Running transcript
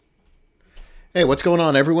Hey, what's going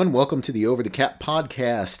on, everyone? Welcome to the Over the Cap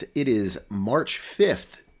podcast. It is March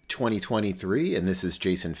 5th, 2023, and this is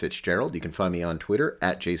Jason Fitzgerald. You can find me on Twitter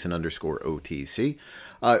at Jason_OTC,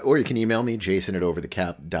 or you can email me,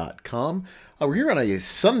 jason@overthecap.com. We're here on a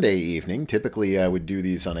Sunday evening. Typically, I would do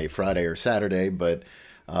these on a Friday or Saturday, but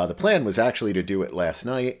the plan was actually to do it last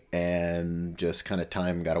night, and just kind of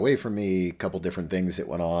time got away from me, a couple different things that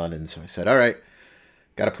went on, and so I said, all right,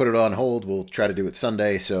 got to put it on hold. We'll try to do it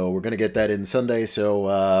Sunday. So we're going to get that in Sunday.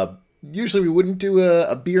 So usually we wouldn't do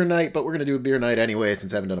a beer night, but we're going to do a beer night anyway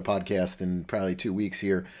since I haven't done a podcast in probably 2 weeks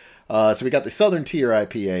here. So we got the Southern Tier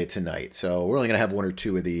IPA tonight. So we're only going to have one or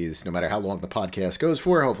two of these no matter how long the podcast goes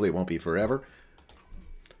for. Hopefully it won't be forever.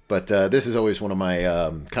 But this is always one of my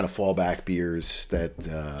kind of fallback beers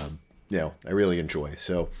that I really enjoy.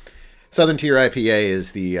 So Southern Tier IPA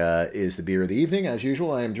is the beer of the evening. As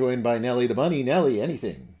usual, I am joined by Nellie the Bunny. Nellie,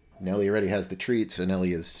 anything? Nellie already has the treat, so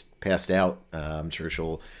Nellie is passed out. I'm sure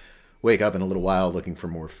she'll wake up in a little while looking for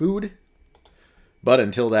more food. But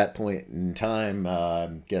until that point in time,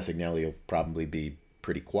 I'm guessing Nellie will probably be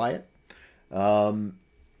pretty quiet. One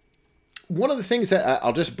of the things that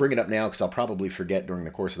I'll just bring it up now because I'll probably forget during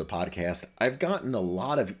the course of the podcast. I've gotten a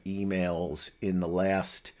lot of emails in the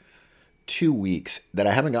last 2 weeks that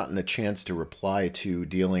I haven't gotten a chance to reply to,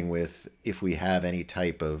 dealing with if we have any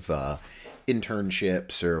type of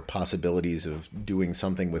internships or possibilities of doing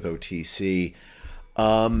something with OTC.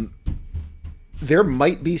 There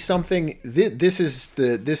might be something. This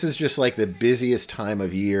is just like the busiest time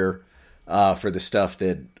of year for the stuff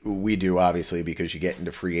that we do, obviously, because you get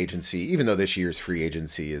into free agency. Even though this year's free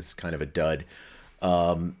agency is kind of a dud,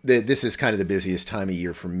 this is kind of the busiest time of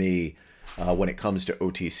year for me when it comes to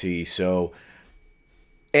OTC. So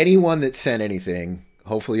anyone that sent anything,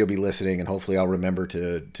 hopefully you'll be listening, and hopefully I'll remember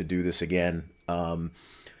to do this again.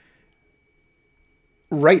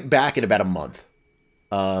 Right back in about a month,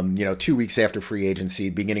 2 weeks after free agency,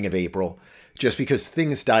 beginning of April, just because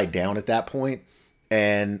things died down at that point,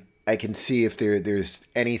 and I can see if there's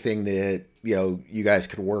anything that, you guys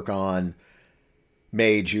could work on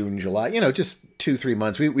May, June, July, just 2-3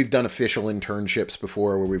 months. We've done official internships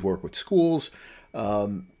before where we've worked with schools.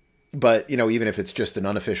 But, even if it's just an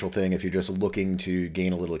unofficial thing, if you're just looking to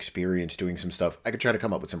gain a little experience doing some stuff, I could try to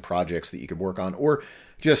come up with some projects that you could work on, or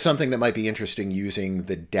just something that might be interesting using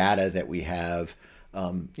the data that we have.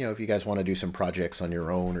 If you guys want to do some projects on your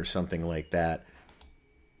own or something like that.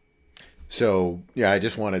 So, yeah, I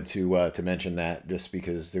just wanted to mention that just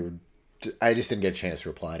because I just didn't get a chance to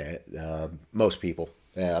reply to most people.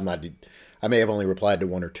 I may have only replied to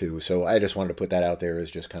one or two, so I just wanted to put that out there as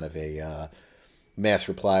just kind of a mass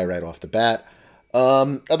reply right off the bat.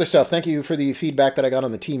 Other stuff, thank you for the feedback that I got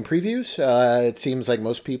on the team previews. It seems like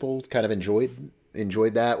most people kind of enjoyed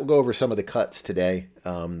that. We'll go over some of the cuts today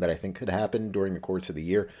that I think could happen during the course of the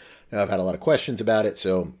year. Now, I've had a lot of questions about it,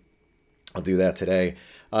 so I'll do that today.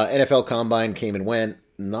 NFL Combine came and went.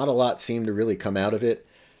 Not a lot seemed to really come out of it.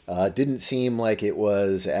 Didn't seem like it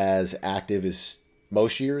was as active as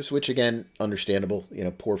most years, which again, understandable.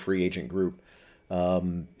 Poor free agent group.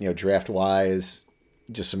 Draft wise,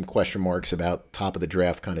 just some question marks about top of the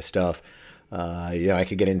draft kind of stuff. I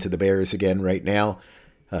could get into the Bears again right now.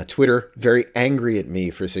 Twitter very angry at me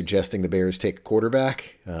for suggesting the Bears take a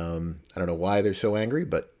quarterback. I don't know why they're so angry,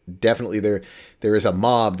 but definitely there is a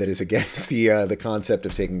mob that is against the concept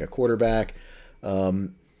of taking a quarterback.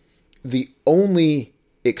 The only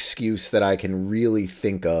excuse that I can really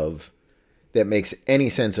think of that makes any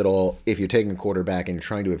sense at all if you're taking a quarterback and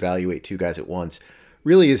trying to evaluate two guys at once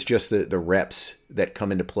really is just the reps that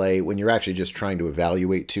come into play when you're actually just trying to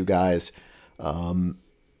evaluate two guys.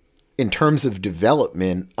 In terms of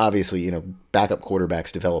development, obviously, backup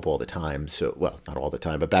quarterbacks develop all the time. So, well, not all the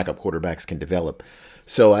time, but backup quarterbacks can develop.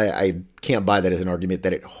 So I can't buy that as an argument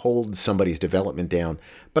that it holds somebody's development down.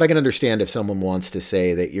 But I can understand if someone wants to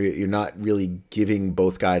say that you're not really giving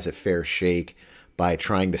both guys a fair shake by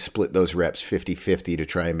trying to split those reps 50-50 to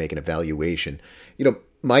try and make an evaluation.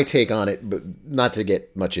 My take on it, but not to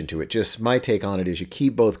get much into it, just my take on it is you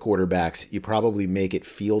keep both quarterbacks. You probably make it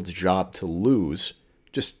Fields' job to lose.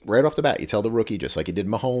 Just right off the bat, you tell the rookie, just like you did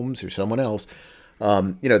Mahomes or someone else,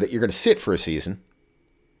 that you're going to sit for a season.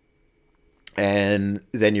 And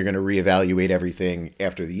then you're going to reevaluate everything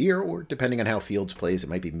after the year, or depending on how Fields plays, it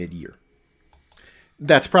might be mid-year.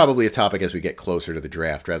 That's probably a topic as we get closer to the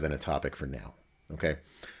draft rather than a topic for now. Okay.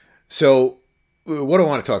 So what do I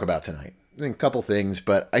want to talk about tonight? A couple things,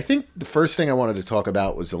 but I think the first thing I wanted to talk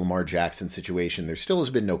about was the Lamar Jackson situation. There still has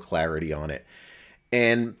been no clarity on it.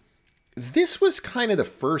 And this was kind of the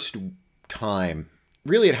first time,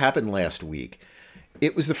 really it happened last week.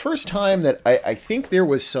 It was the first time that I think there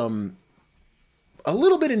was some a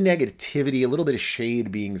little bit of negativity, a little bit of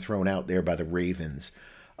shade being thrown out there by the Ravens.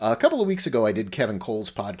 A couple of weeks ago, I did Kevin Cole's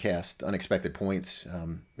podcast, Unexpected Points,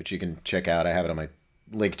 which you can check out. I have it on my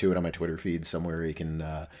link to it on my Twitter feed somewhere. You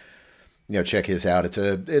can check his out.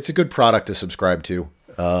 It's a good product to subscribe to.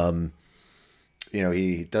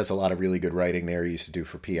 He does a lot of really good writing there. He used to do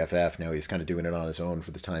for PFF. Now he's kind of doing it on his own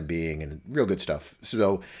for the time being, and real good stuff.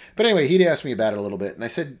 So, but anyway, he'd asked me about it a little bit, and I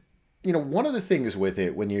said, one of the things with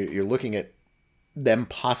it when you're looking at them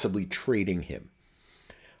possibly trading him,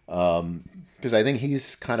 because I think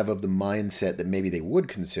he's kind of the mindset that maybe they would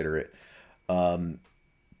consider it. I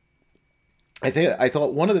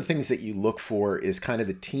thought one of the things that you look for is kind of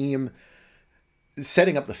the team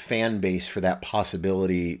setting up the fan base for that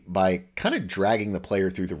possibility by kind of dragging the player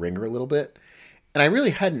through the ringer a little bit. And I really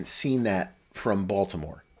hadn't seen that from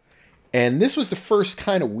Baltimore. And this was the first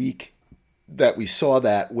kind of week that we saw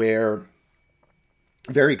that, where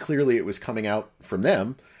very clearly it was coming out from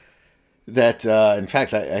them that, in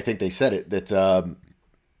fact, I think they said it, that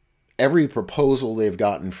every proposal they've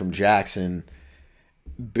gotten from Jackson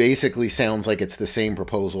basically sounds like it's the same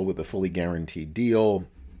proposal with a fully guaranteed deal,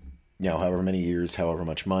 however many years, however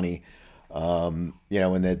much money, and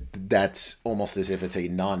that's almost as if it's a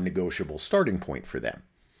non-negotiable starting point for them.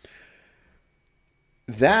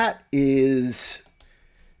 That is,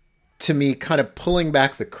 to me, kind of pulling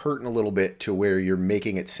back the curtain a little bit to where you're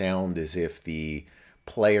making it sound as if the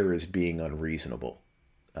player is being unreasonable.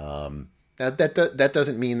 That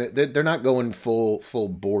doesn't mean that they're not going full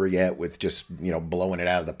bore yet with just blowing it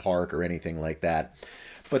out of the park or anything like that.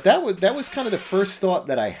 But that was kind of the first thought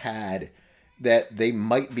that I had, that they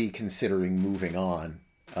might be considering moving on,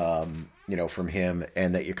 from him,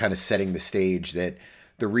 and that you're kind of setting the stage that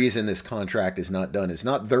the reason this contract is not done is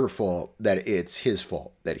not their fault, that it's his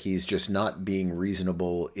fault, that he's just not being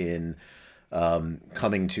reasonable in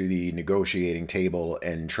coming to the negotiating table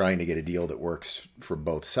and trying to get a deal that works for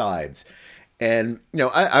both sides. And,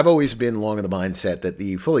 I've always been along in the mindset that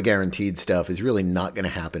the fully guaranteed stuff is really not going to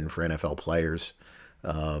happen for NFL players.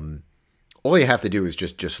 All you have to do is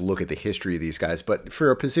just look at the history of these guys. But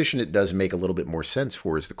for a position it does make a little bit more sense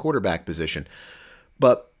for is the quarterback position.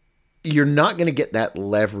 But you're not going to get that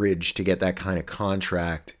leverage to get that kind of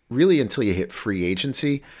contract really until you hit free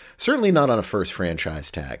agency. Certainly not on a first franchise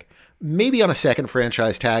tag. Maybe on a second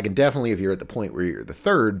franchise tag, and definitely if you're at the point where you're the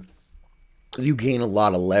third, you gain a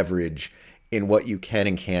lot of leverage in what you can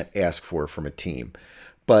and can't ask for from a team.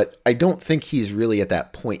 But I don't think he's really at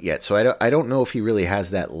that point yet. So I don't know if he really has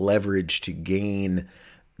that leverage to gain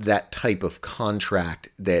that type of contract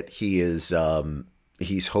that he's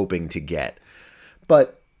hoping to get.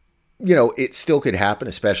 But, it still could happen,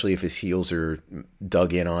 especially if his heels are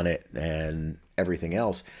dug in on it and everything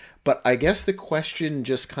else. But I guess the question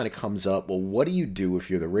just kind of comes up, well, what do you do if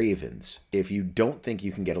you're the Ravens, if you don't think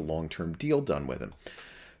you can get a long-term deal done with him?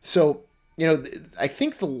 So, I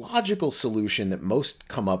think the logical solution that most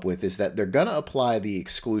come up with is that they're going to apply the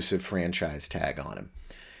exclusive franchise tag on him.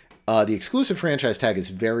 The exclusive franchise tag is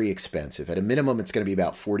very expensive. At a minimum, it's going to be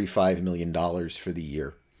about $45 million for the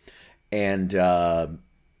year. And,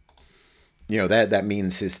 that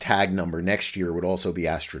means his tag number next year would also be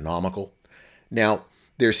astronomical. Now,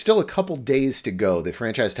 there's still a couple days to go. The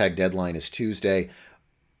franchise tag deadline is Tuesday.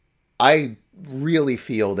 I really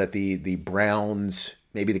feel that the Browns,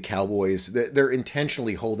 maybe the Cowboys, they're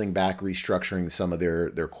intentionally holding back restructuring some of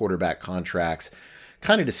their quarterback contracts,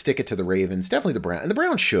 kind of to stick it to the Ravens. Definitely the Browns. And the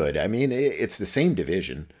Browns should. I mean, it's the same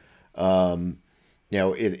division.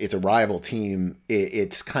 It's a rival team.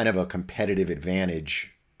 It's kind of a competitive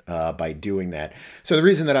advantage by doing that. So the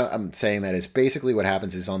reason that I'm saying that is basically what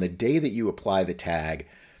happens is on the day that you apply the tag,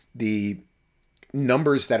 the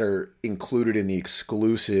numbers that are included in the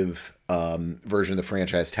exclusive version of the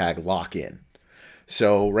franchise tag lock in.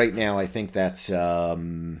 So right now, I think that's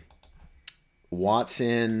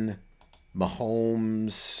Watson,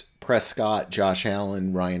 Mahomes, Prescott, Josh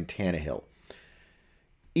Allen, Ryan Tannehill.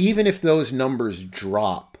 Even if those numbers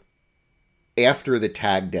drop after the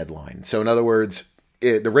tag deadline, so in other words,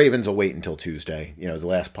 the Ravens will wait until Tuesday, the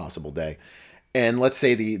last possible day. And let's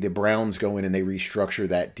say the Browns go in and they restructure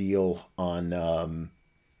that deal on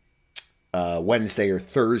Wednesday or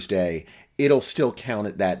Thursday, it'll still count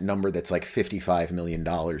at that number that's like $55 million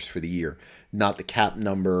for the year, not the cap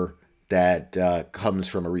number that comes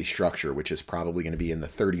from a restructure, which is probably going to be in the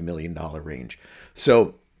 $30 million range.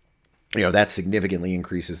 So, that significantly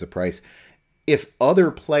increases the price. If other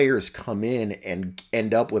players come in and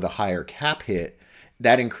end up with a higher cap hit,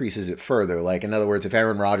 that increases it further. Like, in other words, if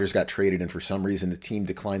Aaron Rodgers got traded and for some reason the team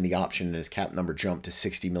declined the option and his cap number jumped to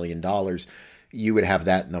 $60 million, you would have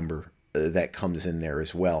that number that comes in there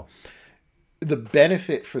as well. the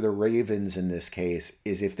benefit for the Ravens in this case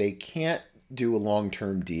is if they can't do a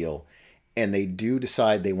long-term deal and they do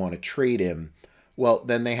decide they want to trade him, well,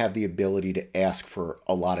 then they have the ability to ask for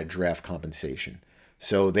a lot of draft compensation.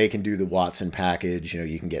 So they can do the Watson package.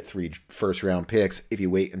 You can get 3 first-round picks. If you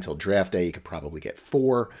wait until draft day, you could probably get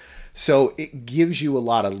 4. So it gives you a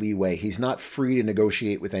lot of leeway. He's not free to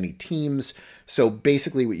negotiate with any teams. So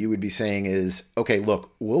basically what you would be saying is, okay,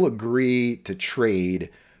 look, we'll agree to trade.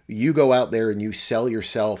 You go out there and you sell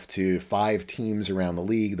yourself to 5 teams around the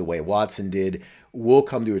league the way Watson did. We'll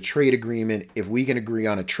come to a trade agreement. If we can agree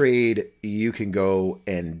on a trade, you can go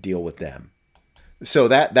and deal with them. So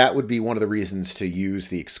that would be one of the reasons to use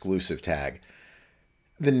the exclusive tag.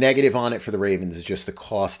 The negative on it for the Ravens is just the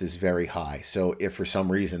cost is very high. So if for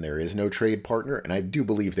some reason there is no trade partner, and I do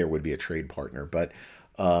believe there would be a trade partner, but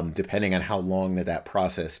depending on how long that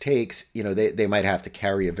process takes, they might have to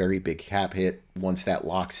carry a very big cap hit once that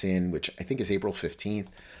locks in, which I think is April 15th.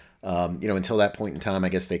 Until that point in time, I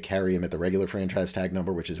guess they carry him at the regular franchise tag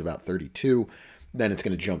number, which is about 32. Then it's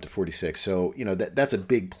going to jump to 46. So, that's a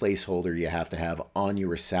big placeholder you have to have on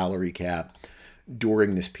your salary cap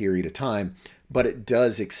during this period of time, but it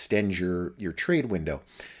does extend your trade window.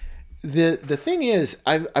 The thing is,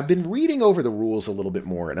 I've been reading over the rules a little bit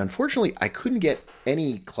more, and unfortunately, I couldn't get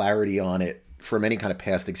any clarity on it from any kind of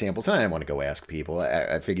past examples, and I didn't want to go ask people.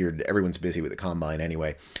 I figured everyone's busy with the combine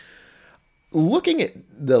anyway. Looking at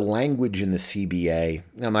the language in the CBA,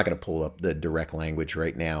 I'm not going to pull up the direct language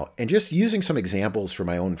right now, and just using some examples for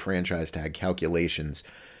my own franchise tag calculations,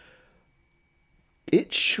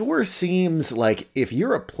 it sure seems like if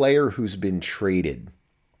you're a player who's been traded,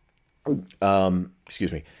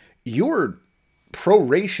 your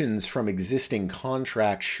prorations from existing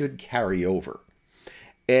contracts should carry over.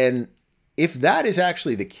 And if that is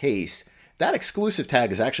actually the case, that exclusive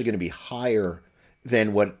tag is actually going to be higher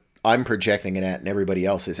than what I'm projecting it at and everybody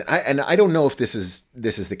else is. And I don't know if this is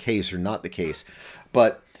the case or not the case,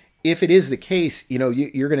 but if it is the case,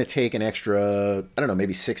 you're going to take an extra, I don't know,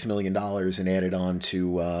 maybe $6 million and add it on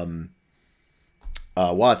to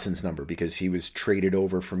Watson's number because he was traded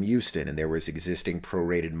over from Houston and there was existing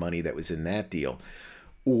prorated money that was in that deal.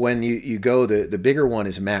 When you go, the bigger one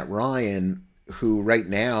is Matt Ryan, who right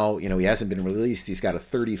now, he hasn't been released. He's got a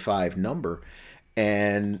 35 number.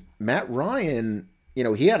 And Matt Ryan,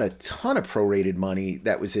 he had a ton of prorated money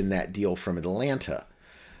that was in that deal from Atlanta.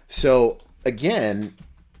 So again,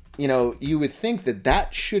 you would think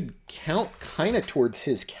that should count kind of towards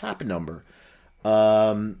his cap number.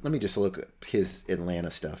 Let me just look at his Atlanta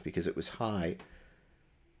stuff because it was high.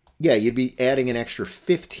 Yeah, you'd be adding an extra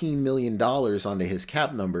 $15 million onto his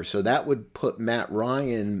cap number. So that would put Matt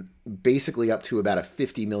Ryan basically up to about a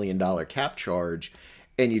 $50 million cap charge.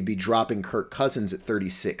 And you'd be dropping Kirk Cousins at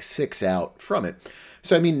 36.6 out from it.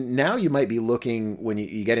 So, now you might be looking, when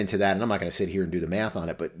you get into that, and I'm not going to sit here and do the math on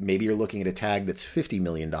it, but maybe you're looking at a tag that's $50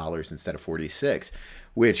 million instead of 46,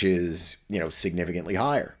 which is, significantly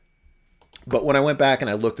higher. But when I went back and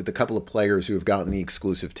I looked at the couple of players who have gotten the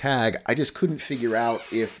exclusive tag, I just couldn't figure out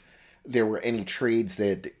if there were any trades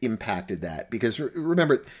that impacted that. Because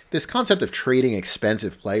remember, this concept of trading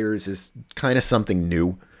expensive players is kind of something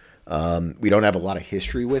new. We don't have a lot of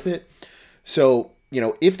history with it. So,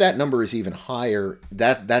 if that number is even higher,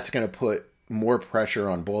 that's going to put more pressure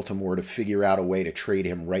on Baltimore to figure out a way to trade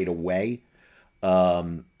him right away,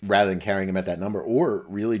 rather than carrying him at that number, or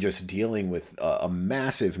really just dealing with a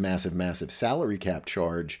massive salary cap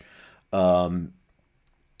charge. That's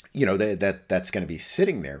going to be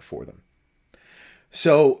sitting there for them.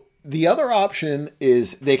 So the other option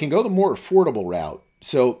is they can go the more affordable route.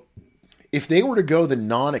 So if they were to go the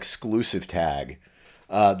non-exclusive tag,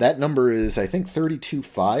 that number is, I think,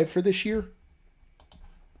 32.5 for this year.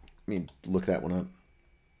 Look that one up.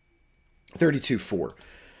 32.4.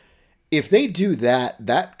 If they do that,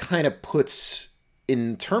 that kind of puts,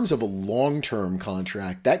 in terms of a long-term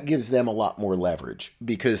contract, that gives them a lot more leverage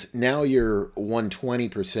because now your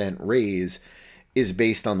 120% raise is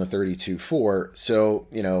based on the 32.4. So,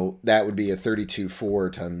 that would be a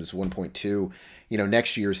 32.4 times 1.2.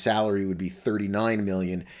 Next year's salary would be $39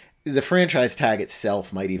 million. The franchise tag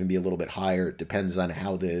itself might even be a little bit higher. It depends on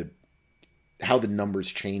how the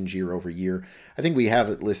numbers change year over year. I think we have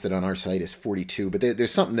it listed on our site as 42, but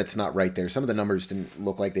there's something that's not right there. Some of the numbers didn't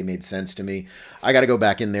look like they made sense to me. I got to go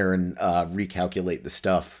back in there and recalculate the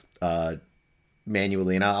stuff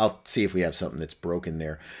manually, and I'll see if we have something that's broken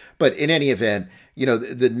there. But in any event,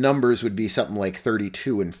 the numbers would be something like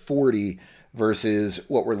 32 and 40 versus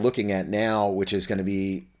what we're looking at now, which is going to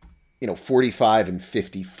be 45 and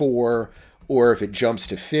 54, or if it jumps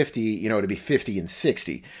to 50, to be 50 and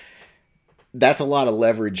 60. that's a lot of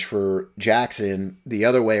leverage for Jackson. The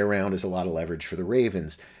other way around is a lot of leverage for the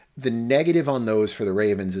Ravens. The negative on those for the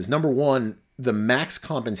Ravens is, number one, the max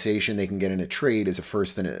compensation they can get in a trade is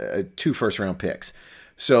two first round picks.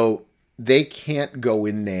 So they can't go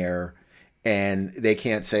in there and they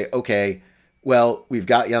can't say, okay, well, we've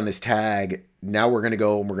got you on this tag. Now we're going to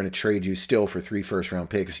go and we're going to trade you still for 3 first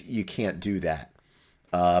round picks. You can't do that.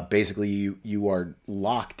 Basically, you are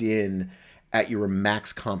locked in at your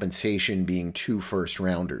max compensation being 2 first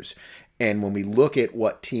rounders. And when we look at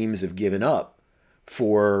what teams have given up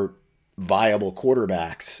for viable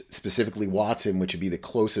quarterbacks, specifically Watson, which would be the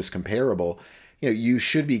closest comparable, you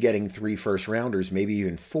should be getting 3 first rounders, maybe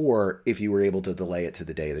even 4 if you were able to delay it to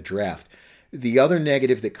the day of the draft. The other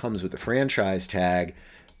negative that comes with the franchise tag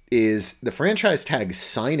is the franchise tag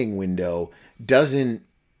signing window doesn't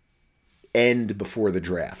end before the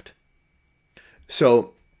draft.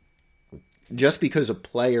 So just because a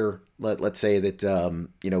player, let's say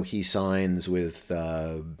that, he signs with,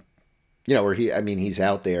 or he's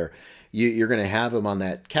out there, you're going to have him on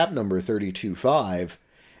that cap number 32.5.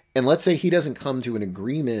 And let's say he doesn't come to an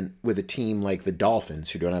agreement with a team like the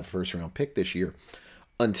Dolphins, who don't have a first round pick this year,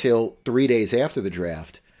 until 3 days after the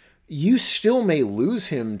draft. You still may lose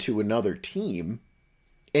him to another team,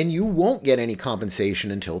 and you won't get any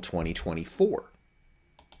compensation until 2024.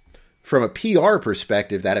 From a PR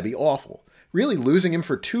perspective, that'd be awful. Really, losing him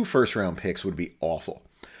for 2 first round picks would be awful.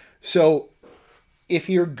 So if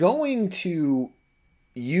you're going to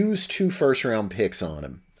use 2 first round picks on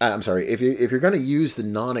him, if you're going to use the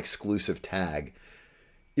non-exclusive tag,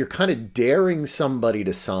 you're kind of daring somebody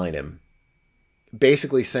to sign him,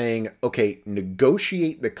 basically saying, okay,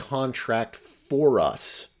 negotiate the contract for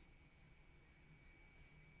us,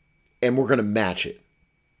 and we're going to match it.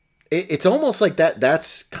 It's almost like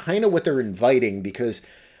that's kind of what they're inviting, because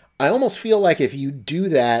I almost feel like if you do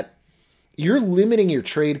that, you're limiting your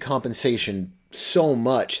trade compensation so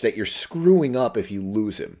much that you're screwing up if you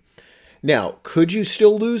lose him. Now, could you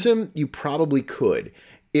still lose him? You probably could.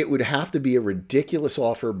 It would have to be a ridiculous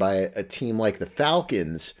offer by a team like the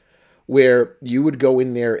Falcons, where you would go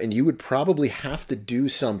in there and you would probably have to do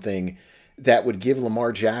something that would give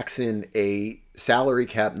Lamar Jackson a salary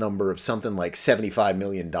cap number of something like $75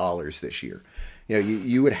 million this year.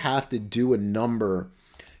 You would have to do a number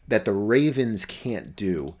that the Ravens can't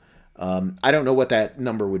do. I don't know what that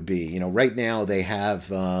number would be. Right now they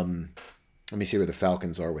have, let me see where the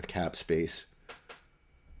Falcons are with cap space.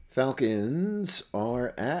 Falcons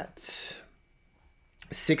are at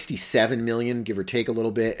 67 million, give or take a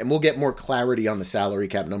little bit. And we'll get more clarity on the salary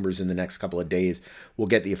cap numbers in the next couple of days. We'll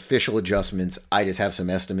get the official adjustments. I just have some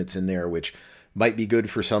estimates in there, which might be good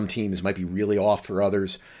for some teams, might be really off for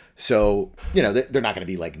others. So, they're not going to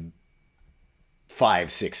be like $5, $6,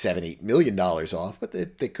 $7, $8 million off, but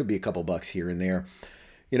they could be a couple bucks here and there.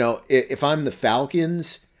 If I'm the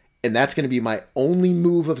Falcons and that's going to be my only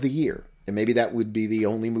move of the year, and maybe that would be the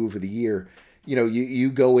only move of the year,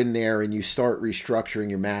 you go in there and you start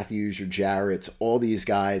restructuring your Matthews, your Jarretts, all these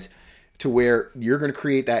guys, to where you're going to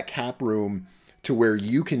create that cap room to where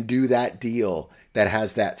you can do that deal that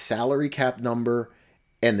has that salary cap number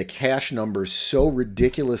and the cash number so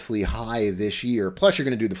ridiculously high this year. Plus, you're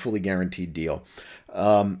going to do the fully guaranteed deal.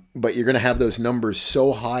 But you're going to have those numbers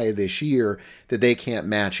so high this year that they can't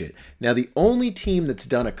match it. Now, the only team that's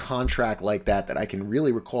done a contract like that I can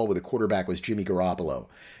really recall with a quarterback was Jimmy Garoppolo.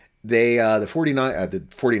 The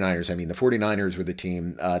 49ers were the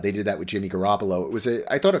team. They did that with Jimmy Garoppolo. It was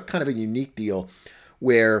I thought a kind of a unique deal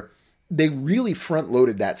where they really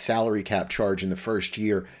front-loaded that salary cap charge in the first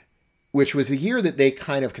year, which was the year that they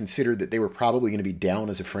kind of considered that they were probably going to be down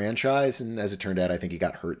as a franchise. And as it turned out, I think he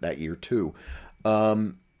got hurt that year too.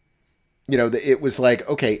 It was like,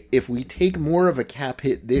 okay, if we take more of a cap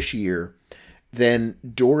hit this year, then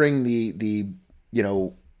during the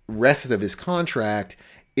rest of his contract,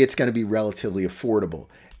 it's going to be relatively affordable.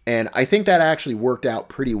 And I think that actually worked out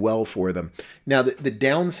pretty well for them. Now, the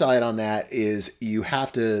downside on that is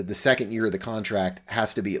the second year of the contract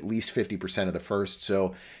has to be at least 50% of the first.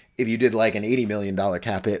 So if you did like an $80 million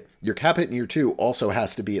cap hit, your cap hit in year 2 also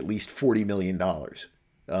has to be at least $40 million.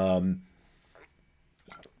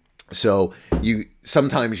 So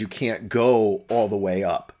sometimes you can't go all the way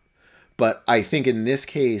up. But I think in this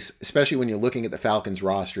case, especially when you're looking at the Falcons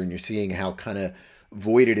roster and you're seeing how kind of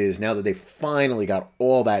void it is now that they finally got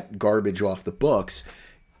all that garbage off the books,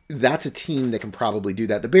 that's a team that can probably do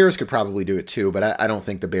that. The Bears could probably do it too, but I don't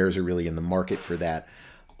think the Bears are really in the market for that,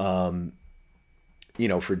 for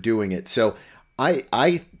doing it. So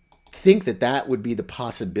I think that would be the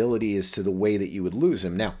possibility as to the way that you would lose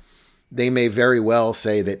him. Now, they may very well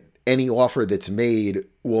say that, any offer that's made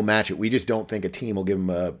will match it. We just don't think a team will give him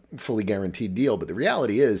a fully guaranteed deal. But the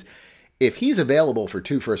reality is, if he's available for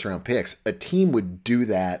 2 first-round picks, a team would do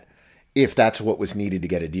that if that's what was needed to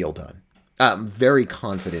get a deal done. I'm very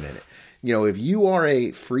confident in it. If you are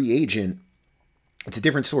a free agent, it's a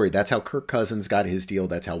different story. That's how Kirk Cousins got his deal.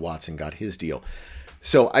 That's how Watson got his deal.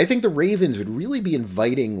 So I think the Ravens would really be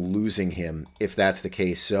inviting losing him if that's the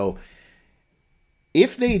case. So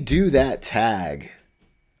if they do that tag,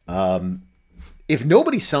 if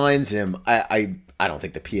nobody signs him, I don't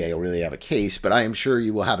think the PA will really have a case, but I am sure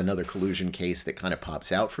you will have another collusion case that kind of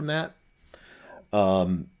pops out from that.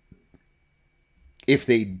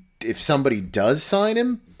 If somebody does sign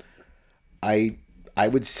him, I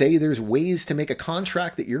would say there's ways to make a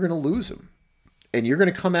contract that you're going to lose him. And you're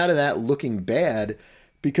going to come out of that looking bad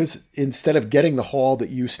because instead of getting the haul that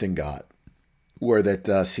Houston got or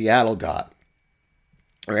that Seattle got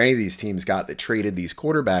or any of these teams got that traded these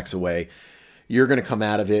quarterbacks away, you're going to come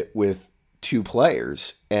out of it with 2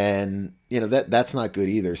 players. And, that's not good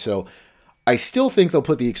either. So I still think they'll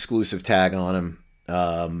put the exclusive tag on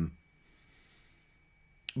him.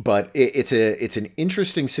 But it's an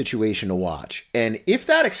interesting situation to watch. And if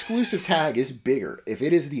that exclusive tag is bigger, if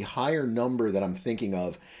it is the higher number that I'm thinking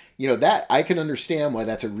of, that I can understand why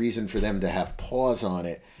that's a reason for them to have pause on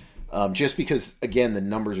it. Just because, again, the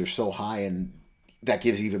numbers are so high and that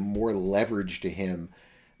gives even more leverage to him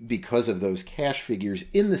because of those cash figures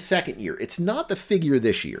in the second year. It's not the figure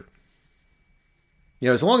this year.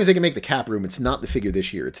 As long as they can make the cap room, it's not the figure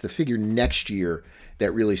this year. It's the figure next year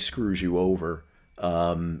that really screws you over.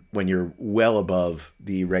 When you're well above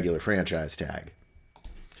the regular franchise tag.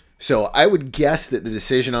 So I would guess that the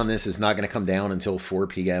decision on this is not going to come down until 4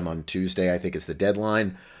 p.m. on Tuesday. I think it's the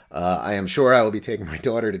deadline. I am sure I will be taking my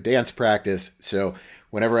daughter to dance practice. So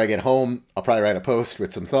whenever I get home, I'll probably write a post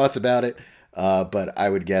with some thoughts about it. But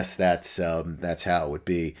I would guess that's how it would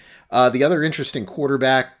be. The other interesting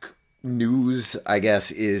quarterback news, I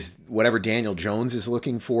guess, is whatever Daniel Jones is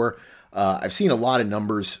looking for. I've seen a lot of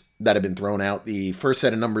numbers that have been thrown out. The first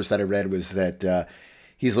set of numbers that I read was that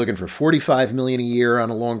he's looking for $45 million a year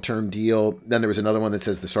on a long-term deal. Then there was another one that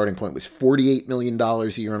says the starting point was $48 million a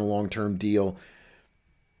year on a long-term deal.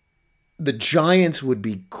 The Giants would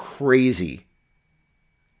be crazy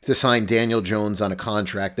to sign Daniel Jones on a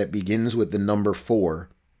contract that begins with the number 4,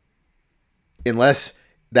 unless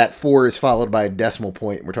that 4 is followed by a decimal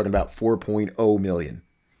point. We're talking about 4.0 million.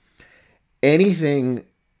 Anything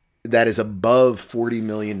that is above $40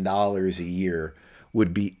 million a year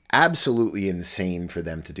would be absolutely insane for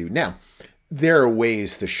them to do. Now, there are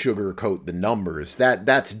ways to sugarcoat the numbers.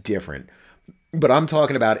 That's different. But I'm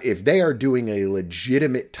talking about if they are doing a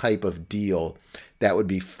legitimate type of deal, that would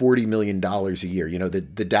be $40 million a year.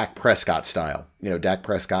 The Dak Prescott style. Dak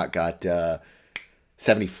Prescott got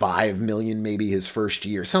 $75 million maybe his first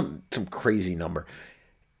year. Some crazy number.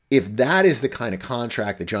 If that is the kind of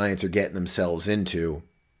contract the Giants are getting themselves into,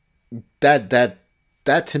 that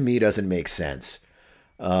to me doesn't make sense.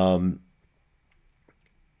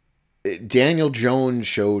 Daniel Jones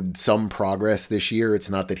showed some progress this year. It's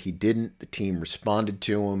not that he didn't. The team responded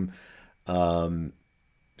to him.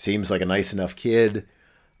 Seems like a nice enough kid.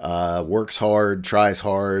 Works hard, tries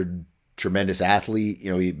hard, tremendous athlete.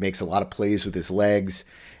 He makes a lot of plays with his legs.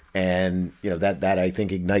 And, that I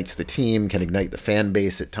think ignites the team, can ignite the fan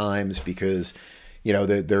base at times because,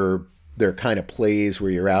 they're kind of plays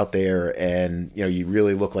where you're out there and, you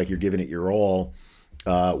really look like you're giving it your all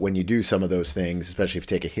when you do some of those things, especially if you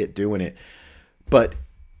take a hit doing it. But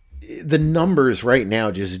the numbers right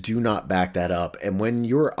now just do not back that up. And when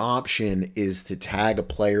your option is to tag a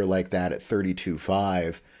player like that at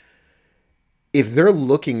 32.5, if they're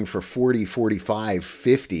looking for 40, 45,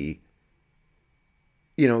 50,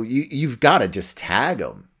 you've got to just tag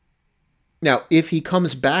them. Now, if he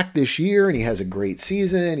comes back this year and he has a great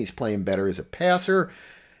season, he's playing better as a passer,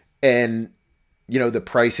 and, the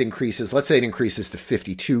price increases, let's say it increases to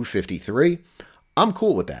 52, 53, I'm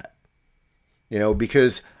cool with that.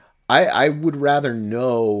 Because I would rather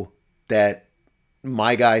know that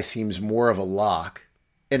my guy seems more of a lock.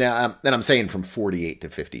 And I'm saying from 48 to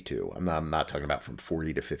 52. I'm not talking about from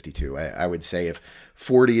 40 to 52. I would say if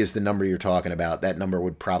 40 is the number you're talking about, that number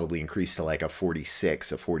would probably increase to like a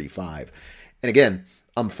 46, a 45. And again,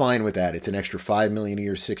 I'm fine with that. It's an extra $5 million a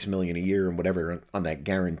year, $6 million a year, and whatever on that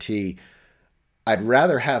guarantee. I'd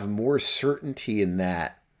rather have more certainty in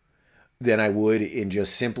that than I would in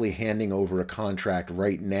just simply handing over a contract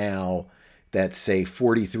right now that's, say,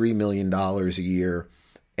 $43 million a year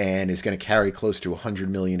and is going to carry close to $100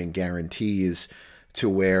 million in guarantees, to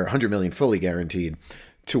where $100 million fully guaranteed,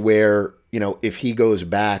 to where if he goes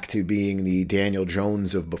back to being the Daniel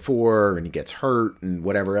Jones of before and he gets hurt and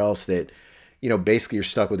whatever else, that, basically you're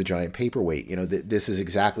stuck with a giant paperweight. This is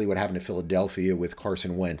exactly what happened to Philadelphia with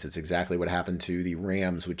Carson Wentz. It's exactly what happened to the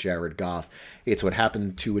Rams with Jared Goff. It's what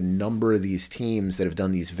happened to a number of these teams that have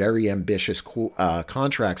done these very ambitious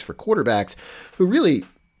contracts for quarterbacks who really,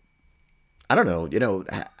 I don't know,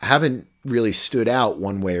 haven't really stood out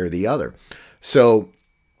one way or the other. So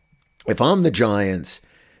if I'm the Giants,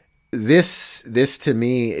 this to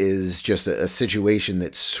me is just a situation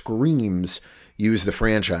that screams use the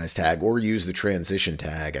franchise tag or use the transition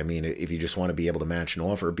tag. I mean, if you just want to be able to match an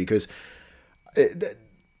offer, because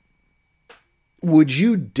would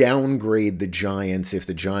you downgrade the Giants if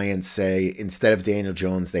the Giants say instead of Daniel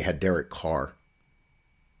Jones, they had Derek Carr?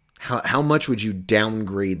 How much would you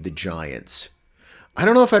downgrade the Giants? I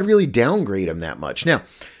don't know if I'd really downgrade him that much. Now,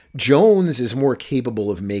 Jones is more capable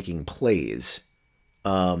of making plays,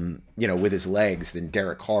 with his legs than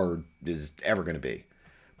Derek Carr is ever going to be.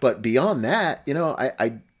 But beyond that,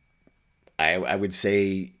 I would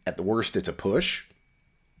say at the worst it's a push.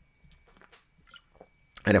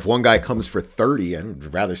 And if one guy comes for 30,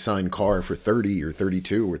 I'd rather sign Carr for 30 or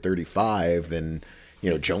 32 or 35 than,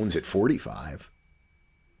 Jones at 45.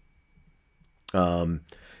 Now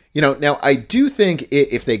I do think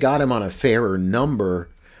if they got him on a fairer number,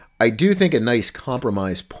 I do think a nice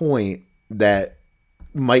compromise point that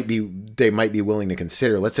they might be willing to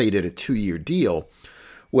consider, let's say you did a 2-year deal,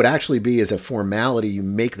 would actually be as a formality, you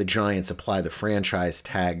make the Giants apply the franchise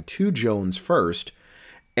tag to Jones first.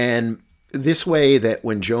 And this way that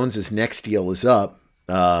when Jones's next deal is up,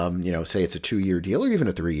 say it's a 2-year deal or even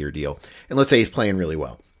a 3-year deal, and let's say he's playing really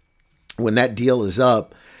well. When that deal is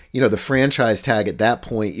up, the franchise tag at that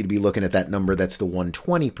point, you'd be looking at that number that's the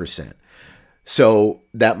 120%. So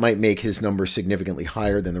that might make his number significantly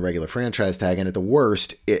higher than the regular franchise tag. And at the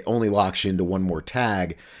worst, it only locks you into one more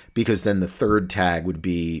tag, because then the third tag would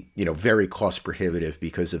be, very cost prohibitive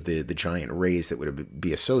because of the giant raise that would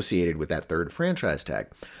be associated with that third franchise tag.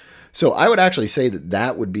 So I would actually say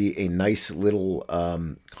that would be a nice little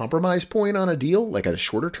compromise point on a deal, like a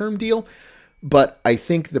shorter term deal. But I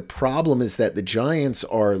think the problem is that the Giants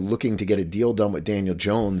are looking to get a deal done with Daniel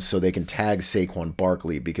Jones so they can tag Saquon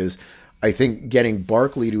Barkley, because I think getting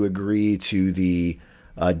Barkley to agree to the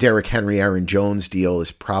Derrick Henry, Aaron Jones deal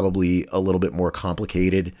is probably a little bit more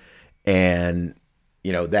complicated. And,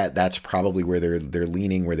 that's probably where they're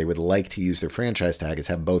leaning, where they would like to use their franchise tag is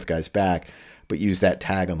have both guys back, but use that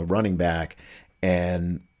tag on the running back.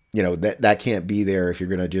 And, that can't be there if you're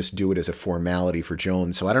going to just do it as a formality for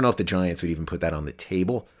Jones. So I don't know if the Giants would even put that on the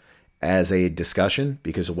table as a discussion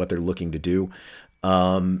because of what they're looking to do.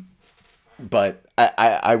 But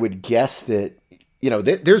I would guess that,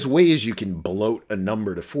 there's ways you can bloat a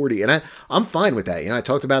number to 40. And I'm fine with that. I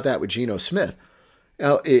talked about that with Geno Smith.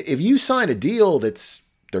 If you sign a deal that's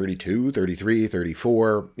 32, 33,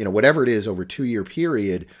 34, whatever it is over a 2-year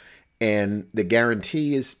period, and the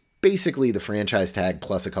guarantee is basically the franchise tag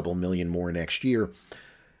plus a couple million more next year,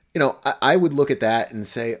 I would look at that and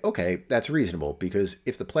say, okay, that's reasonable, because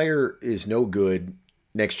if the player is no good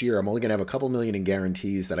next year, I'm only going to have a couple million in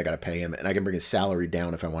guarantees that I got to pay him, and I can bring his salary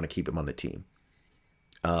down if I want to keep him on the team.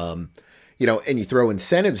 And you throw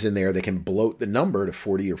incentives in there that can bloat the number to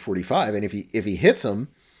 40 or 45. And if he hits them,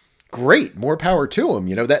 great, more power to him.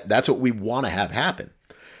 That's what we want to have happen.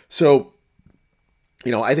 So,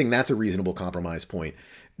 I think that's a reasonable compromise point.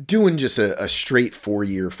 Doing just a straight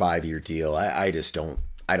 4-year, 5-year deal, I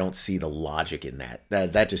don't see the logic in that.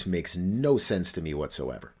 That just makes no sense to me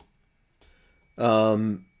whatsoever.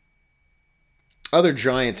 Other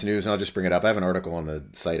Giants news, and I'll just bring it up. I have an article on the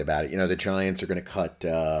site about it. The Giants are going to cut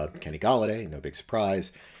Kenny Golladay, no big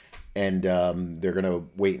surprise. And they're going to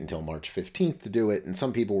wait until March 15th to do it. And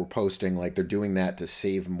some people were posting like they're doing that to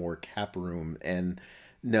save more cap room. And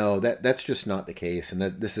no, that's just not the case. And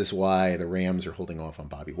this is why the Rams are holding off on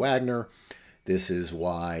Bobby Wagner. This is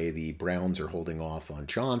why the Browns are holding off on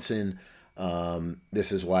Johnson.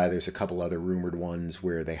 This is why there's a couple other rumored ones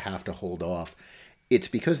where they have to hold off. It's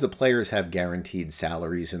because the players have guaranteed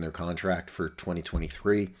salaries in their contract for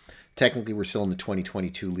 2023. Technically, we're still in the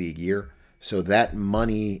 2022 league year. So that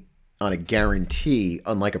money on a guarantee,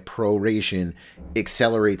 unlike a proration,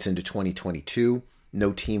 accelerates into 2022.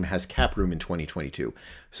 No team has cap room in 2022.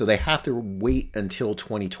 So they have to wait until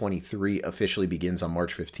 2023 officially begins on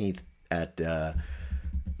March 15th at, I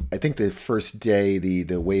think the first day the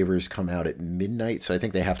waivers come out at midnight. So I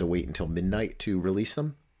think they have to wait until midnight to release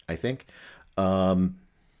them, I think.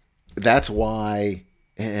 That's why,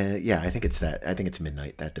 I think it's that. I think it's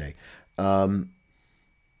midnight that day.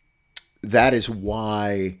 That is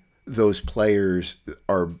why those players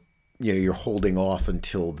are you're holding off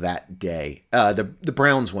until that day. The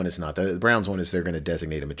Browns one is not. The Browns one is they're going to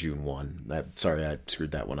designate him a June 1. Sorry, I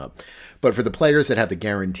screwed that one up. But for the players that have the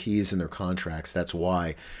guarantees in their contracts, that's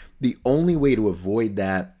why. The only way to avoid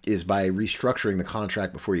that is by restructuring the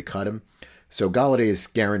contract before you cut him. So Galladay's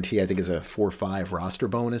guarantee, I think, is a 4-5 roster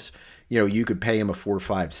bonus. You could pay him a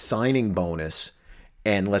 4-5 signing bonus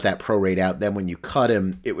and let that prorate out. Then when you cut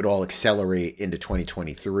him, it would all accelerate into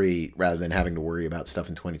 2023 rather than having to worry about stuff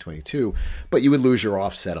in 2022. But you would lose your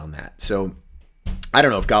offset on that. So I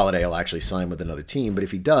don't know if Galladay will actually sign with another team, but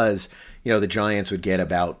if he does, the Giants would get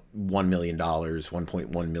about $1 million,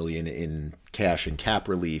 $1.1 million in cash and cap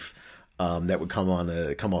relief that would come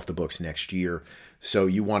off the books next year. So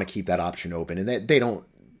you want to keep that option open, and they don't,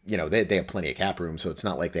 they have plenty of cap room, so it's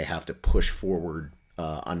not like they have to push forward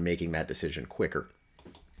on making that decision quicker.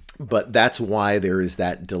 But that's why there is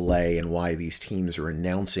that delay and why these teams are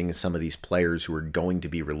announcing some of these players who are going to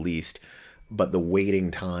be released, but the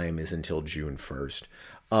waiting time is until June 1st.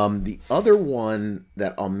 The other one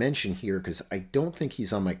that I'll mention here, because I don't think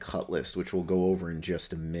he's on my cut list, which we'll go over in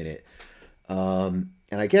just a minute, and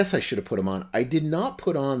I guess I should have put him on. I did not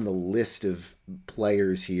put on the list of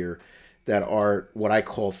players here that are what I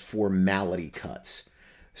call formality cuts.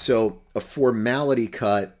 So a formality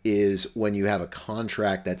cut is when you have a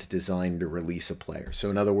contract that's designed to release a player. So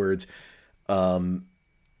in other words, Jadeveon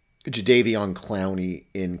Clowney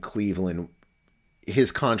in Cleveland,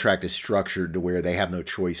 his contract is structured to where they have no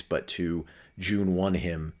choice but to June 1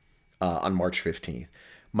 him on March 15th.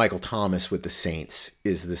 Michael Thomas with the Saints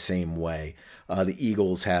is the same way. The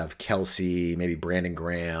Eagles have Kelsey, maybe Brandon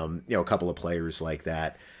Graham, a couple of players like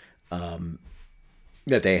that,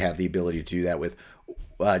 that they have the ability to do that with.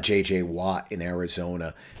 J.J. Watt in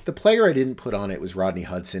Arizona. The player I didn't put on it was Rodney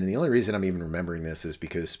Hudson, and the only reason I'm even remembering this is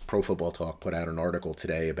because Pro Football Talk put out an article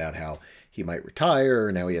today about how he might retire,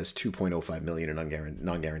 and now he has $2.05 million in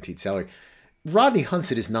non-guaranteed salary. Rodney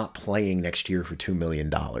Hudson is not playing next year for $2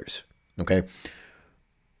 million, okay?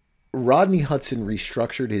 Rodney Hudson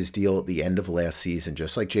restructured his deal at the end of last season,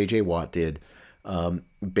 just like J.J. Watt did,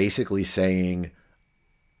 basically saying,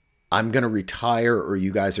 I'm going to retire or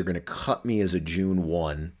you guys are going to cut me as a June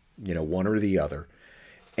 1, one or the other.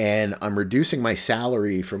 And I'm reducing my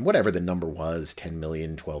salary from whatever the number was, 10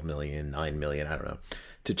 million, 12 million, 9 million, I don't know,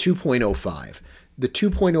 to 2.05. The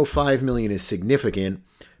 2.05 million is significant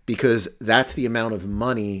because that's the amount of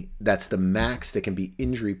money, that's the max that can be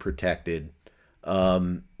injury protected,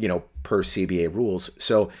 per CBA rules.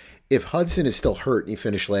 So if Hudson is still hurt and he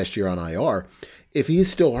finished last year on IR, if he's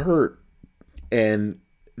still hurt and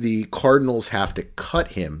the Cardinals have to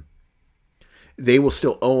cut him, they will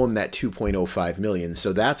still own that 2.05 million.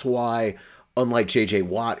 So that's why, unlike J.J.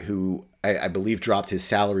 Watt, who I believe dropped his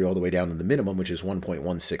salary all the way down to the minimum, which is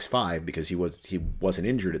 1.165 because he wasn't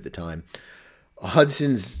injured at the time,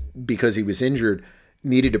 Hudson's, because he was injured,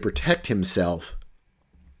 needed to protect himself.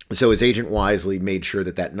 So his agent wisely made sure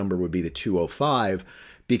that number would be the 205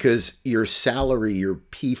 because your salary, your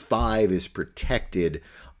P5 is protected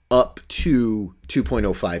up to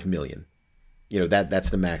 2.05 million. That's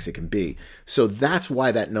the max it can be. So that's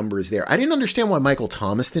why that number is there. I didn't understand why Michael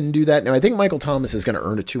Thomas didn't do that. Now, I think Michael Thomas is going to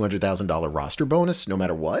earn a $200,000 roster bonus no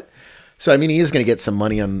matter what. So, he is going to get some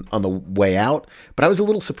money on the way out. But I was a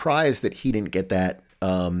little surprised that he didn't get that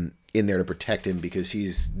in there to protect him because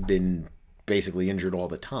he's been basically injured all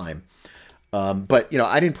the time. But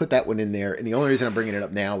I didn't put that one in there. And the only reason I'm bringing it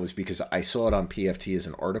up now was because I saw it on PFT as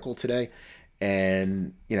an article today.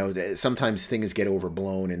 And, sometimes things get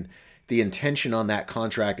overblown, and the intention on that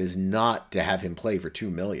contract is not to have him play for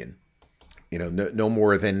 $2 million. No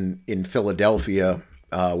more than in Philadelphia,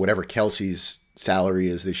 whatever Kelsey's salary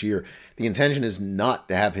is this year. The intention is not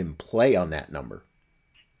to have him play on that number.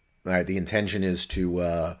 All right. The intention is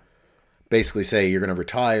to basically say you're going to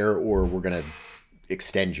retire or we're going to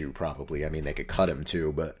extend you probably. They could cut him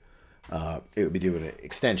too, but it would be doing an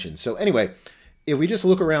extension. So anyway, if we just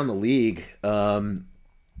look around the league,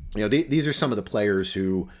 these are some of the players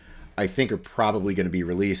who I think are probably going to be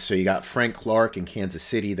released. So you got Frank Clark in Kansas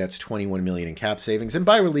City. That's $21 million in cap savings. And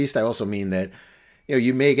by released, I also mean that,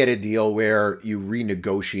 you may get a deal where you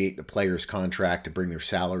renegotiate the player's contract to bring their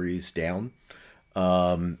salaries down.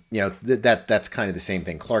 That's kind of the same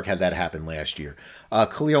thing. Clark had that happen last year.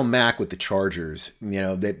 Khalil Mack with the Chargers,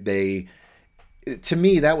 to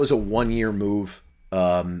me, that was a 1-year move.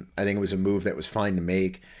 I think it was a move that was fine to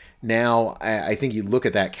make. Now, I think you look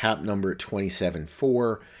at that cap number at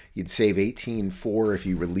 27.4. You'd save 18.4 if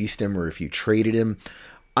you released him or if you traded him.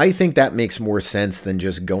 I think that makes more sense than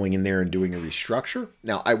just going in there and doing a restructure.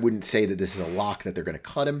 Now, I wouldn't say that this is a lock that they're going to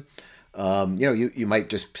cut him. You might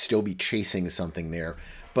just still be chasing something there.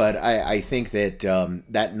 But I think that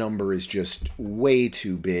that number is just way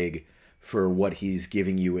too big for what he's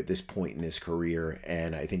giving you at this point in his career,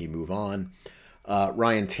 and I think you move on.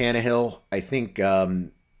 Ryan Tannehill, I think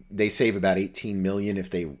they save about $18 million if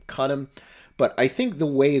they cut him. But I think the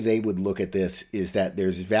way they would look at this is that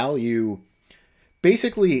there's value.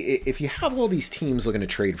 Basically, if you have all these teams looking to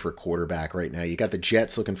trade for a quarterback right now, you got the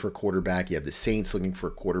Jets looking for a quarterback, you have the Saints looking for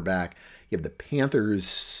a quarterback, you have the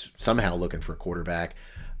Panthers somehow looking for a quarterback.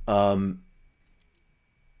 I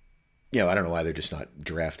don't know why they're just not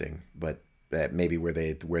drafting, but maybe where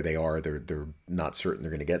they are, they're not certain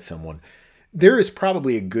they're going to get someone. There is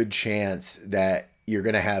probably a good chance that you're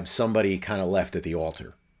going to have somebody kind of left at the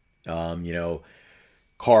altar.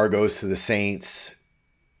 Carr goes to the Saints.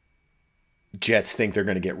 Jets think they're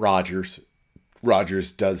going to get Rodgers.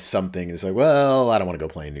 Rodgers does something and is like, well, I don't want to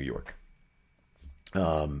go play in New York.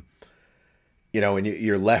 And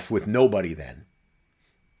you're left with nobody then.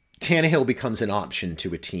 Tannehill becomes an option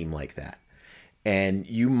to a team like that. And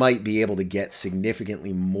you might be able to get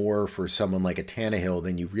significantly more for someone like a Tannehill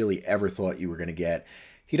than you really ever thought you were going to get.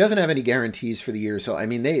 He doesn't have any guarantees for the year. So, I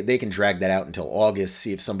mean, they can drag that out until August,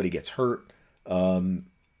 see if somebody gets hurt, and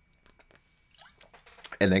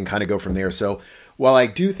then kind of go from there. So while I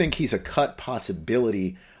do think he's a cut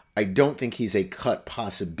possibility, I don't think he's a cut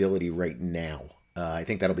possibility right now. I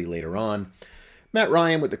think that'll be later on. Matt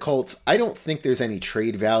Ryan with the Colts, I don't think there's any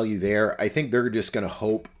trade value there. I think they're just going to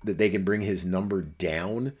hope that they can bring his number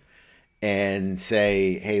down and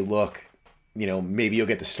say, hey, look, maybe you'll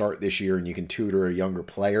get to start this year and you can tutor a younger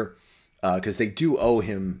player, because they do owe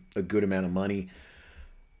him a good amount of money.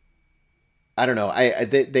 I don't know.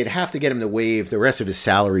 They'd have to get him to waive. The rest of his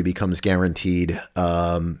salary becomes guaranteed.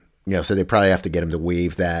 So they probably have to get him to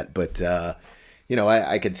waive that. But,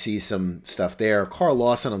 I could see some stuff there. Carl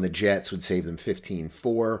Lawson on the Jets would save them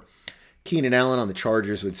 15-4. Keenan Allen on the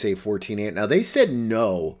Chargers would save 14-8. Now, they said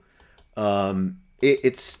no.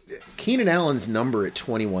 It's Keenan Allen's number at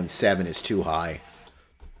 21-7 is too high.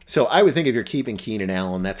 So I would think if you're keeping Keenan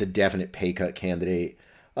Allen, that's a definite pay cut candidate.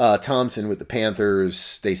 Thompson with the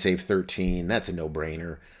Panthers, they save 13. That's a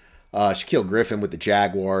no-brainer. Shaquille Griffin with the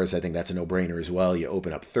Jaguars, I think that's a no-brainer as well. You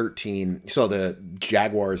open up 13. You saw the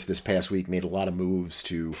Jaguars this past week made a lot of moves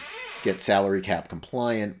to get salary cap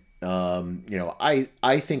compliant.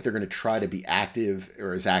 I think they're going to try to be active,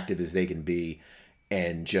 or as active as they can be,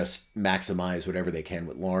 and just maximize whatever they can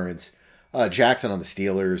with Lawrence. Jackson on the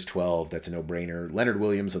Steelers, 12. That's a no-brainer. Leonard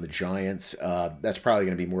Williams on the Giants. That's probably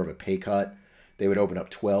going to be more of a pay cut. They would open up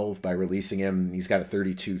 12 by releasing him. He's got a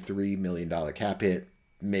 $32.3 million cap hit.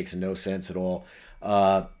 Makes no sense at all.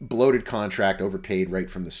 Bloated contract, overpaid right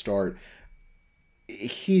from the start.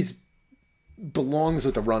 He's belongs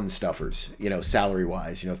with the run stuffers,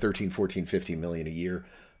 salary-wise, 13, 14, 15 million a year.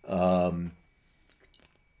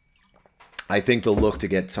 I think they'll look to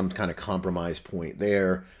get some kind of compromise point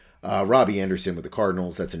there. Robbie Anderson with the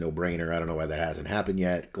Cardinals, that's a no-brainer. I don't know why that hasn't happened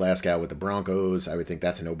yet. Glasgow with the Broncos, I would think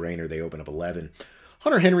that's a no-brainer. They open up 11.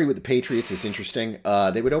 Hunter Henry with the Patriots is interesting.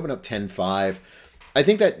 They would open up 10-5. I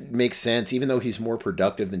think that makes sense. Even though he's more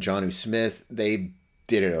productive than Jonnu Smith, they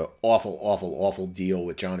did an awful deal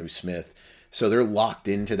with Jonnu Smith. So they're locked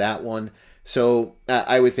into that one. So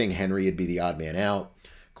I would think Henry would be the odd man out.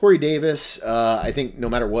 Corey Davis, I think no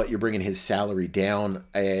matter what, you're bringing his salary down.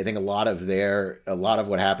 I think a lot of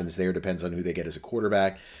what happens there depends on who they get as a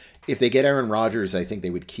quarterback. If they get Aaron Rodgers, I think they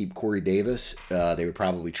would keep Corey Davis. They would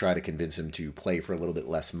probably try to convince him to play for a little bit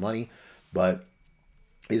less money, but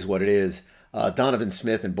is what it is. Donovan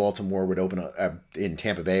Smith in Baltimore would open up, in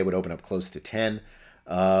Tampa Bay would open up close to 10.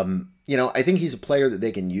 I think he's a player that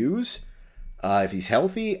they can use if he's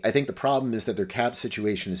healthy. I think the problem is that their cap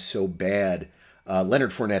situation is so bad.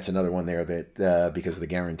 Leonard Fournette's another one there that because of the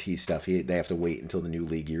guarantee stuff, they have to wait until the new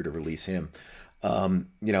league year to release him.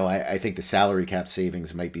 I think the salary cap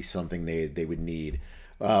savings might be something they would need.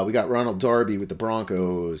 We got Ronald Darby with the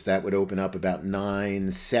Broncos. That would open up about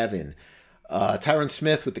 9-7. Tyron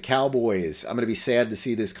Smith with the Cowboys. I'm going to be sad to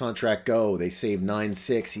see this contract go. They saved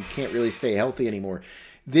 9-6. He can't really stay healthy anymore.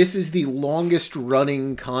 This is the longest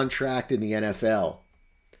running contract in the NFL.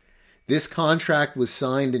 This contract was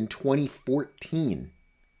signed in 2014.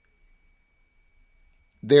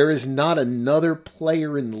 There is not another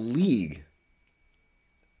player in the league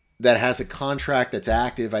that has a contract that's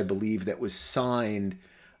active, I believe, that was signed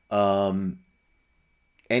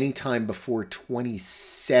anytime before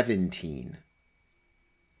 2017.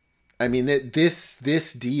 I mean,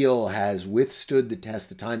 this deal has withstood the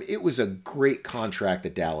test of time. It was a great contract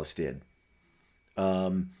that Dallas did.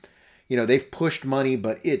 they've pushed money,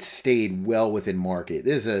 but it stayed well within market.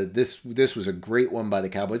 This was a great one by the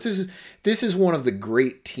Cowboys. This is one of the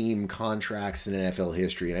great team contracts in NFL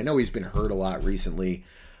history, and I know he's been hurt a lot recently.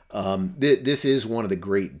 This is one of the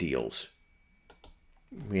great deals.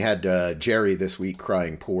 We had Jerry this week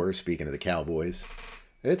crying poor, speaking of the Cowboys.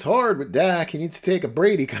 It's hard with Dak. He needs to take a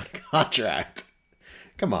Brady kind of contract.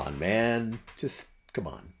 Come on, man. Just come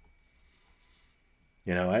on.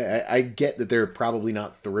 I get that they're probably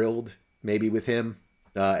not thrilled maybe with him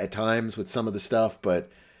at times with some of the stuff,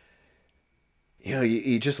 but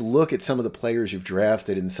you just look at some of the players you've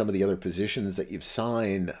drafted and some of the other positions that you've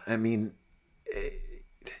signed. I mean,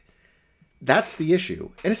 that's the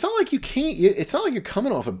issue. And it's not like it's not like you're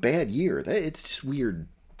coming off a bad year. It's just weird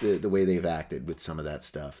the way they've acted with some of that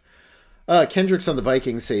stuff. Kendricks on the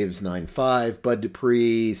Vikings saves 9.5. Bud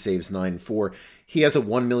Dupree saves 9.4. He has a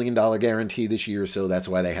 $1 million guarantee this year, so that's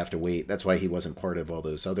why they have to wait. That's why he wasn't part of all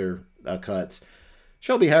those other cuts.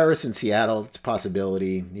 Shelby Harris in Seattle, it's a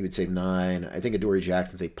possibility. He would save 9. I think Adoree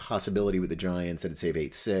Jackson's a possibility with the Giants. That'd save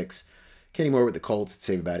 8.6. Kenny Moore with the Colts would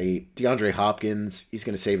save about 8. DeAndre Hopkins, he's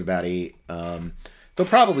going to save about 8. They'll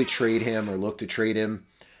probably trade him or look to trade him.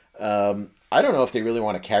 I don't know if they really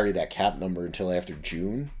want to carry that cap number until after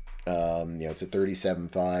June. It's a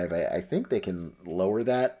 37.5. I think they can lower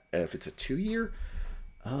that if it's a 2-year.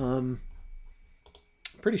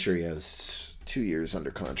 Pretty sure he has 2 years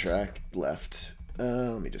under contract left.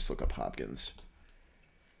 Let me just look up Hopkins.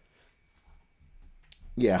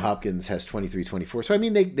 Yeah, Hopkins has 23-24. So, I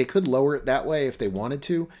mean, they could lower it that way if they wanted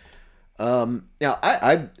to. Now,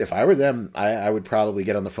 I if I were them, I would probably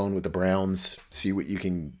get on the phone with the Browns, see what you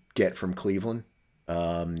can get from Cleveland.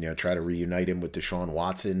 Try to reunite him with Deshaun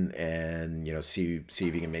Watson and, see if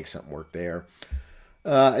he can make something work there.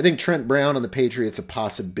 I think Trent Brown on the Patriots a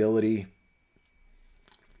possibility.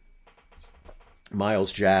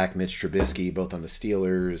 Miles Jack, Mitch Trubisky, both on the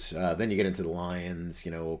Steelers. Then you get into the Lions,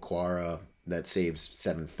 Okwara, that saves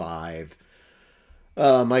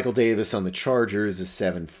 7.5. Michael Davis on the Chargers is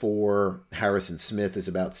 7.4. Harrison Smith is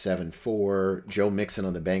about 7.4. Joe Mixon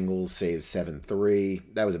on the Bengals saves 7.3.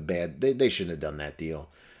 That was a bad... They shouldn't have done that deal.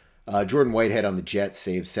 Jordan Whitehead on the Jets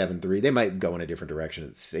saves 7.3. They might go in a different direction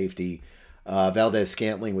at safety.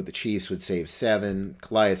 Valdez-Scantling with the Chiefs would save 7.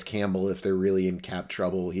 Calais Campbell, if they're really in cap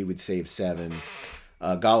trouble, he would save 7.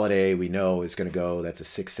 Galladay, we know, is going to go. That's a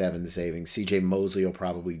 6.7 saving. CJ Mosley will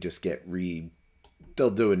probably just get They'll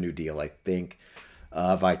do a new deal, I think.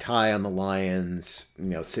 Vitae on the Lions,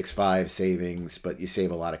 6.5 savings, but you save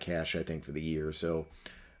a lot of cash, I think, for the year. So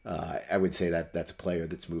I would say that's a player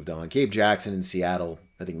that's moved on. Gabe Jackson in Seattle,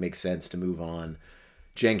 I think makes sense to move on.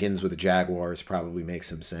 Jenkins with the Jaguars probably makes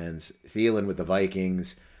some sense. Thielen with the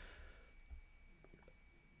Vikings.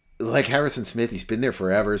 Like Harrison Smith, he's been there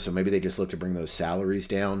forever, so maybe they just look to bring those salaries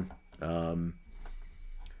down.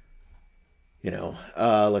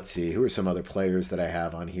 Let's see. Who are some other players that I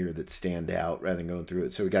have on here that stand out rather than going through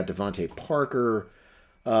it? So we got Devontae Parker.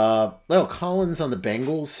 Lyle Collins on the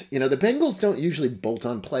Bengals. The Bengals don't usually bolt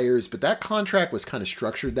on players, but that contract was kind of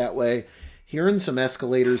structured that way. Hearing some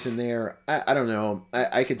escalators in there, I don't know.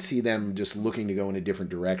 I could see them just looking to go in a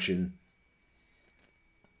different direction.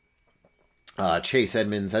 Chase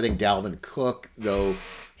Edmonds. I think Dalvin Cook, though,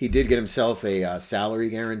 he did get himself a salary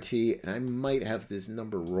guarantee, and I might have this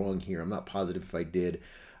number wrong here. I'm not positive if I did.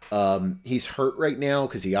 He's hurt right now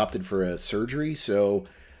because he opted for a surgery, so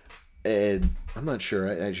I'm not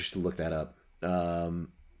sure. I just looked that up.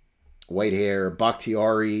 White hair,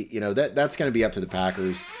 Bakhtiari, that's going to be up to the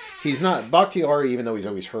Packers. Bakhtiari, even though he's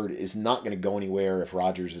always hurt, is not going to go anywhere if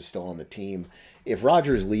Rodgers is still on the team. If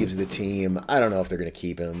Rodgers leaves the team, I don't know if they're going to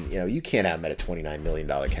keep him. You can't have him at a $29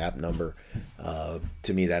 million cap number.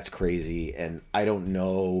 To me, that's crazy. And I don't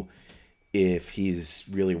know if he's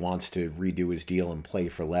really wants to redo his deal and play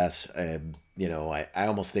for less. I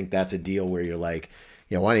almost think that's a deal where you're like,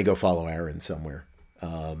 why don't you go follow Aaron somewhere?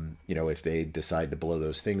 If they decide to blow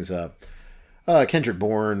those things up. Kendrick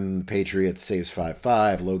Bourne, Patriots, saves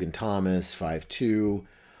 5.5. Logan Thomas, 5.2.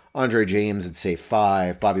 Andre James would save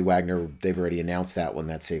 5. Bobby Wagner, they've already announced that one.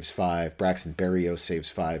 That saves 5. Braxton Berrios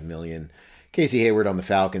saves $5 million. Casey Hayward on the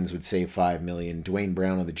Falcons would save $5 million. Dwayne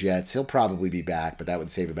Brown on the Jets, he'll probably be back, but that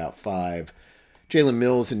would save about 5. Jalen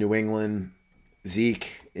Mills in New England.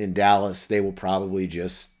 Zeke in Dallas, they will probably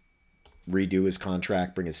just redo his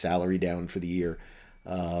contract, bring his salary down for the year.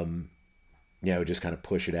 Just kind of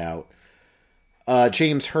push it out.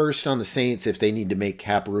 James Hurst on the Saints, if they need to make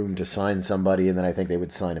cap room to sign somebody, and then I think they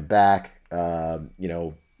would sign him back.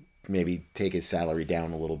 Maybe take his salary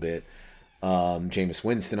down a little bit. Jameis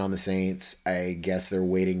Winston on the Saints, I guess they're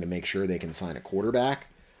waiting to make sure they can sign a quarterback.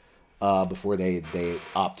 before they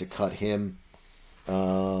opt to cut him.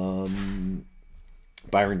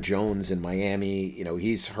 Byron Jones in Miami,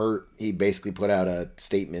 he's hurt. He basically put out a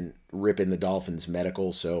statement ripping the Dolphins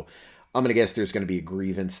medical. So I'm going to guess there's going to be a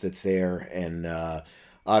grievance that's there. And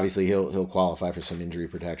obviously he'll qualify for some injury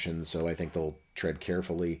protection. So I think they'll tread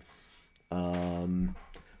carefully.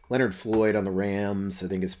 Leonard Floyd on the Rams, I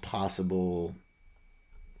think it's possible.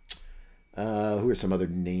 Who are some other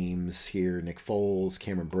names here? Nick Foles,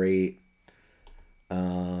 Cameron Brate,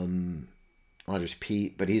 Andres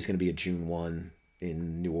Pete, but he's going to be a June 1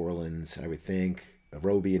 in New Orleans, I would think.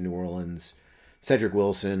 Roby in New Orleans. Cedric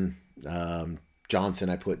Wilson. Johnson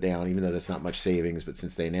I put down, even though that's not much savings, but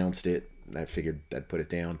since they announced it, I figured I'd put it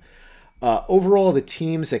down. Overall, the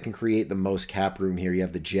teams that can create the most cap room here, you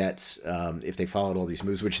have the Jets. If they followed all these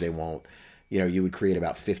moves, which they won't, you would create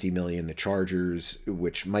about $50 million. The Chargers,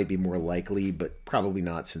 which might be more likely, but probably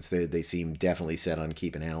not since they seem definitely set on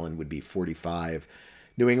keeping Allen, would be 45.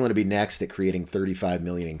 New England would be next at creating $35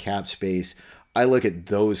 million in cap space. I look at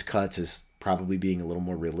those cuts as probably being a little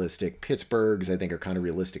more realistic. Pittsburgh's, I think, are kind of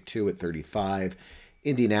realistic too at 35.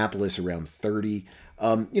 Indianapolis around 30.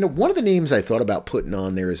 One of the names I thought about putting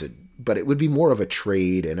on there but it would be more of a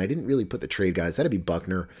trade, and I didn't really put the trade guys. That'd be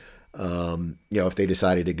Buckner. If they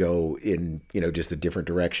decided to go in, just a different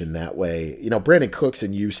direction that way. Brandon Cooks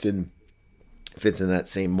in Houston fits in that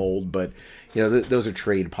same mold, but those are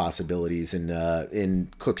trade possibilities. And in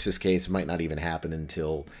Cooks' case, it might not even happen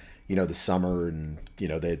until the summer, and they're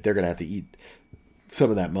going to have to eat some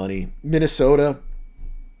of that money. Minnesota,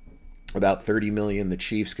 about 30 million. The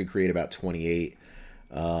Chiefs could create about 28.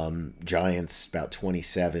 Giants about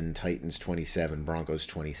 27. Titans 27. Broncos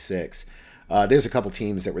 26. There's a couple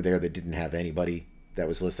teams that were there that didn't have anybody that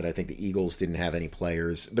was listed. I think the Eagles didn't have any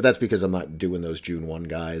players, but that's because I'm not doing those June 1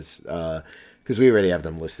 guys, because we already have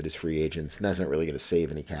them listed as free agents, and that's not really going to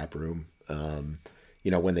save any cap room,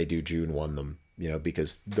 when they do June 1 them,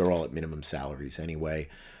 because they're all at minimum salaries anyway.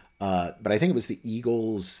 But I think it was the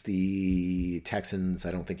Eagles, the Texans,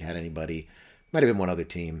 I don't think had anybody. Might have been one other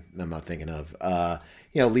team I'm not thinking of.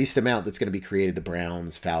 Least amount that's going to be created, the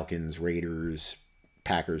Browns, Falcons, Raiders,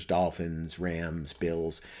 Packers, Dolphins, Rams,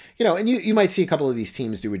 Bills, and you might see a couple of these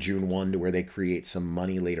teams do a June 1 to where they create some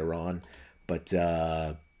money later on. But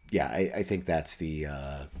I think that's the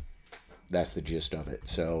gist of it.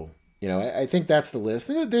 So, I think that's the list.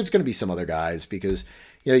 There's going to be some other guys because,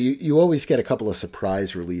 you always get a couple of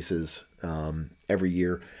surprise releases every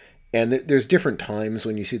year. And there's different times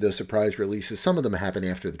when you see those surprise releases. Some of them happen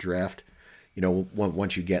after the draft,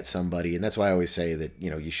 once you get somebody. And that's why I always say that,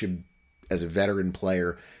 you should, as a veteran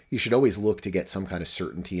player, you should always look to get some kind of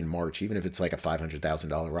certainty in March, even if it's like a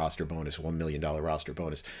 $500,000 roster bonus, $1 million roster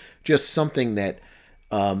bonus. Just something that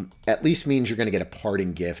at least means you're going to get a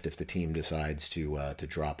parting gift if the team decides to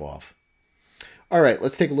drop off. All right,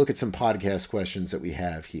 let's take a look at some podcast questions that we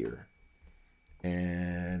have here.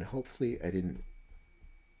 And hopefully I didn't...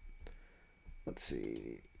 Let's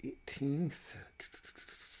see, 18th.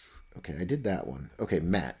 Okay, I did that one. Okay,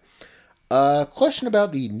 Matt. Question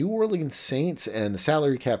about the New Orleans Saints and the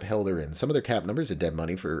salary cap hell they're in. Some of their cap numbers at dead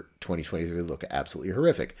money for 2023 look absolutely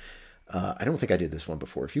horrific. I don't think I did this one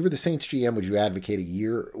before. If you were the Saints GM, would you advocate a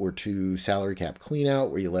year or two salary cap clean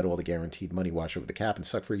out where you let all the guaranteed money wash over the cap and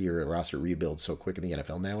suck for a year? A roster rebuilds so quick in the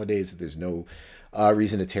NFL nowadays that there's no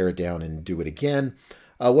reason to tear it down and do it again.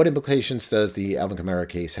 What implications does the Alvin Kamara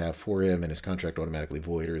case have for him, and his contract automatically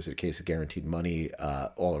void, or is it a case of guaranteed money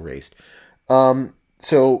all erased? Matt's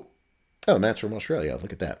from Australia.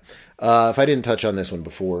 Look at that. If I didn't touch on this one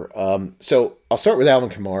before. So I'll start with Alvin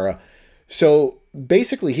Kamara. So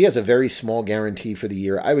basically, he has a very small guarantee for the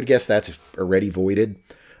year. I would guess that's already voided.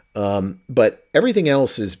 But everything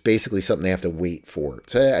else is basically something they have to wait for.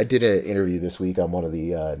 So I did an interview this week on one of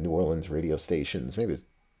the New Orleans radio stations. Maybe it was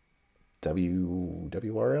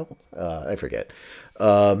WRL? I forget.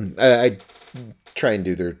 I try and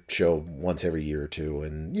do their show once every year or two,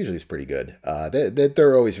 and usually it's pretty good.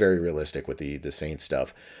 They're always very realistic with the Saints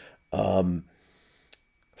stuff. For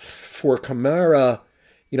Kamara,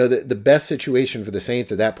 the best situation for the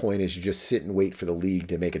Saints at that point is you just sit and wait for the league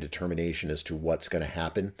to make a determination as to what's going to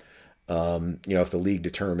happen. If the league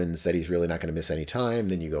determines that he's really not going to miss any time,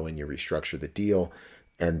 then you go in, you restructure the deal,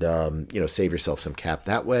 and save yourself some cap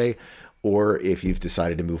that way. Or if you've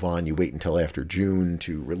decided to move on, you wait until after June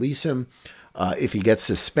to release him. If he gets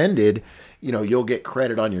suspended, you'll get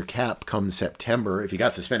credit on your cap come September. If he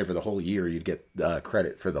got suspended for the whole year, you'd get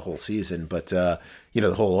credit for the whole season, but the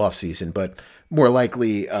whole off season. But more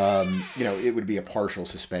likely, it would be a partial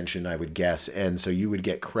suspension, I would guess, and so you would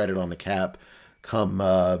get credit on the cap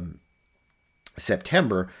come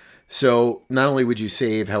September. So not only would you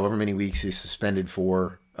save however many weeks he's suspended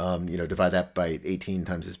for, divide that by 18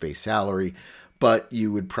 times his base salary, but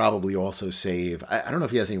you would probably also save, I don't know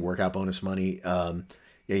if he has any workout bonus money.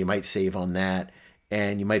 You might save on that.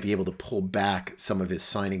 And you might be able to pull back some of his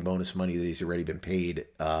signing bonus money that he's already been paid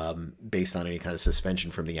based on any kind of suspension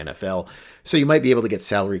from the NFL. So you might be able to get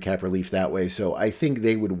salary cap relief that way. So I think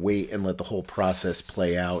they would wait and let the whole process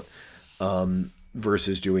play out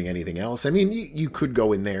versus doing anything else. I mean, you could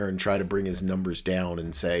go in there and try to bring his numbers down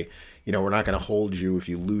and say, we're not going to hold you. If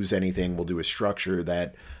you lose anything, we'll do a structure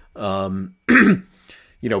that,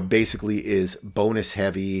 basically is bonus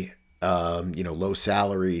heavy, low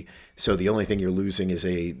salary. So the only thing you're losing is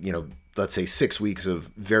let's say 6 weeks of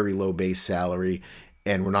very low base salary,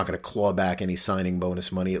 and we're not going to claw back any signing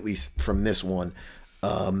bonus money, at least from this one,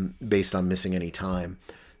 based on missing any time.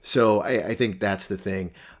 So I think that's the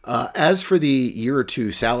thing. As for the year or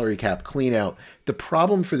two salary cap cleanout, the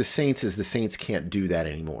problem for the Saints is the Saints can't do that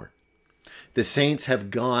anymore. The Saints have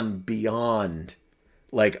gone beyond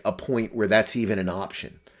like a point where that's even an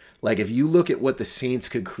option. Like if you look at what the Saints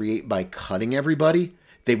could create by cutting everybody,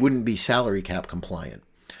 they wouldn't be salary cap compliant.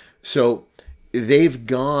 So they've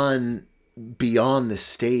gone beyond the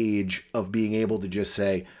stage of being able to just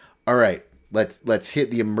say, all right, let's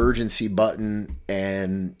hit the emergency button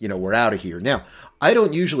and, we're out of here. Now, I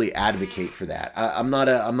don't usually advocate for that. I'm not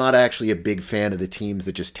actually a big fan of the teams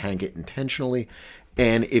that just tank it intentionally.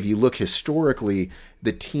 And if you look historically,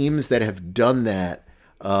 the teams that have done that,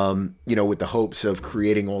 with the hopes of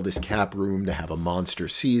creating all this cap room to have a monster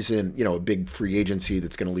season, a big free agency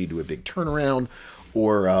that's going to lead to a big turnaround,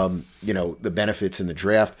 or, the benefits in the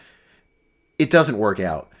draft, it doesn't work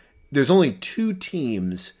out. There's only 2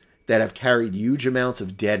 teams that have carried huge amounts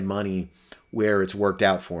of dead money where it's worked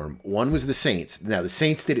out for them. One was the Saints. Now, the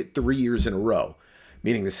Saints did it 3 years in a row,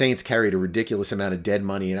 meaning the Saints carried a ridiculous amount of dead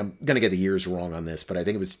money, and I'm going to get the years wrong on this, but I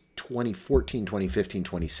think it was 2014, 2015,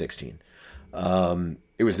 2016.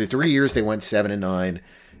 It was the 3 years they went 7-9.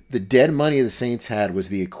 The dead money the Saints had was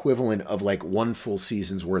the equivalent of like 1 full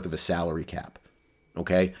season's worth of a salary cap.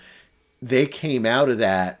 Okay. They came out of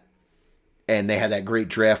that and they had that great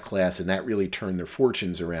draft class, and that really turned their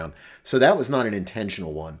fortunes around. So that was not an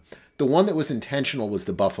intentional one. The one that was intentional was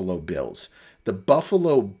the Buffalo Bills. The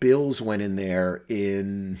Buffalo Bills went in there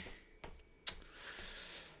in,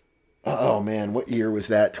 what year was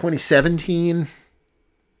that? 2017?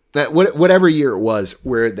 That whatever year it was,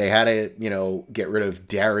 where they had to, get rid of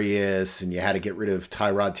Darius, and you had to get rid of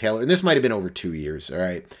Tyrod Taylor. And this might have been over 2 years. All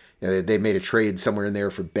right. They made a trade somewhere in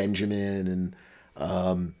there for Benjamin,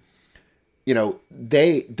 and,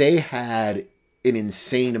 they had an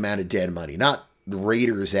insane amount of dead money, not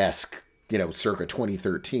Raiders-esque, circa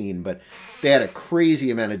 2013, but they had a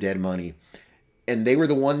crazy amount of dead money, and they were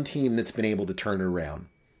the one team that's been able to turn it around.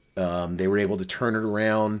 They were able to turn it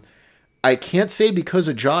around. I can't say because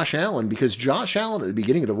of Josh Allen, because Josh Allen at the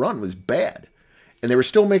beginning of the run was bad, and they were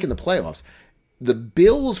still making the playoffs. The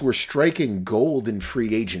Bills were striking gold in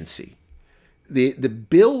free agency. The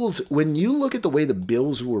Bills, when you look at the way the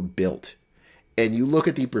Bills were built, and you look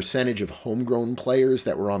at the percentage of homegrown players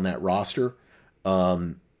that were on that roster,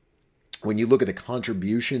 when you look at the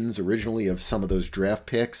contributions originally of some of those draft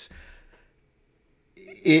picks,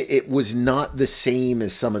 it was not the same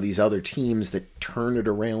as some of these other teams that turn it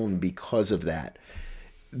around because of that.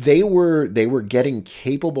 They were getting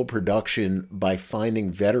capable production by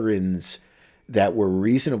finding veterans that were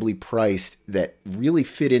reasonably priced that really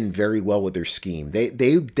fit in very well with their scheme. They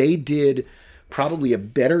did probably a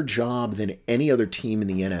better job than any other team in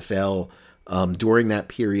the NFL during that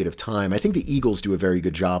period of time. I think the Eagles do a very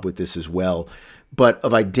good job with this as well, but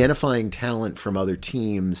of identifying talent from other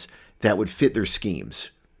teams that would fit their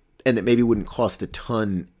schemes and that maybe wouldn't cost a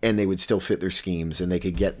ton, and they would still fit their schemes, and they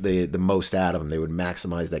could get the most out of them. They would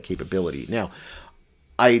maximize that capability. Now,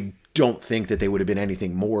 I don't think that they would have been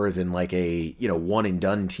anything more than like a, one and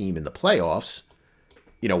done team in the playoffs,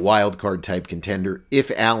 wild card type contender,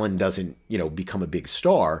 if Allen doesn't, become a big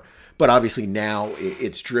star. But obviously now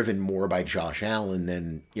it's driven more by Josh Allen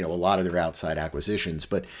than, a lot of their outside acquisitions.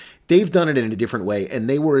 But they've done it in a different way, and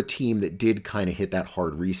they were a team that did kind of hit that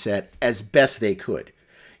hard reset as best they could.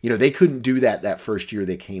 They couldn't do that first year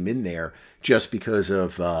they came in there just because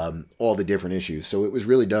of all the different issues. So it was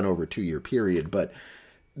really done over a 2-year period. But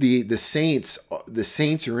the Saints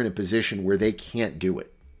are in a position where they can't do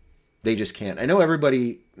it. They just can't. I know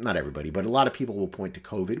not everybody, but a lot of people will point to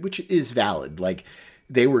COVID, which is valid. Like,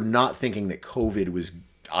 they were not thinking that COVID was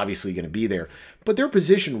obviously going to be there, but their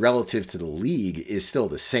position relative to the league is still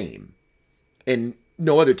the same. And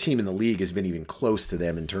no other team in the league has been even close to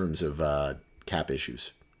them in terms of cap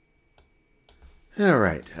issues. All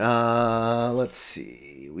right. Let's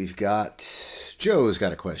see. We've got Joe's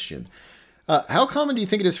got a question. How common do you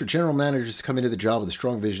think it is for general managers to come into the job with a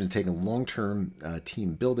strong vision and take a long-term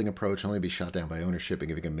team building approach, only to be shot down by ownership and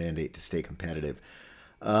giving a mandate to stay competitive?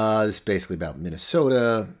 This is basically about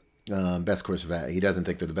Minnesota. Best course of he doesn't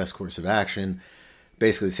think they're the best course of action.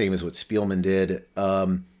 Basically the same as what Spielman did.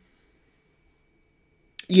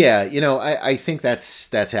 Yeah, I think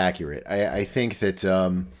that's accurate. I think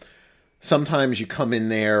that sometimes you come in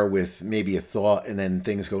there with maybe a thought and then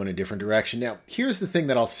things go in a different direction. Now, here's the thing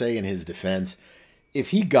that I'll say in his defense.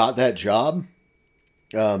 If he got that job,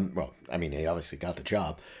 he obviously got the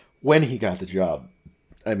job. When he got the job,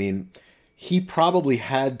 he probably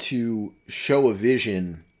had to show a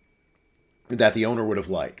vision that the owner would have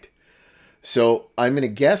liked. So I'm going to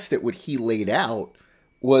guess that what he laid out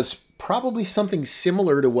was probably something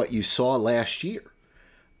similar to what you saw last year.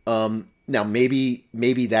 Now, maybe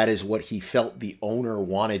that is what he felt the owner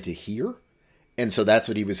wanted to hear. And so that's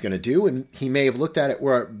what he was going to do. And he may have looked at it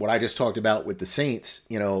where what I just talked about with the Saints.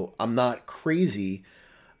 I'm not crazy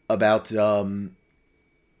about,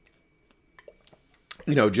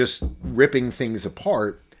 just ripping things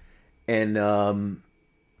apart and,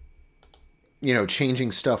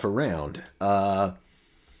 changing stuff around.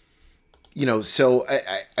 So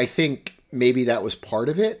I think maybe that was part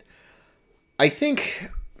of it. I think,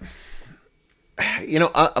 I'm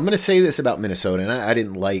going to say this about Minnesota, and I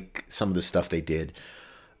didn't like some of the stuff they did.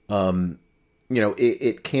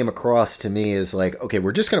 It came across to me as like, okay,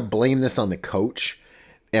 we're just going to blame this on the coach,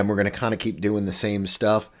 and we're going to kind of keep doing the same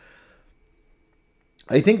stuff.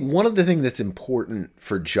 I think one of the things that's important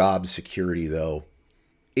for job security, though,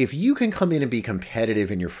 if you can come in and be competitive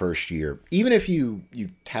in your first year, even if you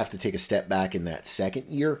have to take a step back in that second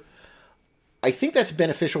year, I think that's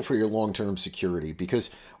beneficial for your long-term security, because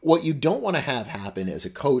what you don't want to have happen as a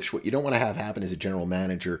coach, what you don't want to have happen as a general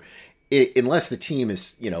manager, unless the team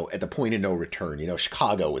is, at the point of no return.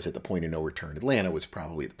 Chicago was at the point of no return. Atlanta was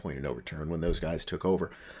probably at the point of no return when those guys took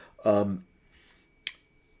over.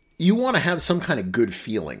 You want to have some kind of good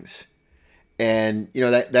feelings. And,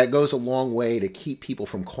 that goes a long way to keep people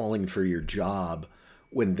from calling for your job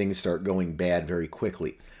when things start going bad very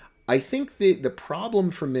quickly. I think the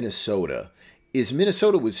problem for Minnesota is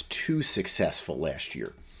Minnesota was too successful last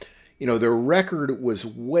year. Their record was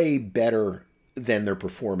way better than their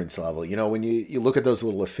performance level. When you look at those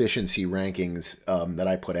little efficiency rankings that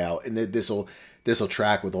I put out, and this will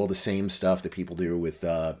track with all the same stuff that people do with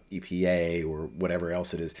EPA or whatever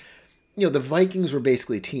else it is. The Vikings were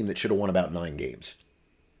basically a team that should have won about 9 games.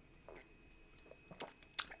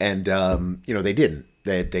 And, they didn't.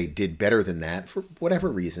 They did better than that for whatever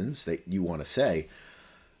reasons that you want to say.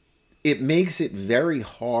 It makes it very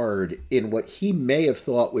hard in what he may have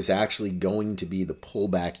thought was actually going to be the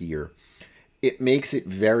pullback year. It makes it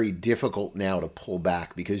very difficult now to pull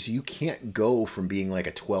back, because you can't go from being like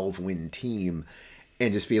a 12-win team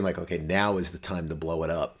and just being like, okay, now is the time to blow it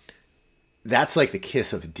up. That's like the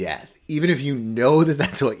kiss of death. Even if you know that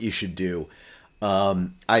that's what you should do,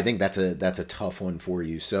 I think that's a tough one for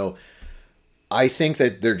you. So I think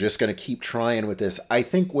that they're just going to keep trying with this. I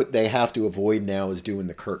think what they have to avoid now is doing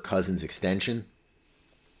the Kirk Cousins extension.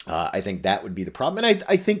 I think that would be the problem. And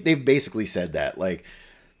I think they've basically said that. Like,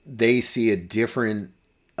 they see a different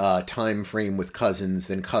time frame with Cousins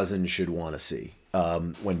than Cousins should want to see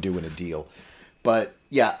when doing a deal. But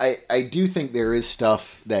yeah, I do think there is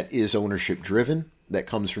stuff that is ownership driven that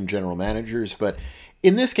comes from general managers. But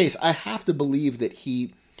in this case, I have to believe that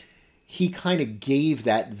he kind of gave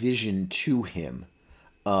that vision to him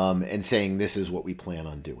and saying, this is what we plan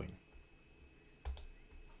on doing.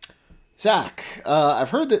 Zach, I've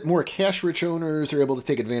heard that more cash-rich owners are able to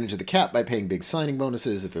take advantage of the cap by paying big signing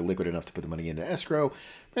bonuses if they're liquid enough to put the money into escrow.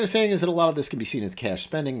 My understanding is that a lot of this can be seen as cash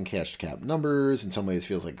spending and cash cap numbers. In some ways, it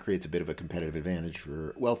feels like it creates a bit of a competitive advantage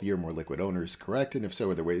for wealthier, more liquid owners, correct? And if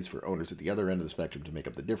so, are there ways for owners at the other end of the spectrum to make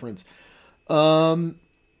up the difference?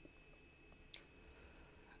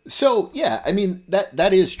 So, yeah,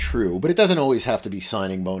 that is true, but it doesn't always have to be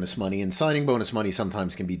signing bonus money. And signing bonus money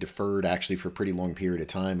sometimes can be deferred actually for a pretty long period of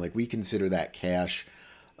time. Like, we consider that cash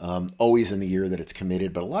always in the year that it's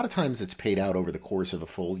committed, but a lot of times it's paid out over the course of a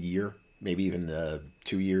full year, maybe even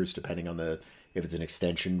 2 years, depending on if it's an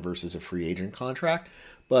extension versus a free agent contract.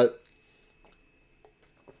 But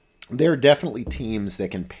there are definitely teams that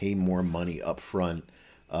can pay more money up front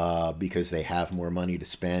because they have more money to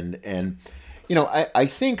spend. And I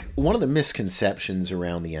think one of the misconceptions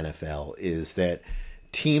around the NFL is that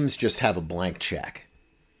teams just have a blank check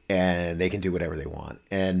and they can do whatever they want.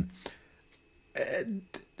 And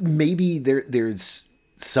maybe there's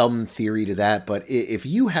some theory to that, but if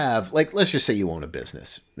you have, like, let's just say you own a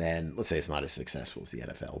business, and let's say it's not as successful as the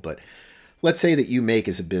NFL, but let's say that you make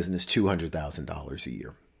as a business $200,000 a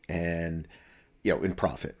year, and in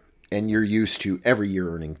profit, and you're used to every year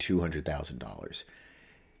earning $200,000.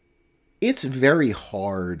 It's very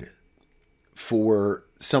hard for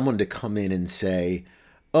someone to come in and say,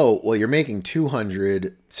 oh, well, you're making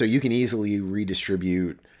 200, so you can easily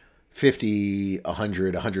redistribute 50,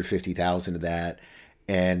 100, 150,000 of that,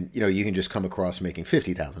 and you can just come across making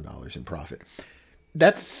 $50,000 in profit.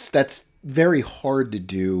 That's very hard to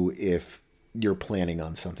do if you're planning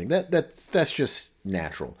on something. That's just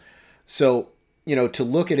natural. So, to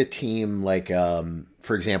look at a team like,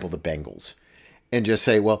 for example, the Bengals, and just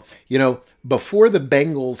say, well, before the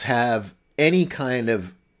Bengals have any kind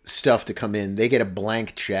of stuff to come in, they get a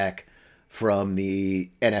blank check from the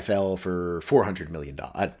NFL for $400 million.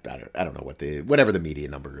 I don't know whatever the media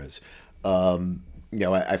number is.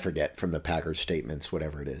 I forget from the Packers statements,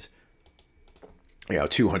 whatever it is.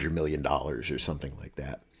 $200 million or something like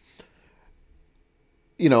that.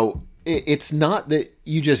 It's not that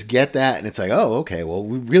you just get that and it's like, oh, okay, well,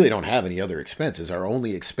 we really don't have any other expenses. Our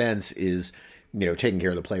only expense is, taking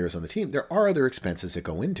care of the players on the team. There are other expenses that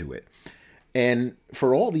go into it. And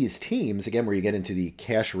for all these teams, again, where you get into the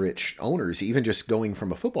cash-rich owners, even just going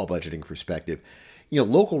from a football budgeting perspective,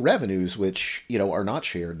 local revenues, which, are not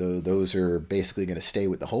shared, though those are basically going to stay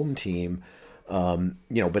with the home team,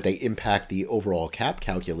 but they impact the overall cap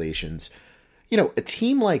calculations. A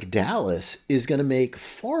team like Dallas is going to make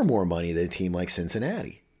far more money than a team like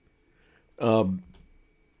Cincinnati.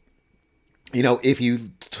 If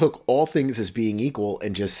you took all things as being equal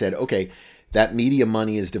and just said, okay, that media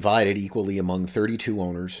money is divided equally among 32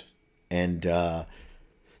 owners and,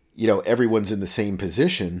 everyone's in the same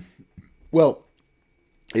position. Well,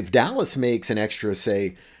 if Dallas makes an extra,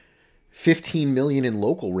 say, $15 million in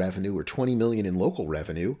local revenue or $20 million in local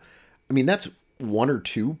revenue, I mean, that's one or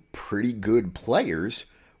two pretty good players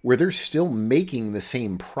where they're still making the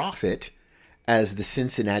same profit as the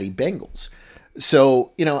Cincinnati Bengals.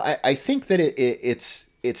 So, I think that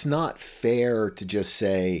it's not fair to just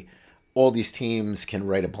say all these teams can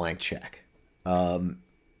write a blank check.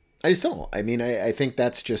 I just don't. I mean, I think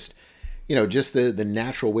that's just, just the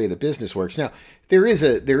natural way the business works. Now, there is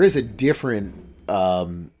a different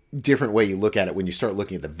way you look at it when you start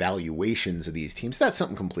looking at the valuations of these teams. That's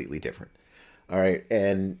something completely different. All right.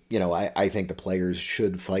 And, I think the players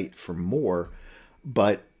should fight for more,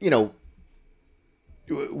 but,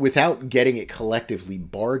 without getting it collectively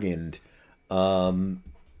bargained, there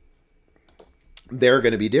are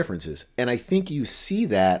going to be differences. And I think you see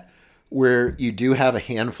that where you do have a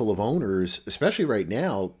handful of owners, especially right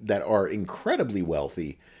now, that are incredibly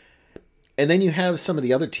wealthy. And then you have some of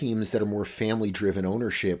the other teams that are more family-driven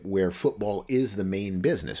ownership where football is the main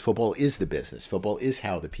business. Football is the business. Football is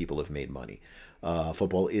how the people have made money.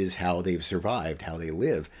 Football is how they've survived, how they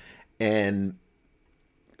live. And,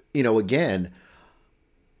 again,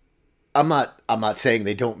 I'm not saying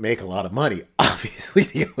they don't make a lot of money. Obviously,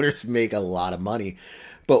 the owners make a lot of money.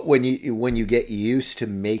 But when you get used to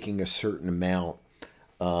making a certain amount,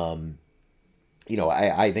 I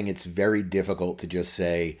think it's very difficult to just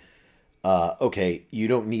say, okay, you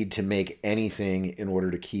don't need to make anything in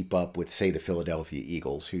order to keep up with, say, the Philadelphia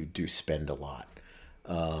Eagles, who do spend a lot.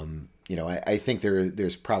 I think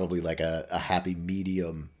there's probably like a happy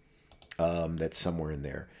medium that's somewhere in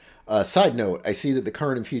there. Side note, I see that the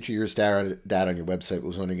current and future years data on your website.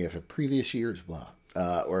 Was wondering if previous years,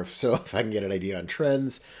 or if I can get an idea on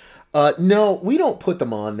trends. No, we don't put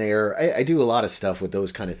them on there. I do a lot of stuff with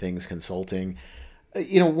those kind of things, consulting.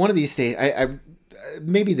 One of these days, I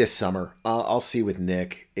maybe this summer, I'll see with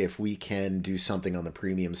Nick if we can do something on the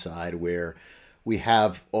premium side where we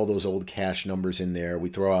have all those old cash numbers in there. We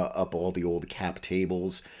throw up all the old cap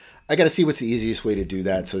tables. I got to see what's the easiest way to do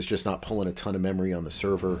that, so it's just not pulling a ton of memory on the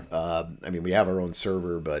server. We have our own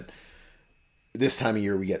server, but this time of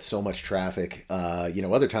year we get so much traffic.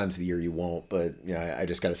 Other times of the year you won't, but I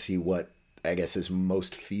just got to see what I guess is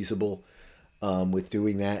most feasible with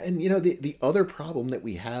doing that. And the other problem that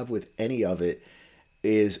we have with any of it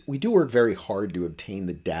is we do work very hard to obtain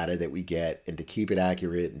the data that we get and to keep it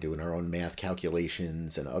accurate and doing our own math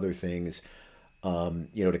calculations and other things.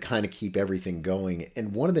 To kind of keep everything going.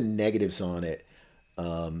 And one of the negatives on it,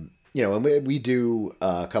 and we do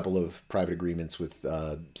a couple of private agreements with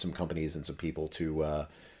some companies and some people to,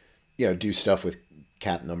 do stuff with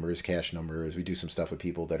cap numbers, cash numbers. We do some stuff with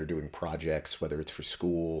people that are doing projects, whether it's for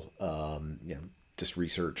school, just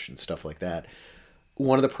research and stuff like that.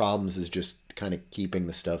 One of the problems is just kind of keeping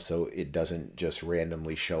the stuff so it doesn't just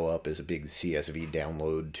randomly show up as a big CSV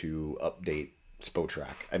download to update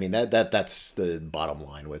Spotrac. I mean, that's the bottom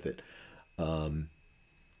line with it.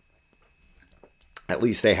 At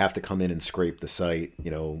least they have to come in and scrape the site,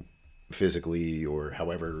 physically or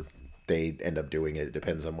however they end up doing it. It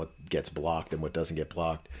depends on what gets blocked and what doesn't get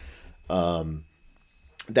blocked.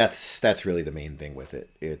 That's really the main thing with it.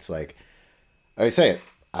 It's like, I say it,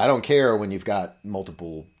 I don't care when you've got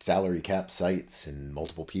multiple salary cap sites and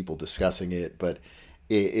multiple people discussing it, but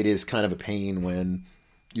it is kind of a pain when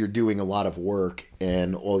you're doing a lot of work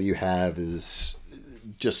and all you have is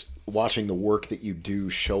just watching the work that you do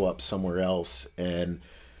show up somewhere else, and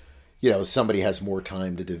somebody has more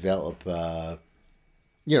time to develop to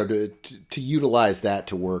utilize that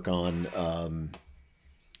to work on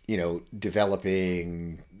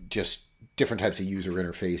developing just different types of user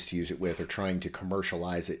interface to use it with, or trying to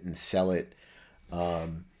commercialize it and sell it,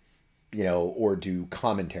 or do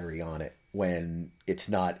commentary on it when it's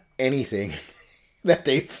not anything that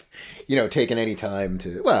they've taken any time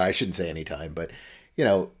to, well, I shouldn't say any time, but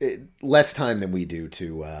less time than we do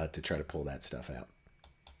to try to pull that stuff out.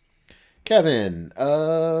 Kevin,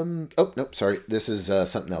 oh no, sorry, this is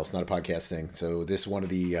something else, not a podcast thing. So this is one of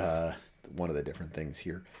the different things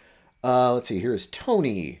here. Let's see. Here is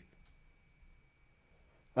Tony.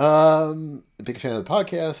 A big fan of the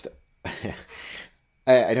podcast.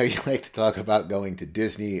 I know you like to talk about going to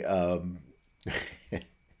Disney.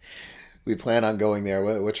 We plan on going there.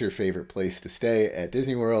 What's your favorite place to stay at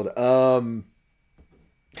Disney World?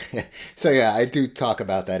 So yeah, I do talk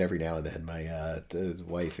about that every now and then. My the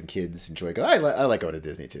wife and kids enjoy going. I like going to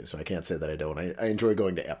Disney too, so I can't say that I don't. I enjoy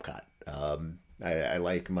going to Epcot. I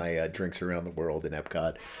like my drinks around the world in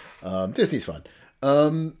Epcot. Disney's fun.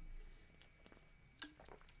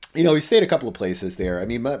 We stayed a couple of places there. I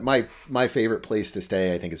mean, my favorite place to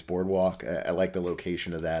stay, I think, is Boardwalk. I like the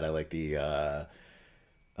location of that. I like the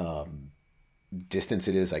distance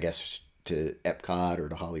it is, I guess, to Epcot or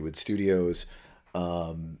to Hollywood Studios.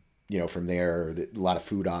 From there, a lot of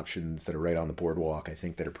food options that are right on the boardwalk, I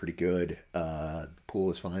think, that are pretty good.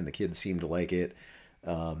 Pool is fine. The kids seem to like it.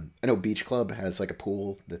 I know Beach Club has like a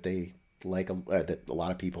pool that they like, that a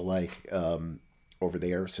lot of people like over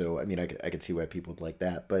there. So, I mean, I could see why people would like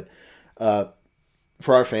that. But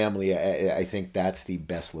for our family, I think that's the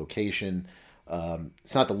best location.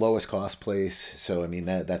 It's not the lowest cost place. So, I mean,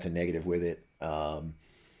 that's a negative with it.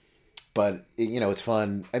 But it's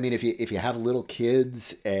fun. I mean, if you have little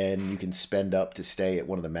kids and you can spend up to stay at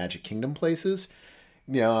one of the Magic Kingdom places,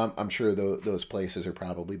 I'm sure those places are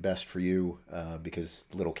probably best for you because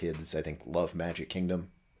little kids, I think, love Magic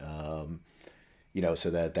Kingdom. So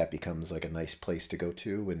that becomes like a nice place to go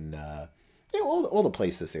to, and all the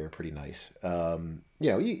places there are pretty nice.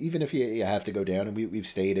 Even if you have to go down, and we've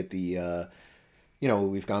stayed at the,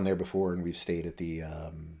 we've gone there before, and we've stayed at the.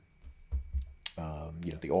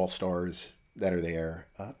 The All-Stars that are there.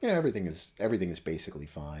 Everything is basically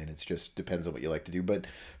fine. It just depends on what you like to do. But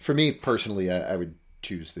for me personally, I would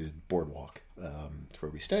choose the boardwalk. It's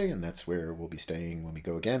where we stay, and that's where we'll be staying when we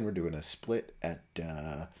go again. We're doing a split at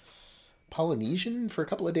Polynesian for a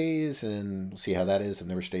couple of days, and we'll see how that is. I've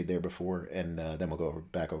never stayed there before, and then we'll go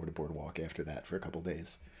back over to boardwalk after that for a couple of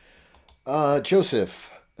days.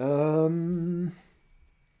 Joseph.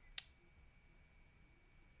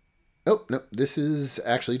 Oh, no, this is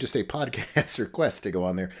actually just a podcast request to go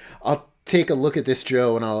on there. I'll take a look at this,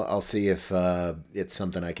 Joe, and I'll see if it's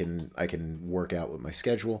something I can work out with my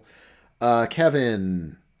schedule.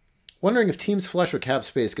 Kevin, wondering if teams flush with cap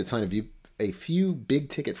space could sign a few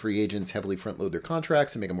big-ticket free agents, heavily front-load their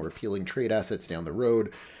contracts, and make them more appealing trade assets down the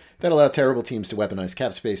road that allow terrible teams to weaponize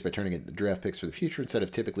cap space by turning it into draft picks for the future instead of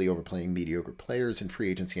typically overplaying mediocre players and free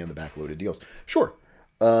agency on the backloaded deals. Sure.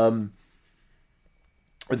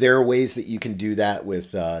 There are ways that you can do that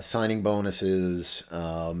with signing bonuses,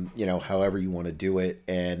 however you want to do it,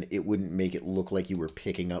 and it wouldn't make it look like you were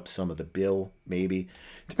picking up some of the bill, maybe,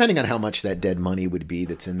 depending on how much that dead money would be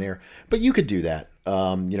that's in there. But you could do that,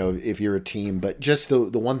 if you're a team. But just the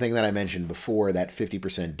one thing that I mentioned before, that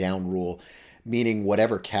 50% down rule, meaning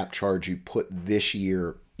whatever cap charge you put this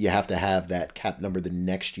year, you have to have that cap number the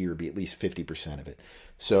next year be at least 50% of it.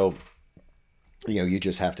 So, you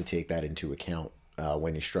just have to take that into account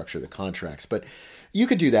when you structure the contracts. But you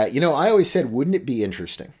could do that. I always said, wouldn't it be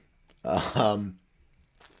interesting? And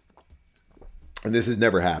this has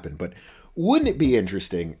never happened, but wouldn't it be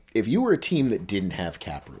interesting if you were a team that didn't have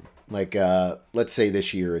cap room? Like, let's say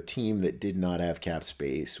this year, a team that did not have cap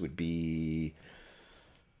space would be,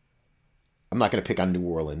 I'm not going to pick on New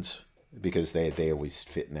Orleans because they always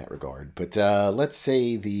fit in that regard. But let's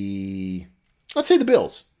say the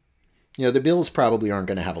Bills. The Bills probably aren't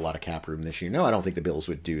going to have a lot of cap room this year. No, I don't think the Bills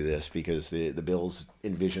would do this because the Bills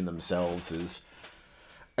envision themselves as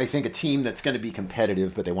I think a team that's going to be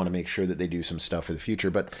competitive, but they want to make sure that they do some stuff for the future.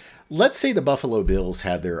 But let's say the Buffalo Bills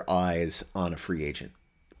had their eyes on a free agent,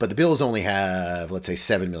 but the Bills only have, let's say,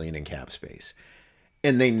 $7 million in cap space,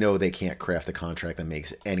 and they know they can't craft a contract that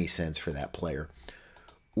makes any sense for that player.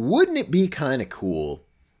 Wouldn't it be kind of cool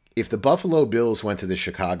if the Buffalo Bills went to the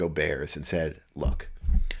Chicago Bears and said, "Look,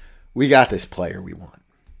 we got this player we want."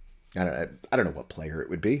 I don't know what player it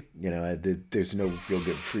would be. There's no real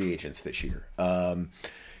good free agents this year. But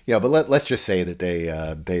let's just say that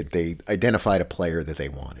they identified a player that they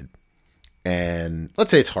wanted, and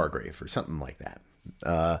let's say it's Hargrave or something like that.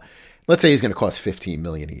 Let's say he's going to cost $15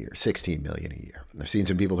 million a year, $16 million a year. I've seen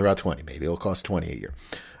some people throw out 20. Maybe it'll cost 20 a year.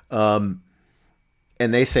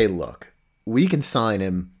 And they say, "Look, we can sign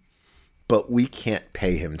him, but we can't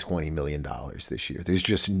pay him $20 million this year. There's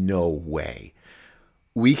just no way.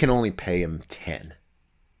 We can only pay him 10.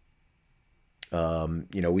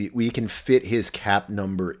 We can fit his cap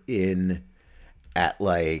number in at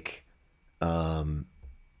like, $6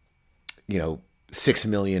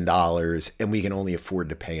 million, and we can only afford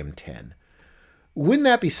to pay him 10. Wouldn't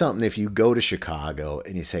that be something if you go to Chicago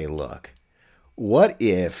and you say, "Look, what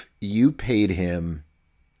if you paid him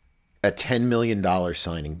a $10 million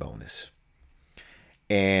signing bonus,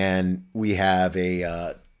 and we have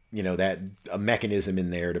a mechanism in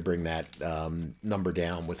there to bring that number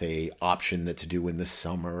down with a option that's due in the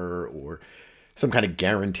summer, or some kind of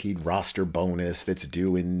guaranteed roster bonus that's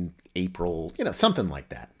due in April, something like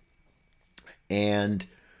that. And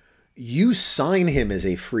you sign him as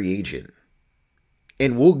a free agent,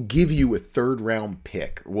 and we'll give you a 3rd round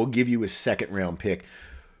pick, or we'll give you a 2nd round pick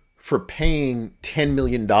for paying $10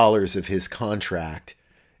 million of his contract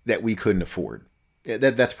that we couldn't afford."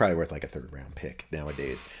 That's probably worth like a 3rd round pick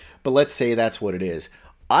nowadays. But let's say that's what it is.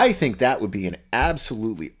 I think that would be an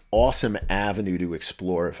absolutely awesome avenue to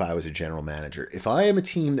explore if I was a general manager. If I am a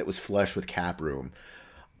team that was flush with cap room,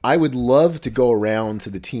 I would love to go around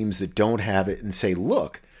to the teams that don't have it and say,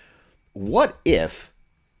 "Look, what if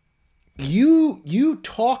you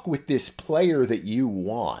talk with this player that you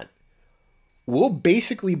want? We'll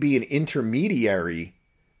basically be an intermediary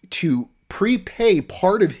to prepay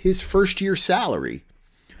part of his first year salary.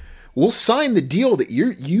 We'll sign the deal that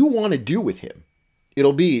you want to do with him.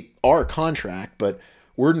 It'll be our contract, but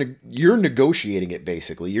you're negotiating it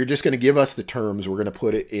basically. You're just going to give us the terms. We're going to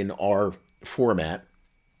put it in our format,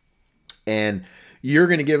 and you're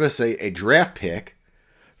going to give us a draft pick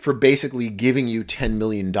for basically giving you $10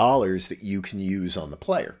 million that you can use on the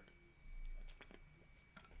player."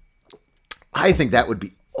 I think that would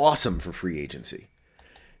be awesome for free agency.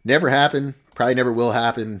 Never happened. Probably never will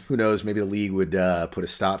happen. Who knows? Maybe the league would put a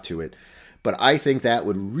stop to it. But I think that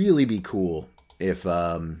would really be cool if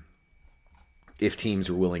teams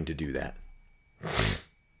were willing to do that.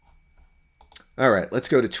 All right, let's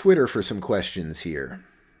go to Twitter for some questions here.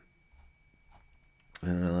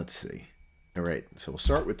 Let's see. All right, so we'll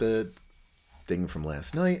start with the thing from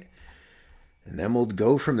last night, and then we'll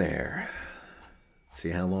go from there. Let's see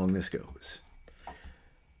how long this goes.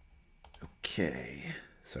 Okay.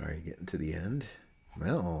 Sorry, getting to the end.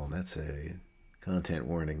 Well, that's a content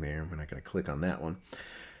warning there. We're not going to click on that one.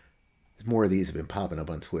 More of these have been popping up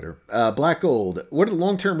on Twitter. Black Gold. What are the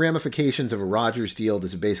long-term ramifications of a Rodgers deal?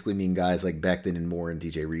 Does it basically mean guys like Becton and Moore and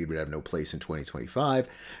DJ Reed would have no place in 2025?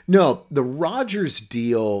 No, the Rodgers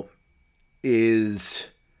deal is...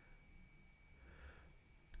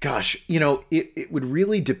 Gosh, it would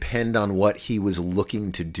really depend on what he was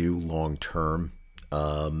looking to do long-term.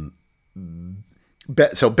 I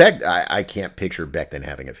can't picture Becton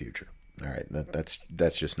having a future. All right,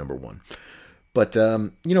 that's just number one. But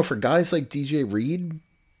for guys like DJ Reed,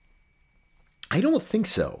 I don't think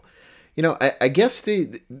so. I guess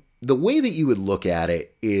the way that you would look at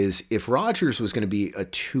it is if Rodgers was going to be a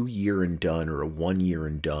 2-year and done or a 1-year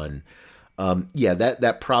and done,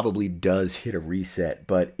 that probably does hit a reset.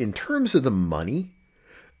 But in terms of the money,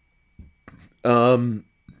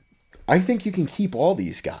 I think you can keep all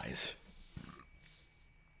these guys.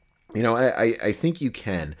 I think you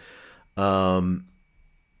can. I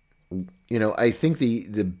think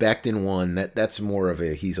the Becton one, that's more of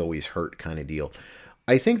a he's always hurt kind of deal.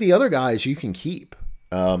 I think the other guys you can keep.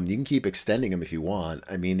 You can keep extending them if you want.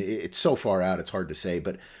 I mean, it's so far out, it's hard to say.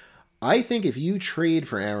 But I think if you trade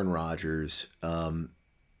for Aaron Rodgers,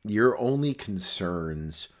 your only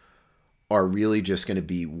concerns are really just going to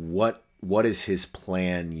be what is his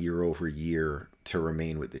plan year over year to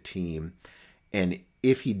remain with the team. And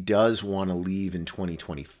if he does want to leave in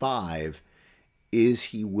 2025, is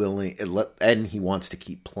he willing, and he wants to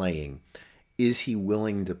keep playing, is he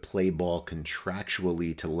willing to play ball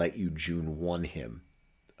contractually to let you June 1 him?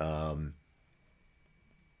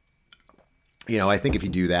 I think if you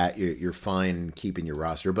do that, you're fine keeping your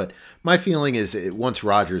roster. But my feeling is once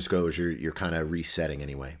Rodgers goes, you're kind of resetting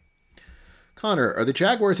anyway. Connor, are the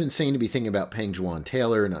Jaguars insane to be thinking about paying Juwan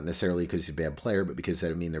Taylor? Not necessarily because he's a bad player, but because that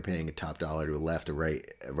would mean they're paying a top dollar to a left, a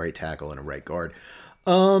right tackle, and a right guard.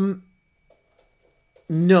 No,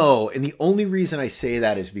 and the only reason I say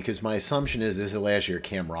that is because my assumption is this is the last year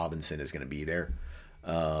Cam Robinson is going to be there.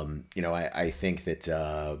 I think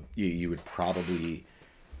that you would probably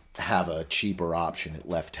have a cheaper option at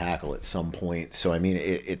left tackle at some point. So I mean,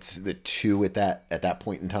 it's the two at that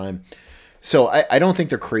point in time. So I don't think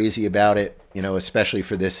they're crazy about it, especially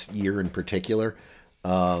for this year in particular.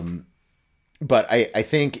 But I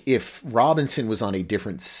think if Robinson was on a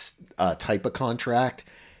different type of contract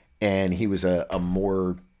and he was a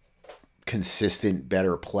more consistent,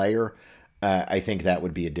 better player, I think that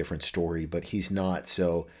would be a different story. But he's not.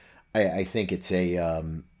 So I think it's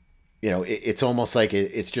it's almost like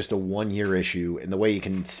it's just a 1-year issue. And the way you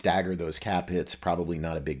can stagger those cap hits, probably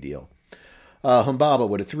not a big deal. Humbaba,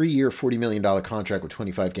 would a 3-year, $40 million contract with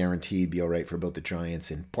 25 guaranteed be all right for both the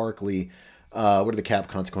Giants and Barkley? What are the cap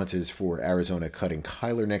consequences for Arizona cutting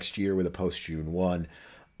Kyler next year with a post-June 1?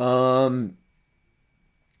 I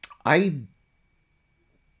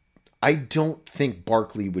don't think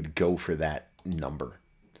Barkley would go for that number.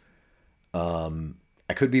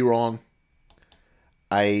 I could be wrong.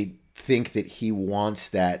 I think that he wants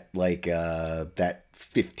that that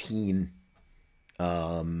 15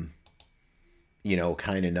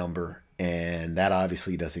 kind of number, and that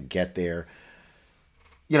obviously doesn't get there.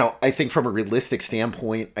 I think from a realistic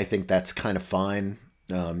standpoint, I think that's kind of fine.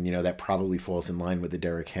 That probably falls in line with the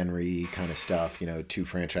Derrick Henry kind of stuff. 2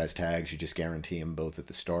 franchise tags, you just guarantee them both at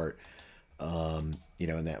the start. And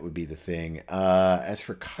that would be the thing. As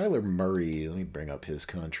for Kyler Murray, let me bring up his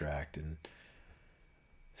contract and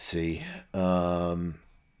see.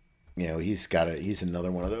 He's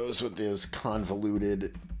another one of those with those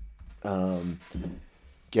convoluted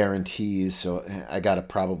guarantees. So I got to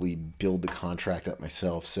probably build the contract up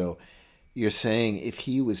myself. So you're saying if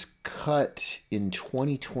he was cut in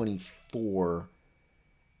 2024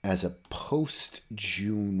 as a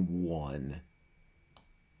post-June 1,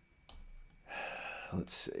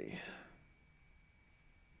 let's see.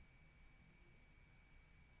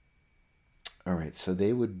 All right, so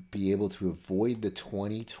they would be able to avoid the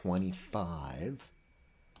 2025.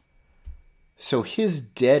 So his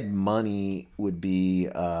dead money would be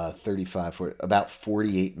about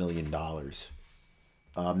 $48 million.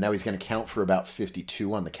 Now he's going to count for about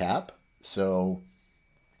 52 on the cap. So,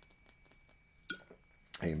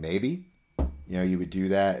 hey, maybe, you would do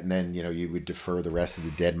that, and then, you would defer the rest of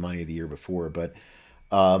the dead money of the year before. But,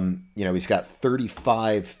 he's got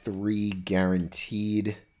 35.3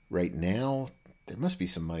 guaranteed right now. There must be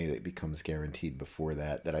some money that becomes guaranteed before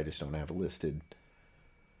that I just don't have listed.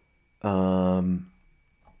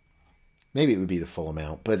 Maybe it would be the full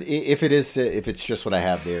amount, but if it's just what I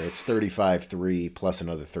have there, it's 35.3 plus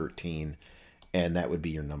another 13, and that would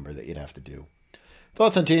be your number that you'd have to do.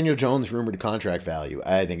 Thoughts on Daniel Jones' rumored contract value?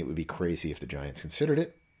 I think it would be crazy if the Giants considered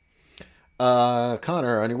it.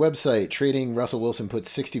 Connor, on your website, trading Russell Wilson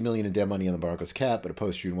puts $60 million in dead money on the Broncos cap, but a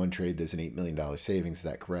post-June 1 trade, there's an $8 million savings. Is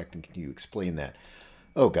that correct? And can you explain that?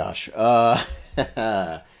 Oh, gosh.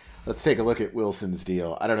 Let's take a look at Wilson's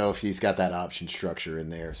deal. I don't know if he's got that option structure in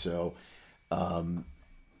there. So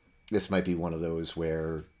this might be one of those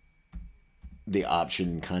where the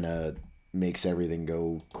option kind of makes everything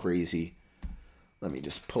go crazy. Let me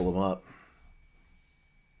just pull them up.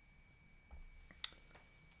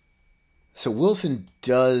 So Wilson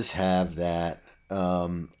does have that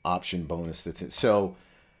option bonus that's it. So,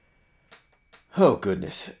 oh,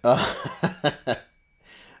 goodness.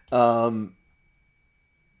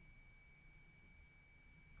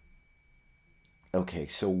 Okay,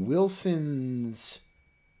 so Wilson's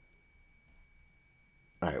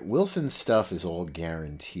stuff is all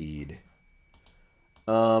guaranteed.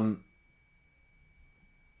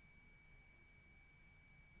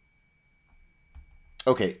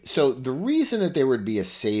 Okay, so the reason that there would be a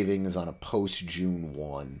savings on a post-June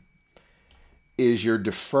 1 is you're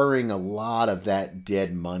deferring a lot of that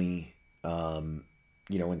dead money,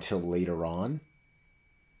 until later on.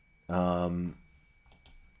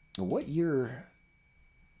 What year?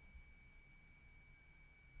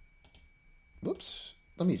 Whoops.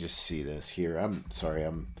 Let me just see this here. I'm sorry.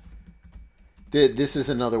 This is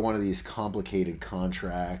another one of these complicated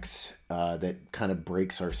contracts that kind of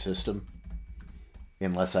breaks our system.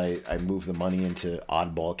 Unless I move the money into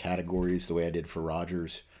oddball categories the way I did for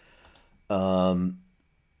Rodgers. Because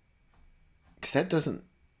that doesn't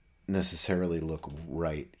necessarily look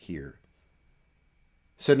right here.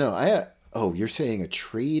 So no, Oh, you're saying a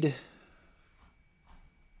trade?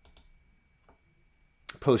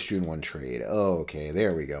 Post-June 1 trade. Oh, okay,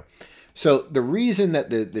 there we go. So the reason that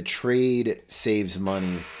the trade saves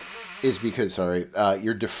money is because,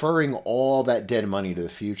 you're deferring all that dead money to the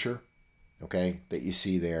future, okay, that you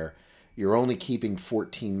see there. You're only keeping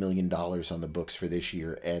 $14 million on the books for this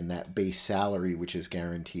year, and that base salary, which is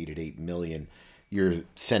guaranteed at $8 million, you're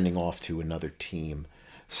sending off to another team.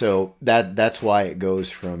 So that's why it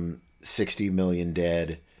goes from $60 million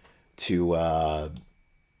dead to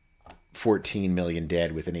 14 million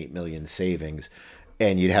dead with an 8 million savings,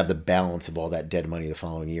 and you'd have the balance of all that dead money the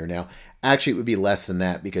following year. Now, actually, it would be less than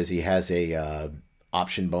that because he has a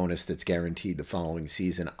option bonus that's guaranteed the following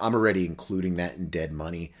season. I'm already including that in dead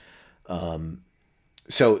money.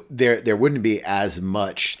 So there wouldn't be as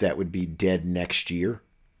much that would be dead next year.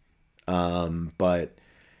 But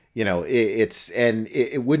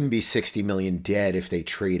it wouldn't be 60 million dead if they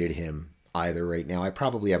traded him either right now. I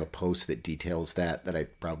probably have a post that details that I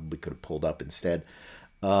probably could have pulled up instead.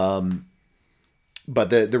 But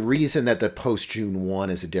the reason that the post-June 1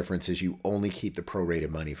 is a difference is you only keep the prorated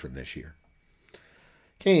money from this year.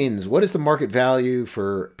 Canes, what is the market value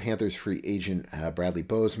for Panthers free agent Bradley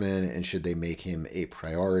Bozeman, and should they make him a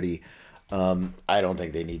priority? I don't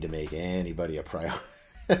think they need to make anybody a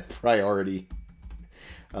priority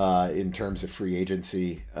in terms of free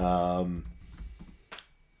agency.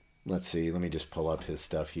 Let's see. Let me just pull up his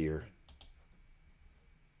stuff here.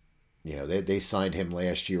 They signed him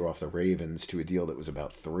last year off the Ravens to a deal that was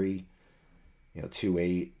about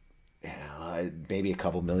 2.8. Maybe a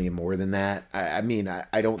couple million more than that.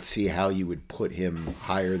 I don't see how you would put him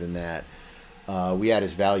higher than that. We had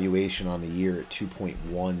his valuation on the year at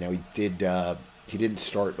 2.1. Now he didn't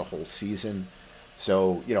start the whole season,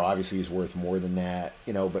 so obviously he's worth more than that.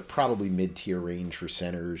 But probably mid-tier range for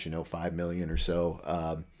centers. $5 million or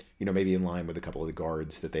so. Maybe in line with a couple of the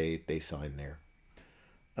guards that they signed there.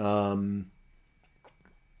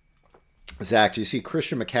 Zach, do you see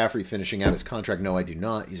Christian McCaffrey finishing out his contract? No, I do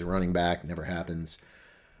not. He's a running back. Never happens.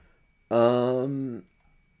 JD,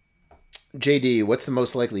 what's the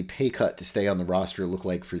most likely pay cut to stay on the roster look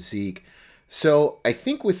like for Zeke? So I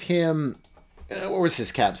think with him, what was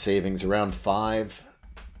his cap savings? Around 5?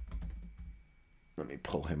 Let me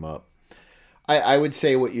pull him up. I would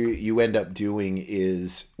say what you end up doing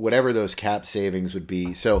is whatever those cap savings would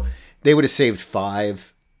be. So they would have saved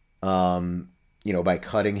 5, by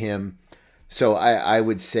cutting him. So I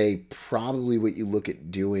would say probably what you look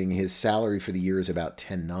at doing, his salary for the year is about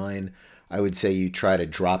 10.9. I would say you try to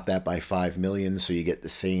drop that by $5 million so you get the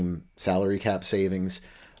same salary cap savings,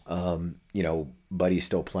 but he's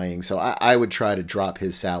still playing. So I would try to drop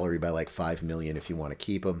his salary by like $5 million if you want to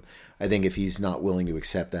keep him. I think if he's not willing to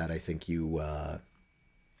accept that, I think you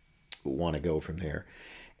want to go from there.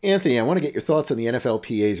 Anthony, I want to get your thoughts on the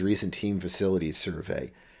NFLPA's recent team facilities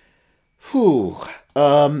survey.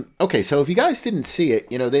 Okay, so if you guys didn't see it,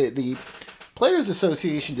 the Players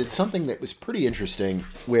Association did something that was pretty interesting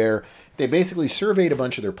where they basically surveyed a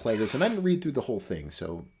bunch of their players, and I didn't read through the whole thing,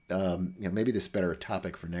 so maybe this is better a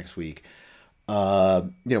topic for next week.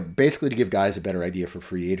 Basically to give guys a better idea for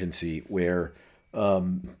free agency, where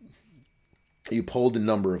you polled a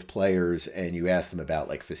number of players and you asked them about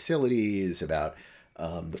like facilities, about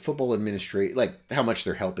the football administration, like how much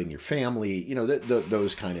they're helping your family,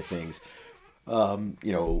 those kind of things.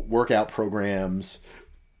 Workout programs,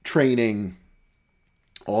 training,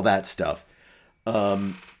 all that stuff.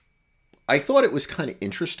 I thought it was kind of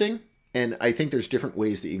interesting, and I think there's different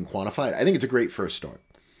ways that you can quantify it. I think it's a great first start.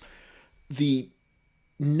 The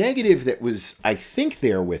negative that was, I think,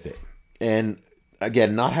 there with it, and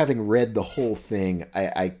again, not having read the whole thing,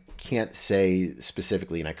 I can't say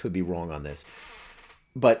specifically, and I could be wrong on this,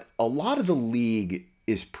 but a lot of the league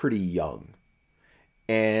is pretty young.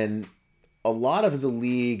 And a lot of the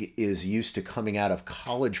league is used to coming out of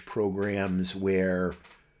college programs where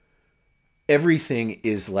everything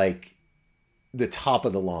is like the top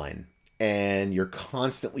of the line. And you're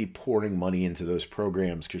constantly pouring money into those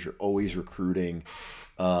programs because you're always recruiting.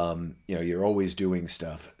 You're always doing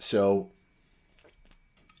stuff. So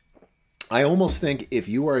I almost think if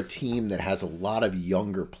you are a team that has a lot of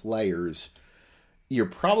younger players, you're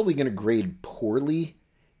probably going to grade poorly,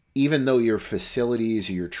 even though your facilities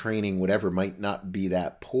or your training, whatever, might not be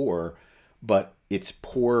that poor, but it's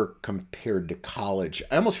poor compared to college.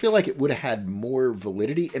 I almost feel like it would have had more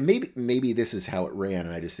validity, and maybe this is how it ran,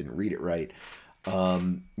 and I just didn't read it right,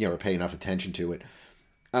 or pay enough attention to it.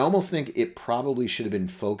 I almost think it probably should have been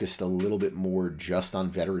focused a little bit more just on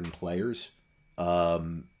veteran players.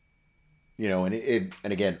 And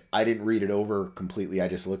again, I didn't read it over completely. I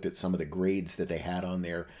just looked at some of the grades that they had on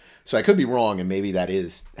there. So I could be wrong, and maybe that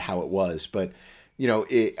is how it was. But,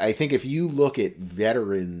 I think if you look at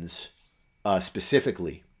veterans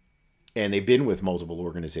specifically, and they've been with multiple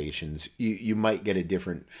organizations, you might get a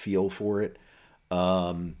different feel for it.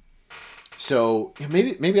 So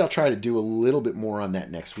maybe I'll try to do a little bit more on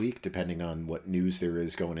that next week, depending on what news there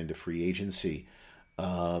is going into free agency.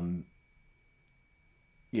 Maybe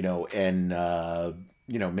we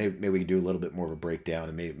can do a little bit more of a breakdown,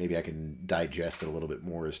 and maybe I can digest it a little bit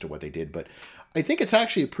more as to what they did. But I think it's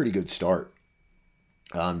actually a pretty good start.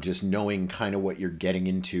 Just knowing kind of what you're getting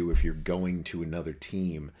into if you're going to another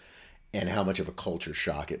team, and how much of a culture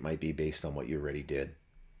shock it might be based on what you already did.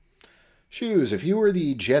 Shoes, if you were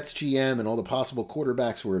the Jets GM and all the possible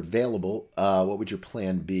quarterbacks were available, what would your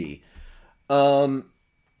plan be? I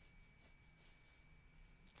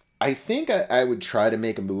think I would try to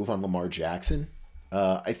make a move on Lamar Jackson.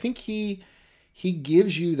 I think he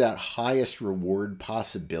gives you that highest reward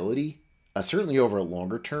possibility, certainly over a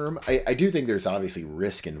longer term. I do think there's obviously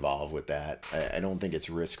risk involved with that. I don't think it's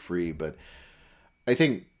risk-free, but I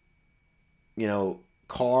think,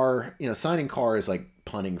 signing Carr is like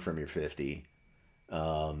punting from your 50.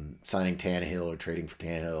 Signing Tannehill or trading for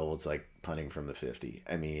Tannehill, it's like punting from the 50.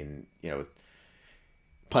 I mean,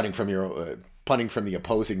 punting from the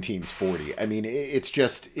opposing team's 40. I mean, it's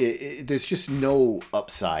just there's just no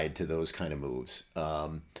upside to those kind of moves.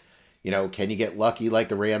 Can you get lucky like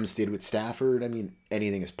the Rams did with Stafford? I mean,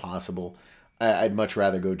 anything is possible. I'd much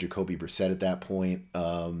rather go Jacoby Brissett at that point.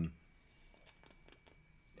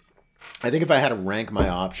 I think if I had to rank my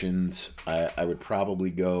options, I would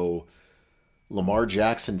probably go Lamar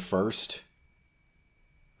Jackson first.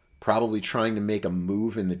 Probably trying to make a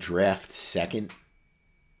move in the draft second.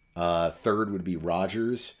 Third would be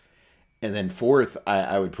Rodgers. And then fourth,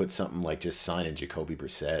 I would put something like just signing Jacoby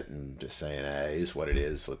Brissett and just saying, it is what it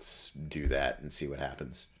is. Let's do that and see what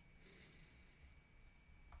happens.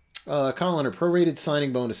 Colin, are prorated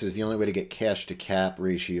signing bonuses the only way to get cash to cap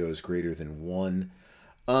ratios greater than 1?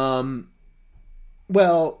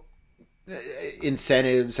 Well,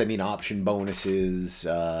 incentives, option bonuses,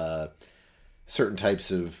 certain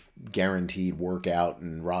types of guaranteed workout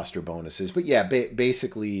and roster bonuses. But yeah,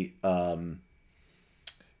 basically,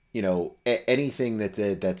 anything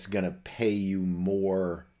that's going to pay you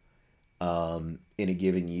more in a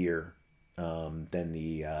given year than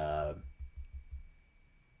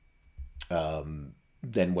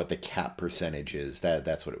what the cap percentage is.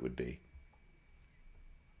 That's what it would be.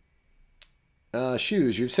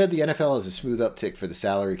 Shoes, you've said the NFL has a smooth uptick for the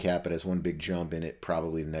salary cap. It has one big jump in it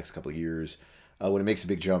probably in the next couple of years. When it makes a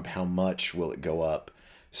big jump, how much will it go up?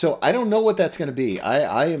 So I don't know what that's going to be.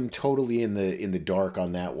 I am totally in the dark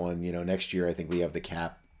on that one. Next year I think we have the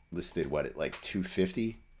cap listed at like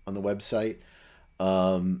 250 on the website.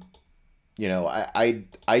 I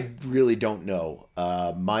really don't know.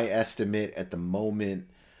 My estimate at the moment,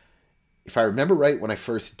 if I remember right, when I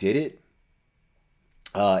first did it,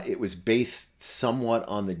 it was based somewhat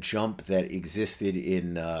on the jump that existed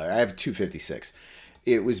in, I have 256.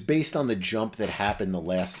 It was based on the jump that happened the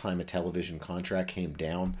last time a television contract came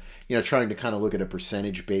down, trying to kind of look at a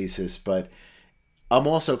percentage basis. But I'm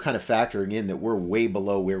also kind of factoring in that we're way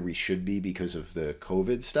below where we should be because of the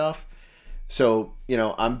COVID stuff. So,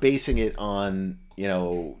 I'm basing it on,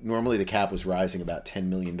 normally the cap was rising about $10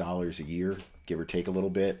 million a year, give or take a little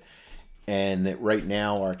bit. And that right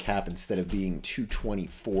now our cap, instead of being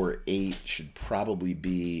 224.8, should probably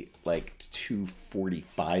be like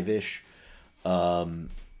 245-ish.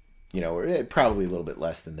 Probably a little bit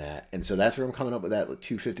less than that. And so that's where I'm coming up with that, like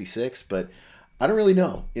 256. But I don't really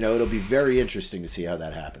know. It'll be very interesting to see how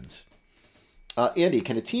that happens. Andy,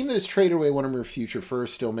 can a team that has traded away one of their future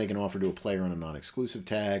first still make an offer to a player on a non-exclusive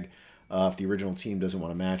tag if the original team doesn't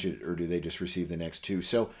want to match it, or do they just receive the next two?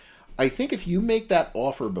 So I think if you make that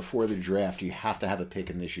offer before the draft, you have to have a pick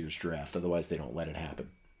in this year's draft. Otherwise, they don't let it happen.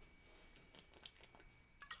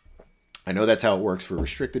 I know that's how it works for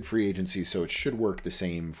restricted free agency, so it should work the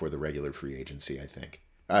same for the regular free agency, I think.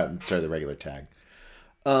 The regular tag.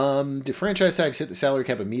 Do franchise tags hit the salary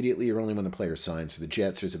cap immediately or only when the player signs? For the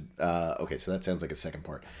Jets, there's okay, so that sounds like a second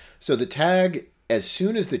part. So the tag, as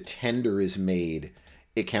soon as the tender is made,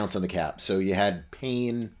 it counts on the cap. So you had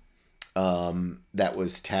Payne that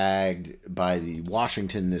was tagged by the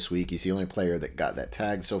Washington this week. He's the only player that got that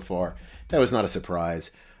tag so far. That was not a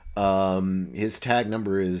surprise. His tag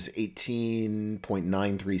number is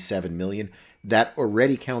 $18.937 million. That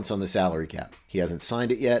already counts on the salary cap. He hasn't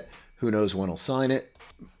signed it yet. Who knows when he'll sign it,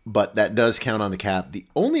 but that does count on the cap. The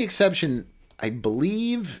only exception, I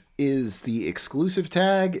believe, is the exclusive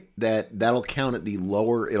tag. That'll count at the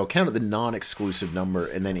lower. It'll count at the non-exclusive number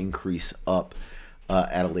and then increase up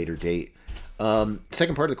at a later date.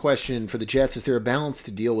 Second part of the question for the Jets, is there a balance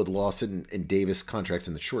to deal with Lawson and Davis contracts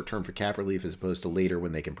in the short term for cap relief as opposed to later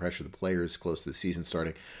when they can pressure the players close to the season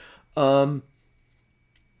starting? I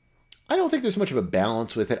don't think there's much of a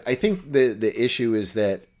balance with it. I think the issue is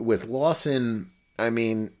that with Lawson, I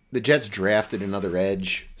mean, the Jets drafted another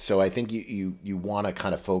edge, so I think you want to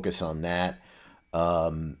kind of focus on that.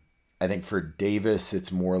 I think for Davis,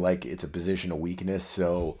 it's more like it's a position of weakness,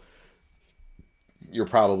 so you're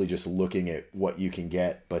probably just looking at what you can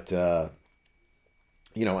get. But, I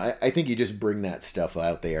think you just bring that stuff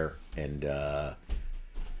out there and,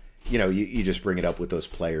 you just bring it up with those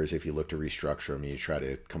players if you look to restructure them and you try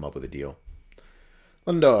to come up with a deal.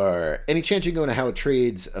 Lundar, any chance you can go into how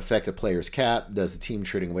trades affect a player's cap? Does the team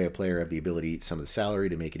trading away a player have the ability to eat some of the salary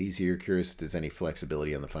to make it easier? Curious if there's any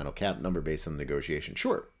flexibility on the final cap number based on the negotiation.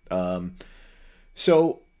 Sure.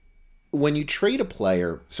 So when you trade a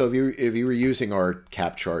player, so if you were using our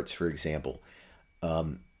cap charts, for example,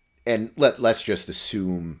 and let's just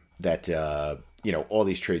assume that, all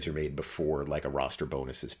these trades are made before like a roster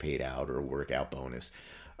bonus is paid out or a workout bonus.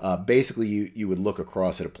 Basically, you would look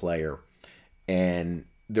across at a player and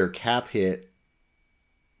their cap hit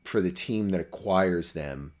for the team that acquires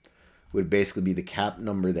them would basically be the cap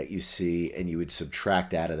number that you see, and you would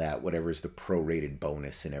subtract out of that whatever is the prorated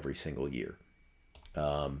bonus in every single year.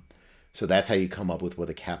 So that's how you come up with what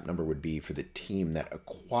the cap number would be for the team that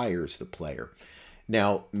acquires the player.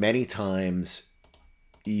 Now, many times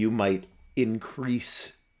you might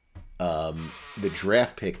increase the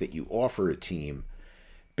draft pick that you offer a team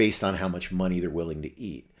based on how much money they're willing to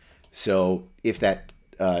eat. So if that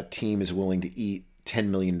team is willing to eat $10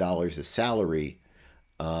 million of salary,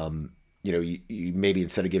 you maybe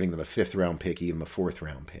instead of giving them a 5th round pick, you give them a 4th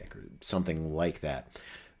round pick or something like that.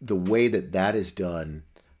 The way that is done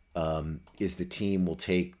is the team will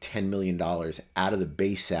take $10 million out of the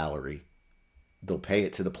base salary. They'll pay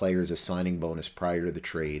it to the players as signing bonus prior to the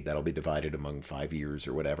trade. That'll be divided among 5 years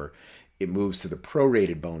or whatever. It moves to the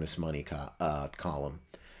prorated bonus money column.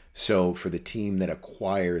 So for the team that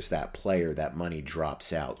acquires that player, that money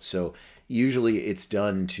drops out. So usually it's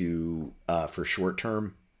done to for short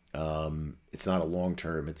term. It's not a long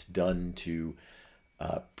term. It's done to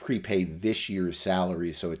prepay this year's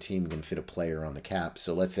salary so a team can fit a player on the cap.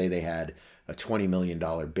 So let's say they had a $20 million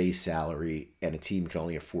base salary and a team can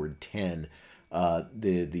only afford 10.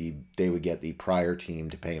 They would get the prior team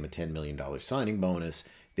to pay them a $10 million signing bonus.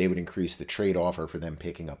 They would increase the trade offer for them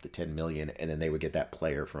picking up the $10 million, and then they would get that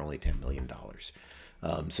player for only $10 million.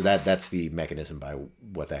 So that's the mechanism by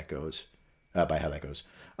how that goes.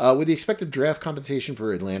 Would the expected draft compensation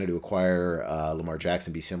for Atlanta to acquire Lamar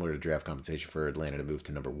Jackson be similar to draft compensation for Atlanta to move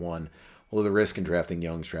to number 1? Although the risk in drafting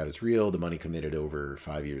young Stroud is real, the money committed over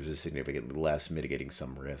 5 years is significantly less, mitigating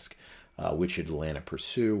some risk. Which should Atlanta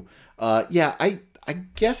pursue? I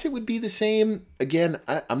guess it would be the same. Again,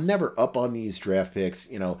 I'm never up on these draft picks.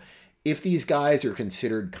 If these guys are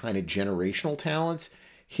considered kind of generational talents,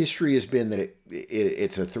 history has been that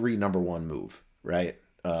it's a 3 number 1 move, right?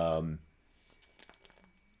 That's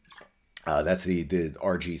the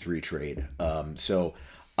RG3 trade. So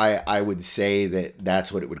I would say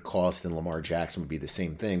that's what it would cost, and Lamar Jackson would be the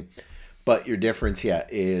same thing. But your difference,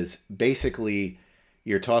 is basically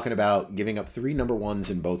you're talking about giving up 3 number 1s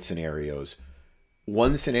in both scenarios.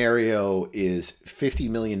 One scenario is $50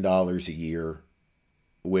 million a year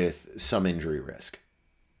with some injury risk.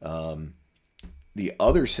 The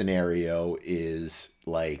other scenario is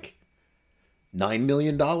like $9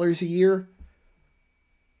 million a year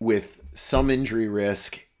with some injury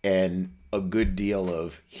risk and a good deal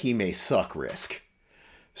of he may suck risk.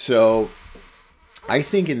 So I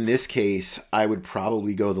think in this case, I would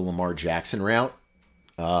probably go the Lamar Jackson route.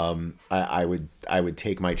 I would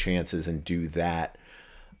take my chances and do that.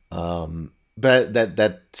 But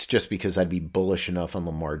that's just because I'd be bullish enough on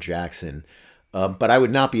Lamar Jackson. But I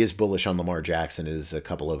would not be as bullish on Lamar Jackson as a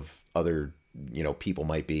couple of other, people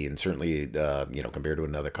might be. And certainly, compared to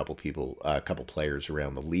another couple players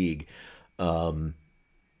around the league, I'd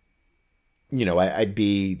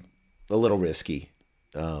be a little risky,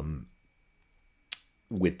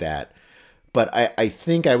 with that. But I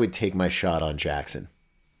think I would take my shot on Jackson.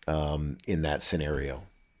 In that scenario.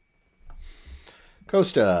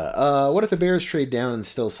 Costa, what if the Bears trade down and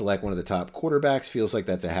still select one of the top quarterbacks? Feels like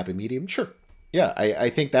that's a happy medium. Sure. Yeah, I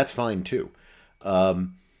think that's fine too.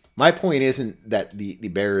 My point isn't that the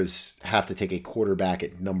Bears have to take a quarterback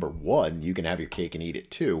at number 1. You can have your cake and eat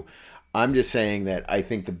it too. I'm just saying that I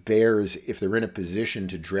think the Bears, if they're in a position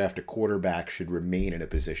to draft a quarterback, should remain in a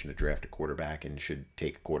position to draft a quarterback and should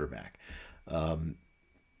take a quarterback.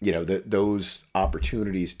 those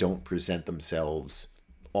opportunities don't present themselves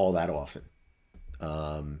all that often.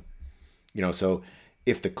 So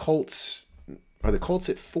if the Colts are the Colts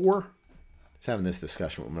at 4, I was having this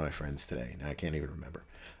discussion with one of my friends today. Now I can't even remember.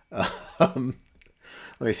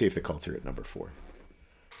 Let me see if the Colts are at number 4.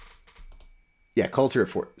 Yeah, Colts are at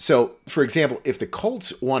 4. So, for example, if the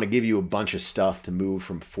Colts want to give you a bunch of stuff to move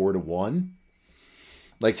from 4 to 1,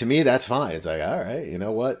 like, to me, that's fine. It's like, all right, you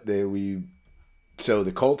know what? So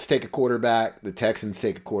the Colts take a quarterback, the Texans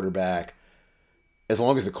take a quarterback. As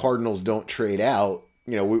long as the Cardinals don't trade out,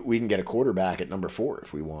 we can get a quarterback at number 4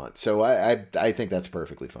 if we want. So I think that's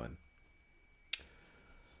perfectly fine.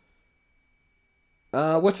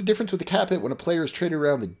 What's the difference with the cap hit when a player is traded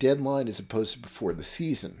around the deadline as opposed to before the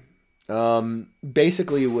season?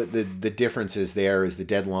 Basically, what the difference is there is the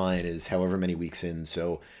deadline is however many weeks in.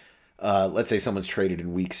 So let's say someone's traded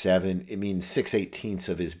in week 7. It means 6/18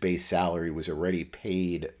 of his base salary was already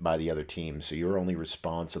paid by the other team. So you're only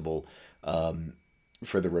responsible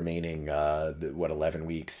for the remaining 11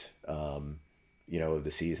 weeks of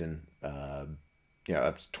the season.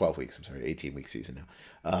 Up to 12 weeks. I'm sorry, 18-week season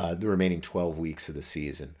now. The remaining 12 weeks of the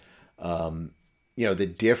season. The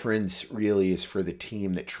difference really is for the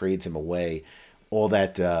team that trades him away. All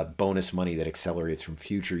that bonus money that accelerates from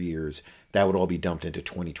future years, that would all be dumped into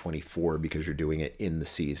 2024 because you're doing it in the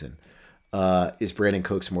season. Is Brandon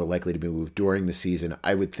Cooks more likely to be moved during the season?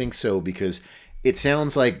 I would think so, because it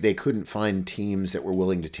sounds like they couldn't find teams that were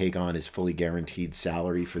willing to take on his fully guaranteed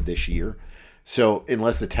salary for this year. So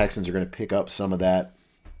unless the Texans are going to pick up some of that,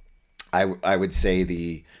 I would say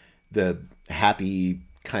the happy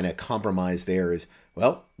kind of compromise there is,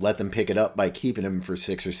 well, let them pick it up by keeping him for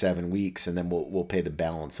 6 or 7 weeks, and then we'll pay the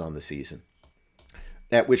balance on the season.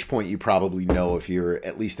 At which point you probably know if you're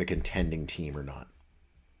at least a contending team or not.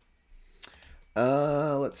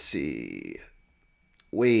 Let's see.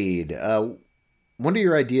 Wade, what are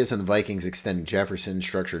your ideas on the Vikings extending Jefferson,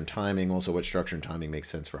 structure and timing? Also, what structure and timing makes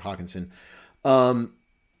sense for Hawkinson?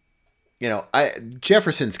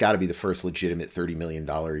 Jefferson's got to be the first legitimate $30 million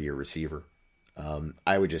a year receiver.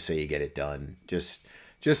 I would just say you get it done. Just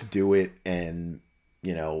do it, and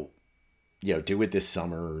do it this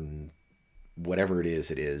summer, and whatever it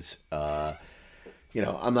is. I'm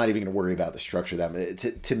not even going to worry about the structure that much.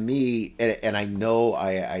 To me, and I know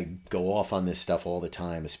I go off on this stuff all the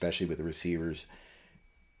time, especially with the receivers.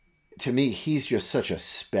 To me, he's just such a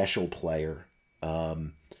special player.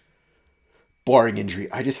 Barring injury,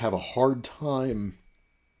 I just have a hard time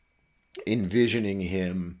envisioning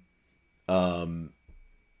him,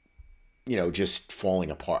 just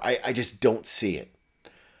falling apart. I just don't see it.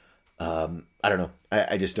 I don't know.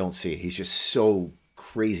 I just don't see it. He's just so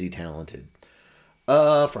crazy talented.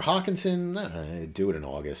 For Hawkinson, I don't know, do it in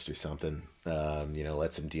August or something.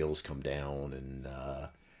 Let some deals come down and,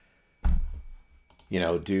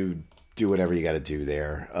 do whatever you got to do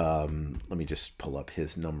there. Let me just pull up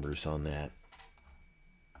his numbers on that.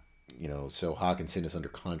 So Hawkinson is under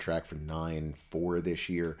contract for 9-4 this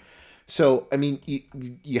year. So, I mean,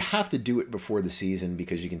 you have to do it before the season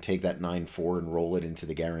because you can take that 9-4 and roll it into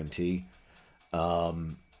the guarantee.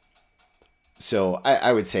 So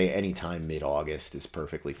I would say anytime mid-August is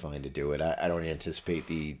perfectly fine to do it. I don't anticipate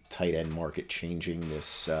the tight end market changing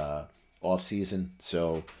this offseason.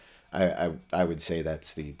 So I would say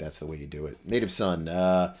that's the way you do it. Native Son,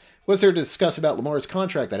 what's there to discuss about Lamar's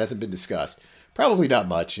contract that hasn't been discussed? Probably not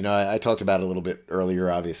much. I talked about it a little bit earlier,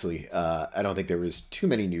 obviously. I don't think there was too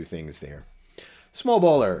many new things there. Small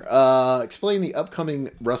Baller, explain the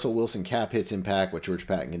upcoming Russell Wilson cap hits impact, what George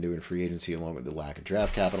Patton can do in free agency along with the lack of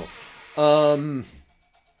draft capital.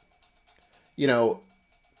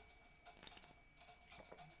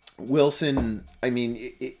 Wilson, I mean,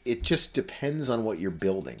 it just depends on what you're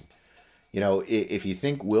building. If you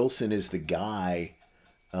think Wilson is the guy,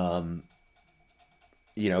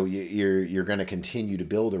 you're going to continue to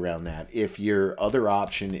build around that. If your other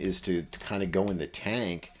option is to kind of go in the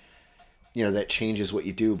tank, that changes what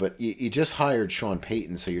you do. But you just hired Sean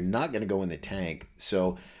Payton, so you're not going to go in the tank.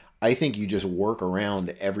 So I think you just work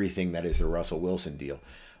around everything that is the Russell Wilson deal.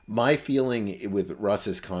 My feeling with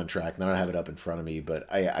Russ's contract, and I don't have it up in front of me, but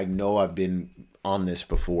I know I've been on this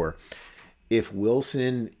before. If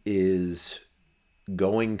Wilson is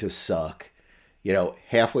going to suck,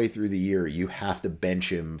 halfway through the year, you have to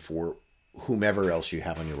bench him for whomever else you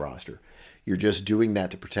have on your roster. You're just doing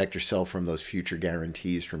that to protect yourself from those future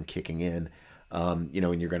guarantees from kicking in, and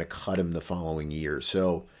you're going to cut him the following year.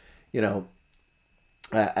 So,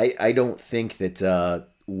 I don't think that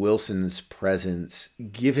Wilson's presence,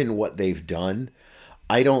 given what they've done,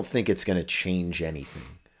 I don't think it's going to change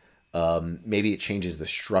anything. Maybe it changes the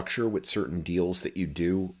structure with certain deals that you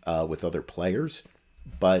do with other players.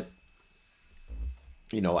 But,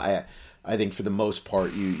 I think for the most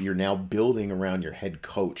part, you're now building around your head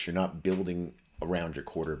coach. You're not building around your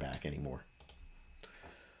quarterback anymore.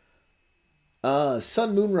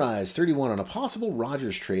 Sun Moonrise 31 on a possible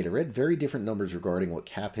Rodgers trade. I read very different numbers regarding what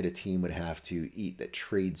cap hit a team would have to eat that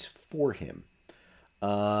trades for him.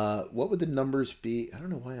 What would the numbers be? I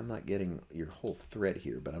don't know why I'm not getting your whole thread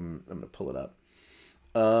here, but I'm going to pull it up.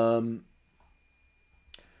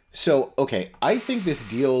 Okay, I think this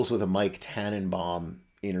deals with a Mike Tannenbaum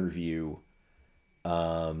interview.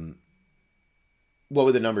 What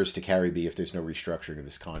would the numbers to carry be if there's no restructuring of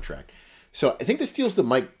his contract? So I think this deals with the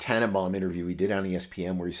Mike Tannenbaum interview he did on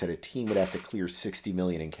ESPN, where he said a team would have to clear $60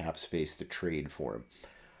 million in cap space to trade for him.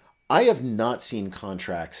 I have not seen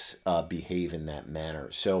contracts behave in that manner.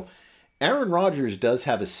 So Aaron Rodgers does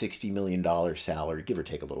have a $60 million salary, give or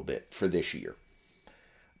take a little bit, for this year.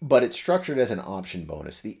 But it's structured as an option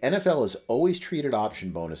bonus. The NFL has always treated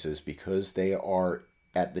option bonuses, because they are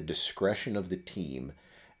at the discretion of the team,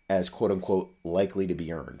 as quote-unquote likely to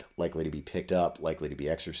be earned, likely to be picked up, likely to be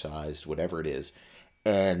exercised, whatever it is.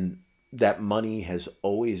 And that money has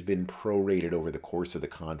always been prorated over the course of the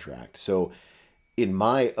contract. So in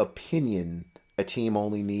my opinion, a team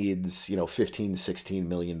only needs, $15-16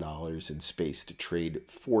 million in space to trade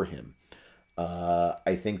for him.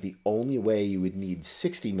 I think the only way you would need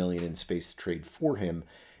 $60 million in space to trade for him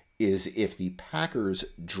is if the Packers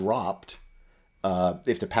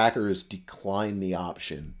if the Packers declined the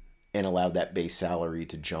option and allowed that base salary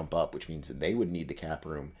to jump up, which means that they would need the cap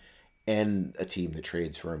room, and a team that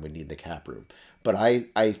trades for him would need the cap room. But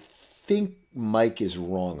I think Mike is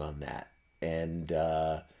wrong on that. And,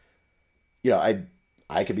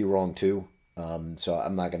 I could be wrong too. So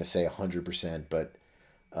I'm not going to say 100%, but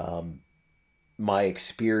my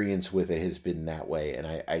experience with it has been that way. And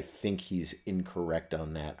I think he's incorrect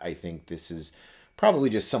on that. I think this is probably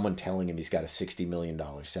just someone telling him he's got a $60 million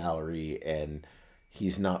salary and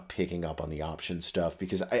he's not picking up on the option stuff,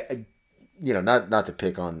 because I not to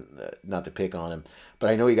pick on him, but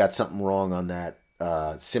I know he got something wrong on that,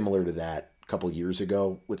 similar to that a couple years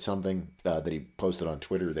ago with something that he posted on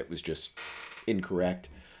Twitter that was just incorrect.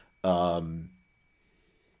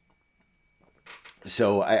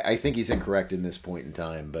 So I think he's incorrect in this point in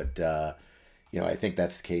time, but I think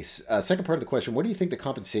that's the case. Second part of the question: what do you think the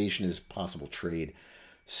compensation is possible trade?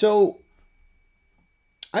 So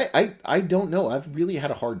I don't know. I've really had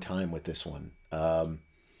a hard time with this one.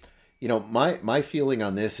 My feeling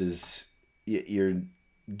on this is you're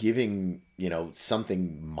giving,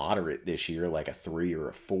 something moderate this year, like a 3 or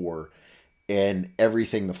a 4, and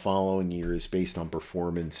everything the following year is based on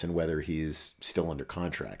performance and whether he's still under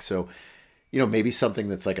contract. So, maybe something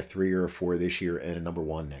that's like a 3 or a 4 this year and a number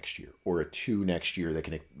 1 next year, or a 2 next year that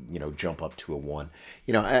can, jump up to a 1.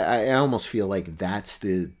 I almost feel like that's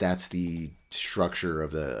the structure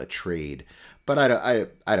of a trade, but I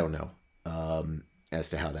don't know as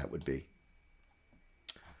to how that would be.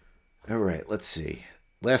 All right, let's see.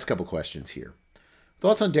 Last couple questions here.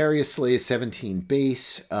 Thoughts on Darius Slay's 17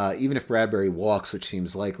 base? Even if Bradbury walks, which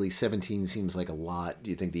seems likely, 17 seems like a lot. Do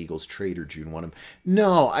you think the Eagles trade or June want him?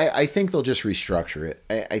 No, I think they'll just restructure it.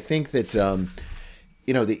 I think that,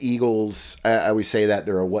 the Eagles, I always say that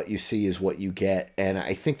there are what you see is what you get. And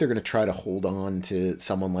I think they're going to try to hold on to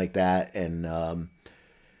someone like that and,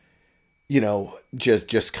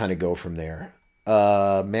 just kind of go from there.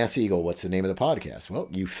 Mass Eagle, what's the name of the podcast? Well,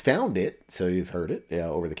 you found it, so you've heard it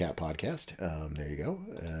over the Cat Podcast. There you go.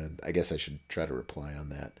 I guess I should try to reply on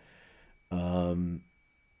that. I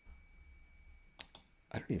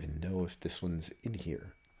don't even know if this one's in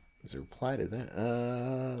here. There's a reply to that.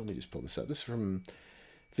 Let me just pull this up. This is from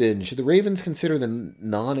Vin. Should the Ravens consider the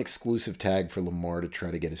non-exclusive tag for Lamar to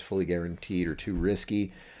try to get his fully guaranteed, or too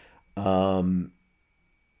risky?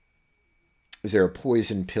 Is there a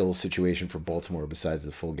poison pill situation for Baltimore besides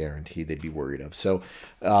the full guarantee they'd be worried of? So,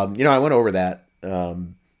 I went over that a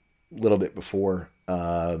little bit before.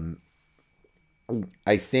 I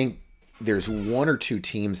think there's 1 or 2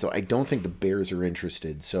 teams, though I don't think the Bears are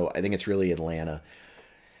interested. So I think it's really Atlanta.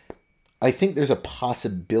 I think there's a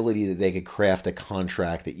possibility that they could craft a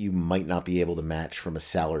contract that you might not be able to match from a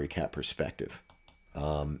salary cap perspective.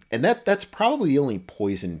 And that's probably the only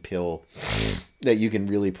poison pill that you can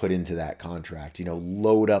really put into that contract.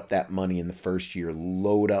 Load up that money in the first year,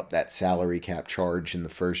 load up that salary cap charge in the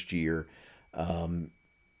first year.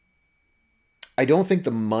 I don't think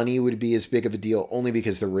the money would be as big of a deal, only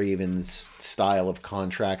because the Ravens' style of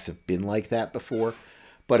contracts have been like that before.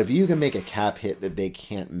 But if you can make a cap hit that they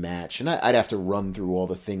can't match, and I'd have to run through all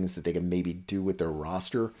the things that they can maybe do with their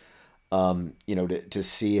roster. to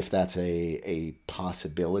see if that's a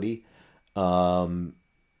possibility. Um,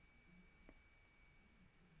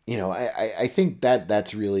 I think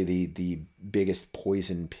that's really the biggest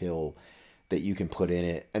poison pill that you can put in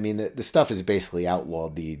it. I mean, the stuff is basically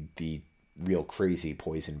outlawed, the real crazy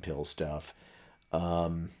poison pill stuff.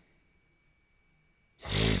 Um,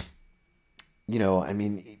 I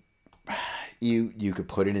mean, you could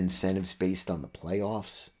put in incentives based on the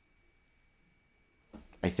playoffs.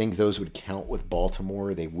 I think those would count with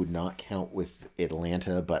Baltimore. They would not count with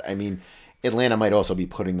Atlanta. But I mean, Atlanta might also be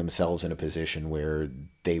putting themselves in a position where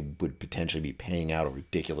they would potentially be paying out a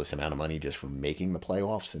ridiculous amount of money just for making the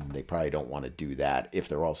playoffs. And they probably don't want to do that if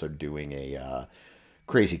they're also doing a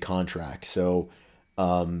crazy contract. So,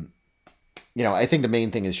 I think the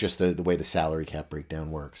main thing is just the way the salary cap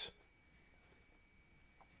breakdown works.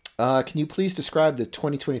 Can you please describe the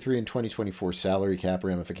 2023 and 2024 salary cap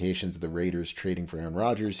ramifications of the Raiders trading for Aaron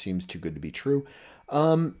Rodgers? Seems too good to be true.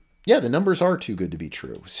 Yeah, the numbers are too good to be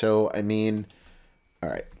true. So, I mean, all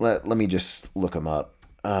right, let me just look them up.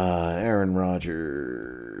 Aaron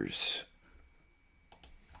Rodgers.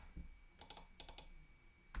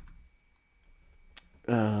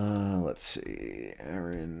 Let's see.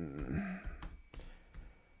 Aaron.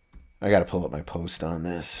 I got to pull up my post on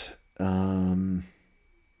this. All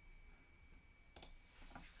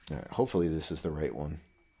right, hopefully this is the right one.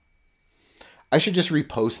 I should just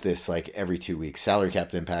repost this like every 2 weeks. Salary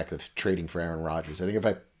cap impact of trading for Aaron Rodgers. I think if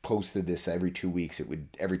I posted this every 2 weeks, it would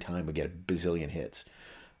every time would get a bazillion hits.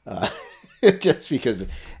 Just because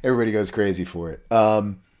everybody goes crazy for it.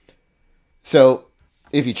 So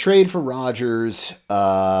if you trade for Rodgers,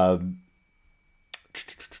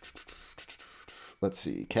 let's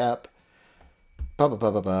see, cap.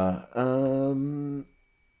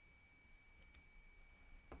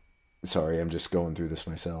 Sorry, I'm just going through this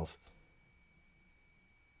myself.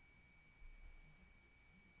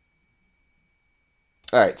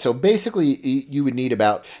 All right, so basically you would need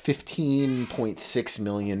about 15.6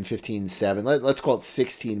 million, 15.7. Let's call it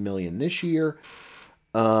 16 million this year.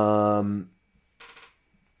 The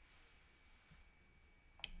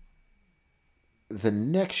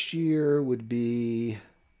next year would be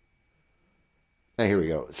here we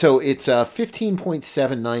go. So it's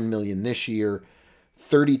 15.79 million this year,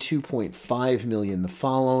 32.5 million the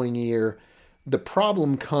following year. The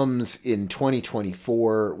problem comes in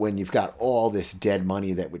 2024 when you've got all this dead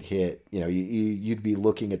money that would hit. You'd be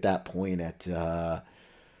looking at that point at,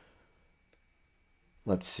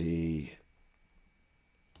 let's see.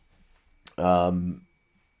 Let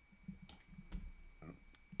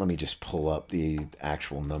me just pull up the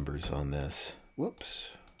actual numbers on this.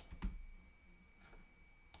 Whoops.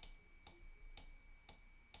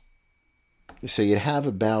 So you'd have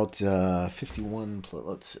about 51,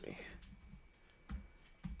 let's see.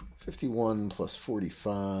 51 plus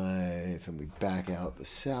 45, and we back out the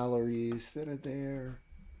salaries that are there.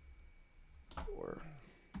 Or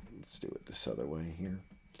let's do it this other way here.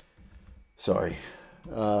 Sorry.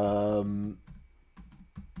 I'm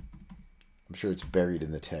sure it's buried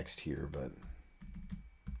in the text here, but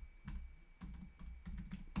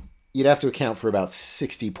you'd have to account for about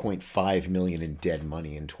 60.5 million in dead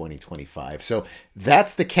money in 2025. So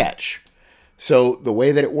that's the catch. So the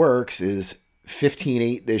way that it works is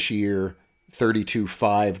 15.8 this year,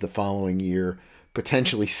 32.5 the following year,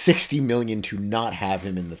 potentially 60 million to not have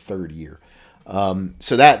him in the third year.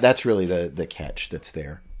 So that's really the catch that's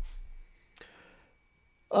there.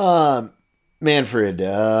 Manfred,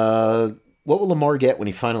 what will Lamar get when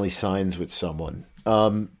he finally signs with someone?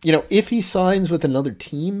 If he signs with another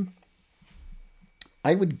team,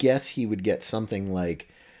 I would guess he would get something like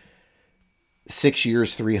 6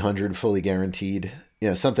 years, 300 fully guaranteed.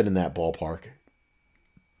 Something in that ballpark.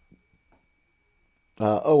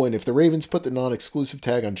 And if the Ravens put the non-exclusive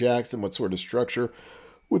tag on Jackson, what sort of structure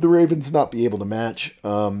would the Ravens not be able to match?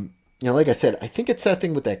 Like I said, I think it's that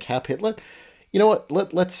thing with that cap hit. Let's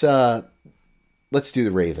do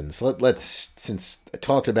the Ravens. Let's since I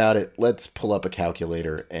talked about it, let's pull up a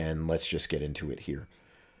calculator and let's just get into it here.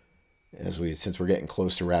 Since we're getting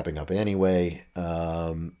close to wrapping up anyway,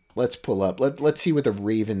 let's pull up. Let's see what the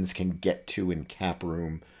Ravens can get to in cap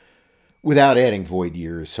room without adding void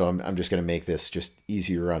years. So I'm just going to make this just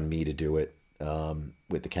easier on me to do it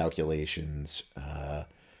with the calculations,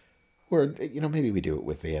 or maybe we do it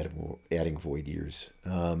with the adding void years.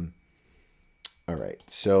 All right.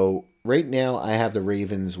 So right now I have the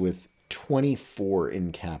Ravens with 24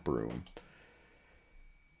 in cap room.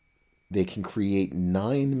 They can create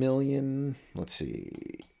 9 million. Let's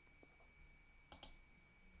see.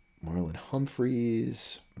 Marlon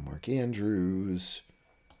Humphreys, Mark Andrews,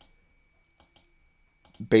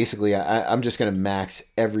 basically, I'm just going to max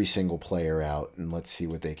every single player out, and let's see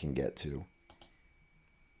what they can get to.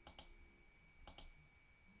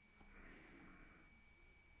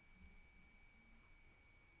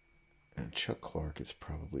 And Chuck Clark is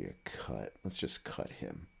probably a cut. Let's just cut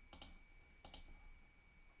him.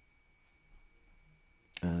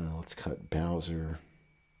 Let's cut Bowser.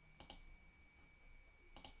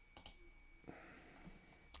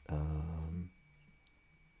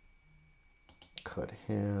 Cut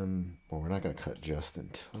him. Well, we're not going to cut Justin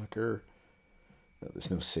Tucker. No,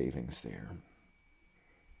 there's no savings there.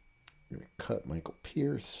 We're going to cut Michael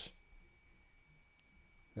Pierce.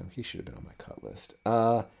 No, he should have been on my cut list.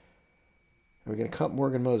 Are we going to cut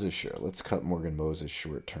Morgan Moses? Sure. Let's cut Morgan Moses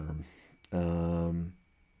short term. Cut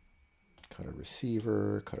a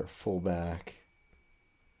receiver. Cut our fullback.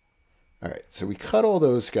 All right. So we cut all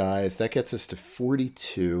those guys. That gets us to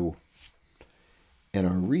 42. And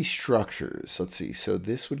our restructures, let's see. So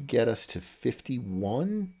this would get us to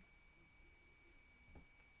 51.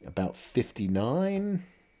 About 59.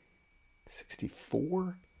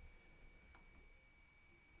 64.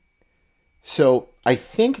 So I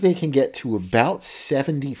think they can get to about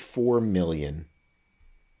 74 million.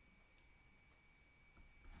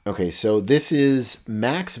 Okay, so this is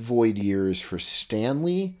max void years for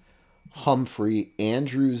Stanley, Humphrey,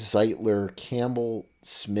 Andrews, Zeitler, Campbell,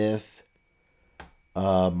 Smith,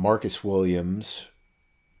 Marcus Williams.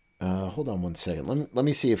 Hold on one second. Let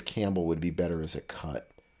me see if Campbell would be better as a cut.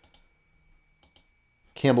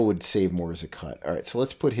 Campbell would save more as a cut. All right, so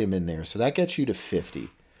let's put him in there. So that gets you to 50.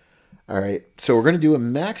 All right, so we're going to do a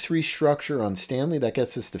max restructure on Stanley. That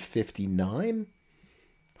gets us to 59.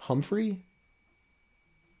 Humphrey,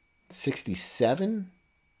 67.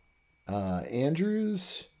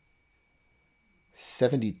 Andrews,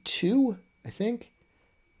 72, I think.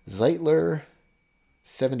 Zeitler,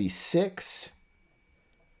 76.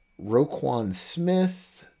 Roquan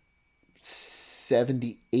Smith,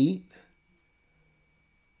 78.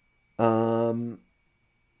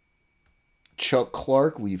 Chuck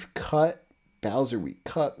Clark, we've cut. Bowser, we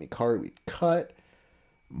cut. Mikari, we cut.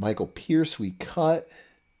 Michael Pierce, we cut.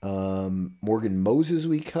 Morgan Moses,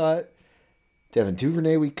 we cut. Devin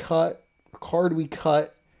Duvernay, we cut. Ricard, we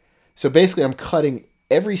cut. So basically, I'm cutting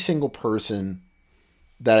every single person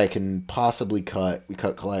that I can possibly cut. We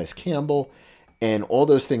cut Calais Campbell and all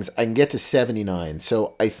those things. I can get to 79.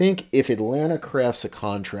 So I think if Atlanta crafts a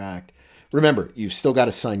contract, remember, you've still got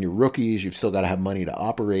to sign your rookies. You've still got to have money to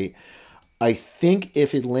operate. I think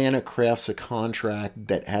if Atlanta crafts a contract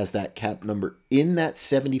that has that cap number in that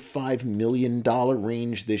 $75 million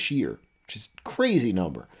range this year, which is a crazy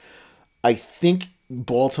number, I think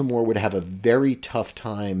Baltimore would have a very tough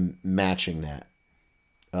time matching that.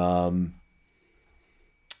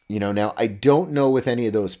 Now I don't know with any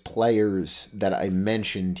of those players that I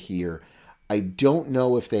mentioned here, I don't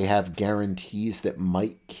know if they have guarantees that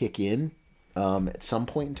might kick in at some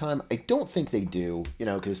point in time. I don't think they do,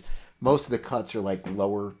 because most of the cuts are like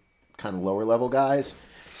lower level guys.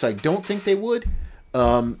 So I don't think they would.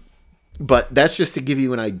 But that's just to give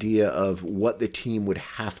you an idea of what the team would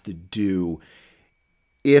have to do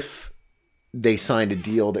if they signed a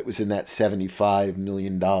deal that was in that $75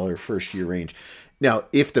 million first year range. Now,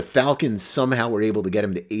 if the Falcons somehow were able to get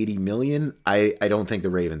him to $80 million, I don't think the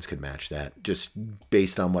Ravens could match that, just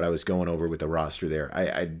based on what I was going over with the roster there.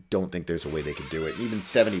 I don't think there's a way they could do it. Even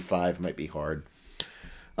 75 might be hard.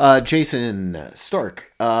 Jason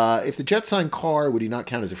Stark, if the Jets sign Carr, would he not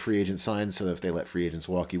count as a free agent sign? So if they let free agents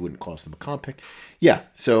walk, he wouldn't cost them a comp pick. Yeah,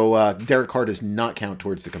 so Derek Carr does not count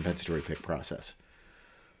towards the compensatory pick process.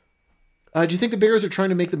 Do you think the Bears are trying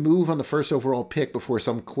to make the move on the first overall pick before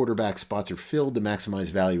some quarterback spots are filled to maximize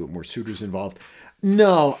value with more suitors involved?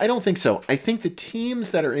 No, I don't think so. I think the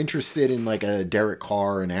teams that are interested in like a Derek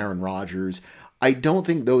Carr and Aaron Rodgers, I don't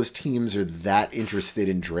think those teams are that interested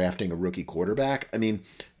in drafting a rookie quarterback. I mean,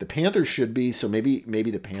 the Panthers should be, so maybe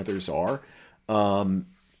the Panthers are. But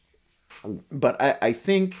I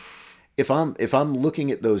think if I'm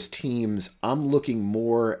looking at those teams, I'm looking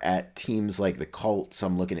more at teams like the Colts.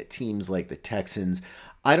 I'm looking at teams like the Texans.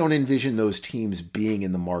 I don't envision those teams being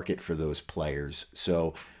in the market for those players.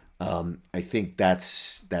 So I think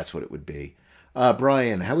that's what it would be.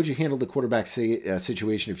 Brian, how would you handle the quarterback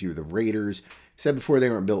situation if you were the Raiders? Said before they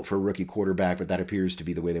weren't built for a rookie quarterback, but that appears to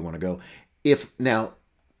be the way they want to go. I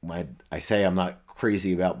say I'm not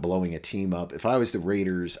crazy about blowing a team up. If I was the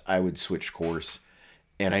Raiders, I would switch course.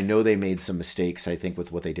 And I know they made some mistakes, I think,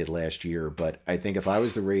 with what they did last year. But I think if I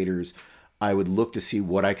was the Raiders, I would look to see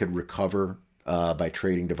what I could recover by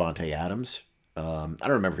trading Devontae Adams. I don't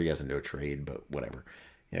remember if he has a no trade, but whatever.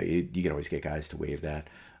 You can always get guys to waive that.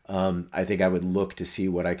 I think I would look to see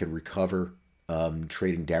what I could recover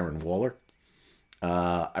trading Darren Waller.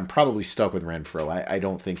 I'm probably stuck with Renfro. I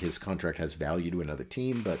don't think his contract has value to another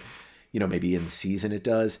team, but maybe in the season it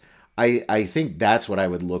does. I think that's what I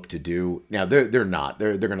would look to do. Now they're not.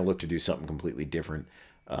 They're going to look to do something completely different.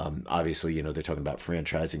 Obviously, they're talking about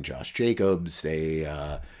franchising Josh Jacobs. They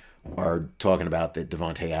are talking about that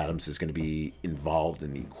Devontae Adams is going to be involved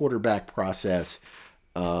in the quarterback process.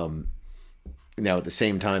 Now, at the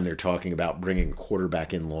same time, they're talking about bringing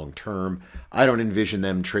quarterback in long term. I don't envision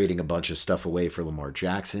them trading a bunch of stuff away for Lamar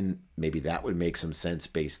Jackson. Maybe that would make some sense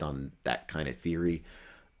based on that kind of theory.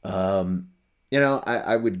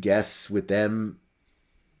 I would guess with them,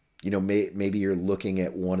 maybe you're looking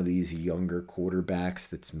at one of these younger quarterbacks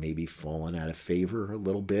that's maybe fallen out of favor a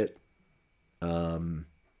little bit.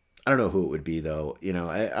 I don't know who it would be, though.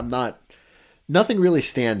 I'm not, nothing really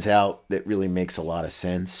stands out that really makes a lot of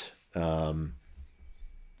sense.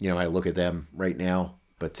 I look at them right now,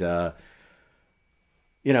 but,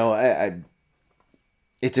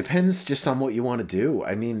 it depends just on what you want to do.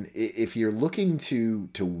 I mean, if you're looking to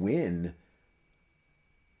win,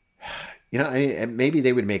 maybe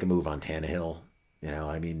they would make a move on Tannehill,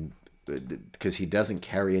 because he doesn't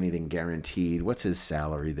carry anything guaranteed. What's his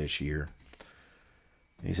salary this year?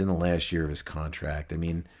 He's in the last year of his contract. I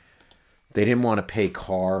mean, they didn't want to pay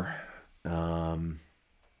Carr.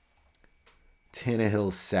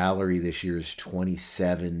 Tannehill's salary this year is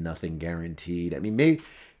 27, nothing guaranteed. I mean,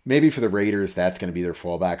 maybe for the Raiders, that's going to be their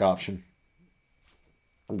fallback option.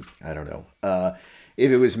 I don't know.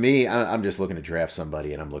 If it was me, I'm just looking to draft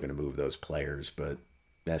somebody and I'm looking to move those players, but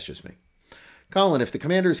that's just me. Colin, if the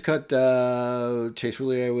Commanders cut Chase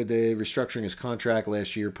Roulier with the restructuring his contract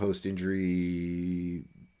last year post-injury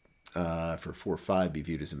for 4-5 be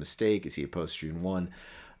viewed as a mistake? Is he a post-June 1?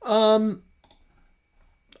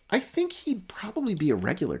 I think he'd probably be a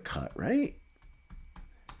regular cut, right?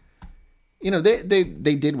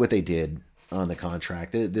 They did what they did on the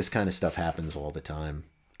contract. This kind of stuff happens all the time.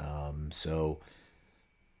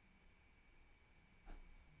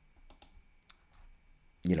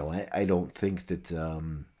 I don't think that,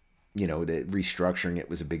 that restructuring it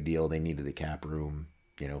was a big deal. They needed the cap room,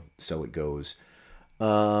 so it goes.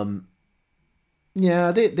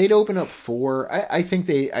 Yeah, they'd open up 4. I think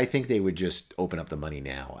they would just open up the money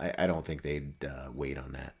now. I don't think they'd wait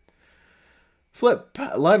on that. Flip,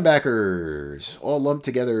 linebackers all lumped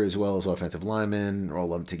together as well as offensive linemen are all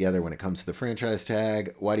lumped together when it comes to the franchise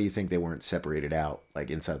tag. Why do you think they weren't separated out, like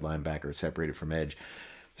inside linebacker separated from edge?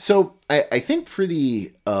 So I think for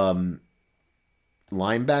the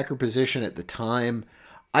linebacker position at the time,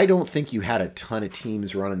 I don't think you had a ton of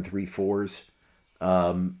teams running 3-4s.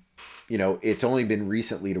 It's only been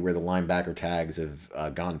recently to where the linebacker tags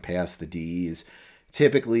have gone past the Ds.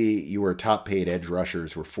 Typically, your top-paid edge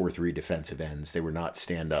rushers were 4-3 defensive ends. They were not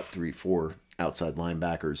stand-up 3-4 outside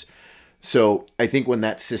linebackers. So I think when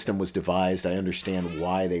that system was devised, I understand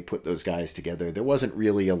why they put those guys together. There wasn't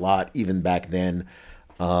really a lot, even back then,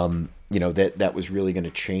 that was really going to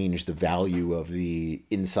change the value of the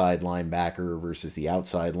inside linebacker versus the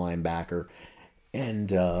outside linebacker.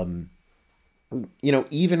 And,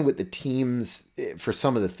 even with the teams, for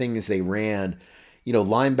some of the things they ran,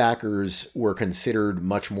 linebackers were considered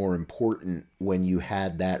much more important when you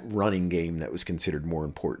had that running game that was considered more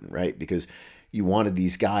important, right? Because you wanted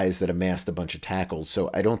these guys that amassed a bunch of tackles. So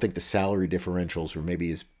I don't think the salary differentials were maybe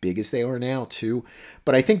as big as they are now, too.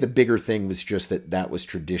 But I think the bigger thing was just that was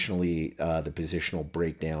traditionally the positional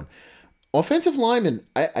breakdown. Offensive linemen,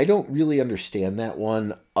 I don't really understand that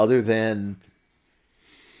one, other than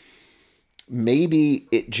maybe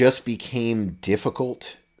it just became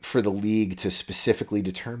difficult for the league to specifically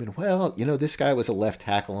determine, well, this guy was a left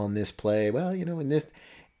tackle on this play. Well,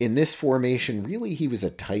 in this formation, really he was a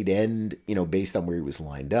tight end, based on where he was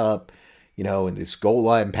lined up. In this goal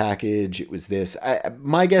line package, it was this.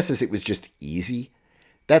 My guess is it was just easy.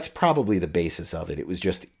 That's probably the basis of it. It was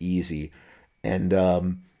just easy. And,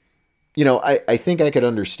 I think I could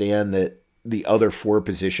understand that the other 4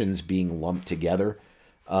 positions being lumped together.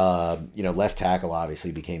 Left tackle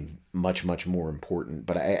obviously became much, much more important.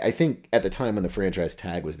 But I think at the time when the franchise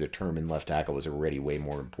tag was determined, left tackle was already way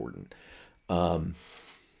more important.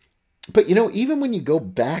 But, even when you go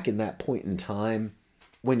back in that point in time,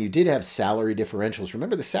 when you did have salary differentials,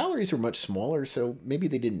 remember the salaries were much smaller, so maybe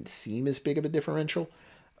they didn't seem as big of a differential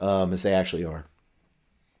as they actually are.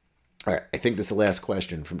 All right, I think this is the last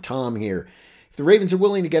question from Tom here. If the Ravens are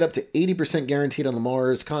willing to get up to 80% guaranteed on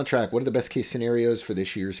Lamar's contract, what are the best case scenarios for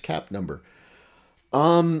this year's cap number?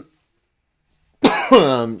 I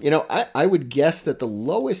would guess that the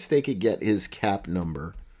lowest they could get his cap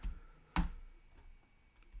number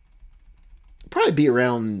probably be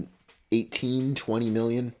around 18, 20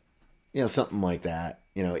 million, something like that.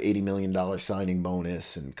 $80 million signing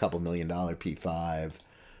bonus and a couple $1 million P5.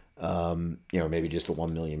 Maybe just a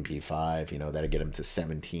 1 million P5, that'd get him to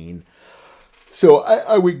 17. So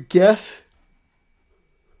I would guess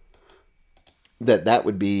that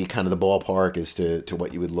would be kind of the ballpark as to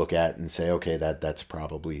what you would look at and say, okay, that's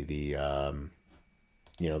probably the,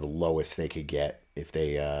 the lowest they could get if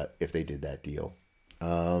they did that deal.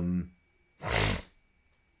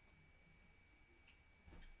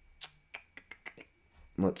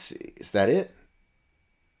 Let's see. Is that it?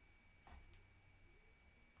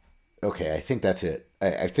 Okay, I think that's it.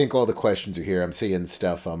 I think all the questions are here. I'm seeing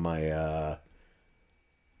stuff on my...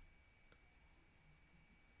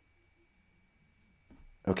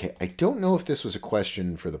 Okay, I don't know if this was a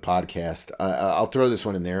question for the podcast. I'll throw this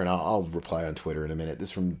one in there, and I'll reply on Twitter in a minute. This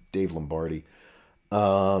is from Dave Lombardi.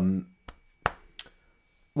 Would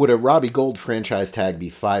a Robbie Gould franchise tag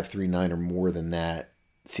be 539 or more than that?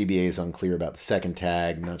 CBA is unclear about the second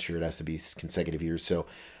tag. Not sure it has to be consecutive years. So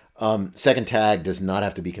second tag does not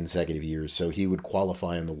have to be consecutive years. So he would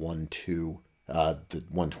qualify on the 1-2, the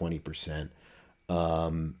 120%.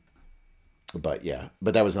 But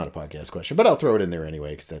that was not a podcast question. But I'll throw it in there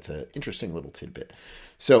anyway because that's an interesting little tidbit.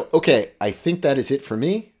 So, okay, I think that is it for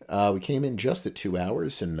me. We came in just at 2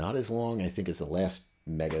 hours and not as long, I think, as the last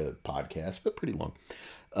mega podcast, but pretty long.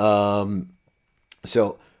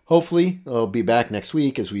 So hopefully I'll be back next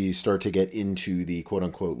week as we start to get into the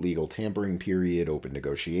quote-unquote legal tampering period, open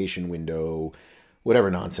negotiation window,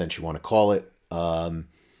 whatever nonsense you want to call it.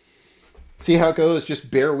 See how it goes.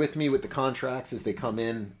 Just bear with me with the contracts as they come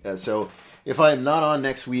in. So if I'm not on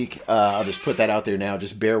next week, I'll just put that out there now.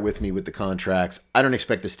 Just bear with me with the contracts. I don't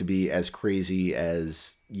expect this to be as crazy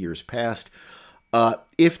as years past.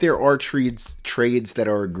 If there are trades that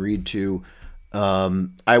are agreed to,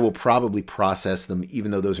 I will probably process them, even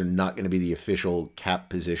though those are not going to be the official cap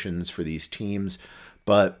positions for these teams.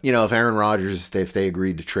 But, if Aaron Rodgers, if they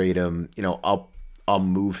agreed to trade him, I'll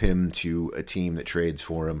move him to a team that trades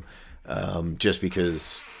for him, just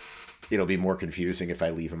because it'll be more confusing if I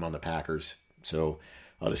leave him on the Packers. So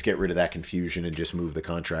I'll just get rid of that confusion and just move the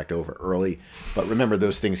contract over early. But remember,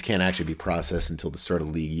 those things can't actually be processed until the start of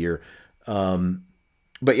the league year.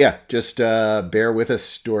 But yeah, just bear with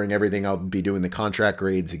us during everything. I'll be doing the contract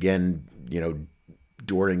grades again,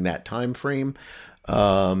 during that time frame.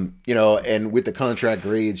 And with the contract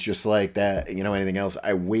grades, just like that, anything else,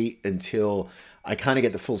 I wait until I kind of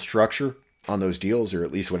get the full structure on those deals, or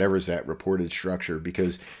at least whatever's that reported structure,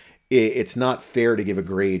 because it's not fair to give a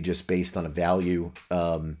grade just based on a value.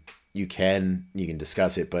 You can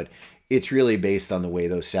discuss it, but it's really based on the way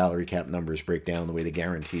those salary cap numbers break down, the way the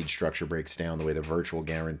guaranteed structure breaks down, the way the virtual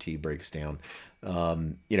guarantee breaks down,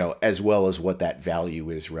 as well as what that value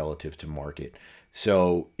is relative to market.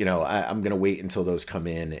 So, I'm going to wait until those come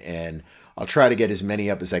in, and I'll try to get as many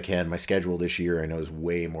up as I can. My schedule this year, I know, is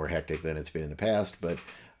way more hectic than it's been in the past, but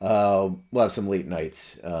we'll have some late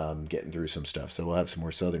nights getting through some stuff. So we'll have some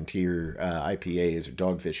more Southern Tier IPAs or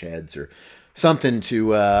Dogfish Heads or something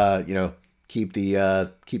to, keep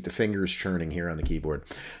the fingers churning here on the keyboard.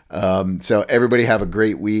 So everybody have a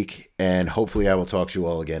great week, and hopefully I will talk to you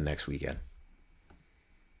all again next weekend.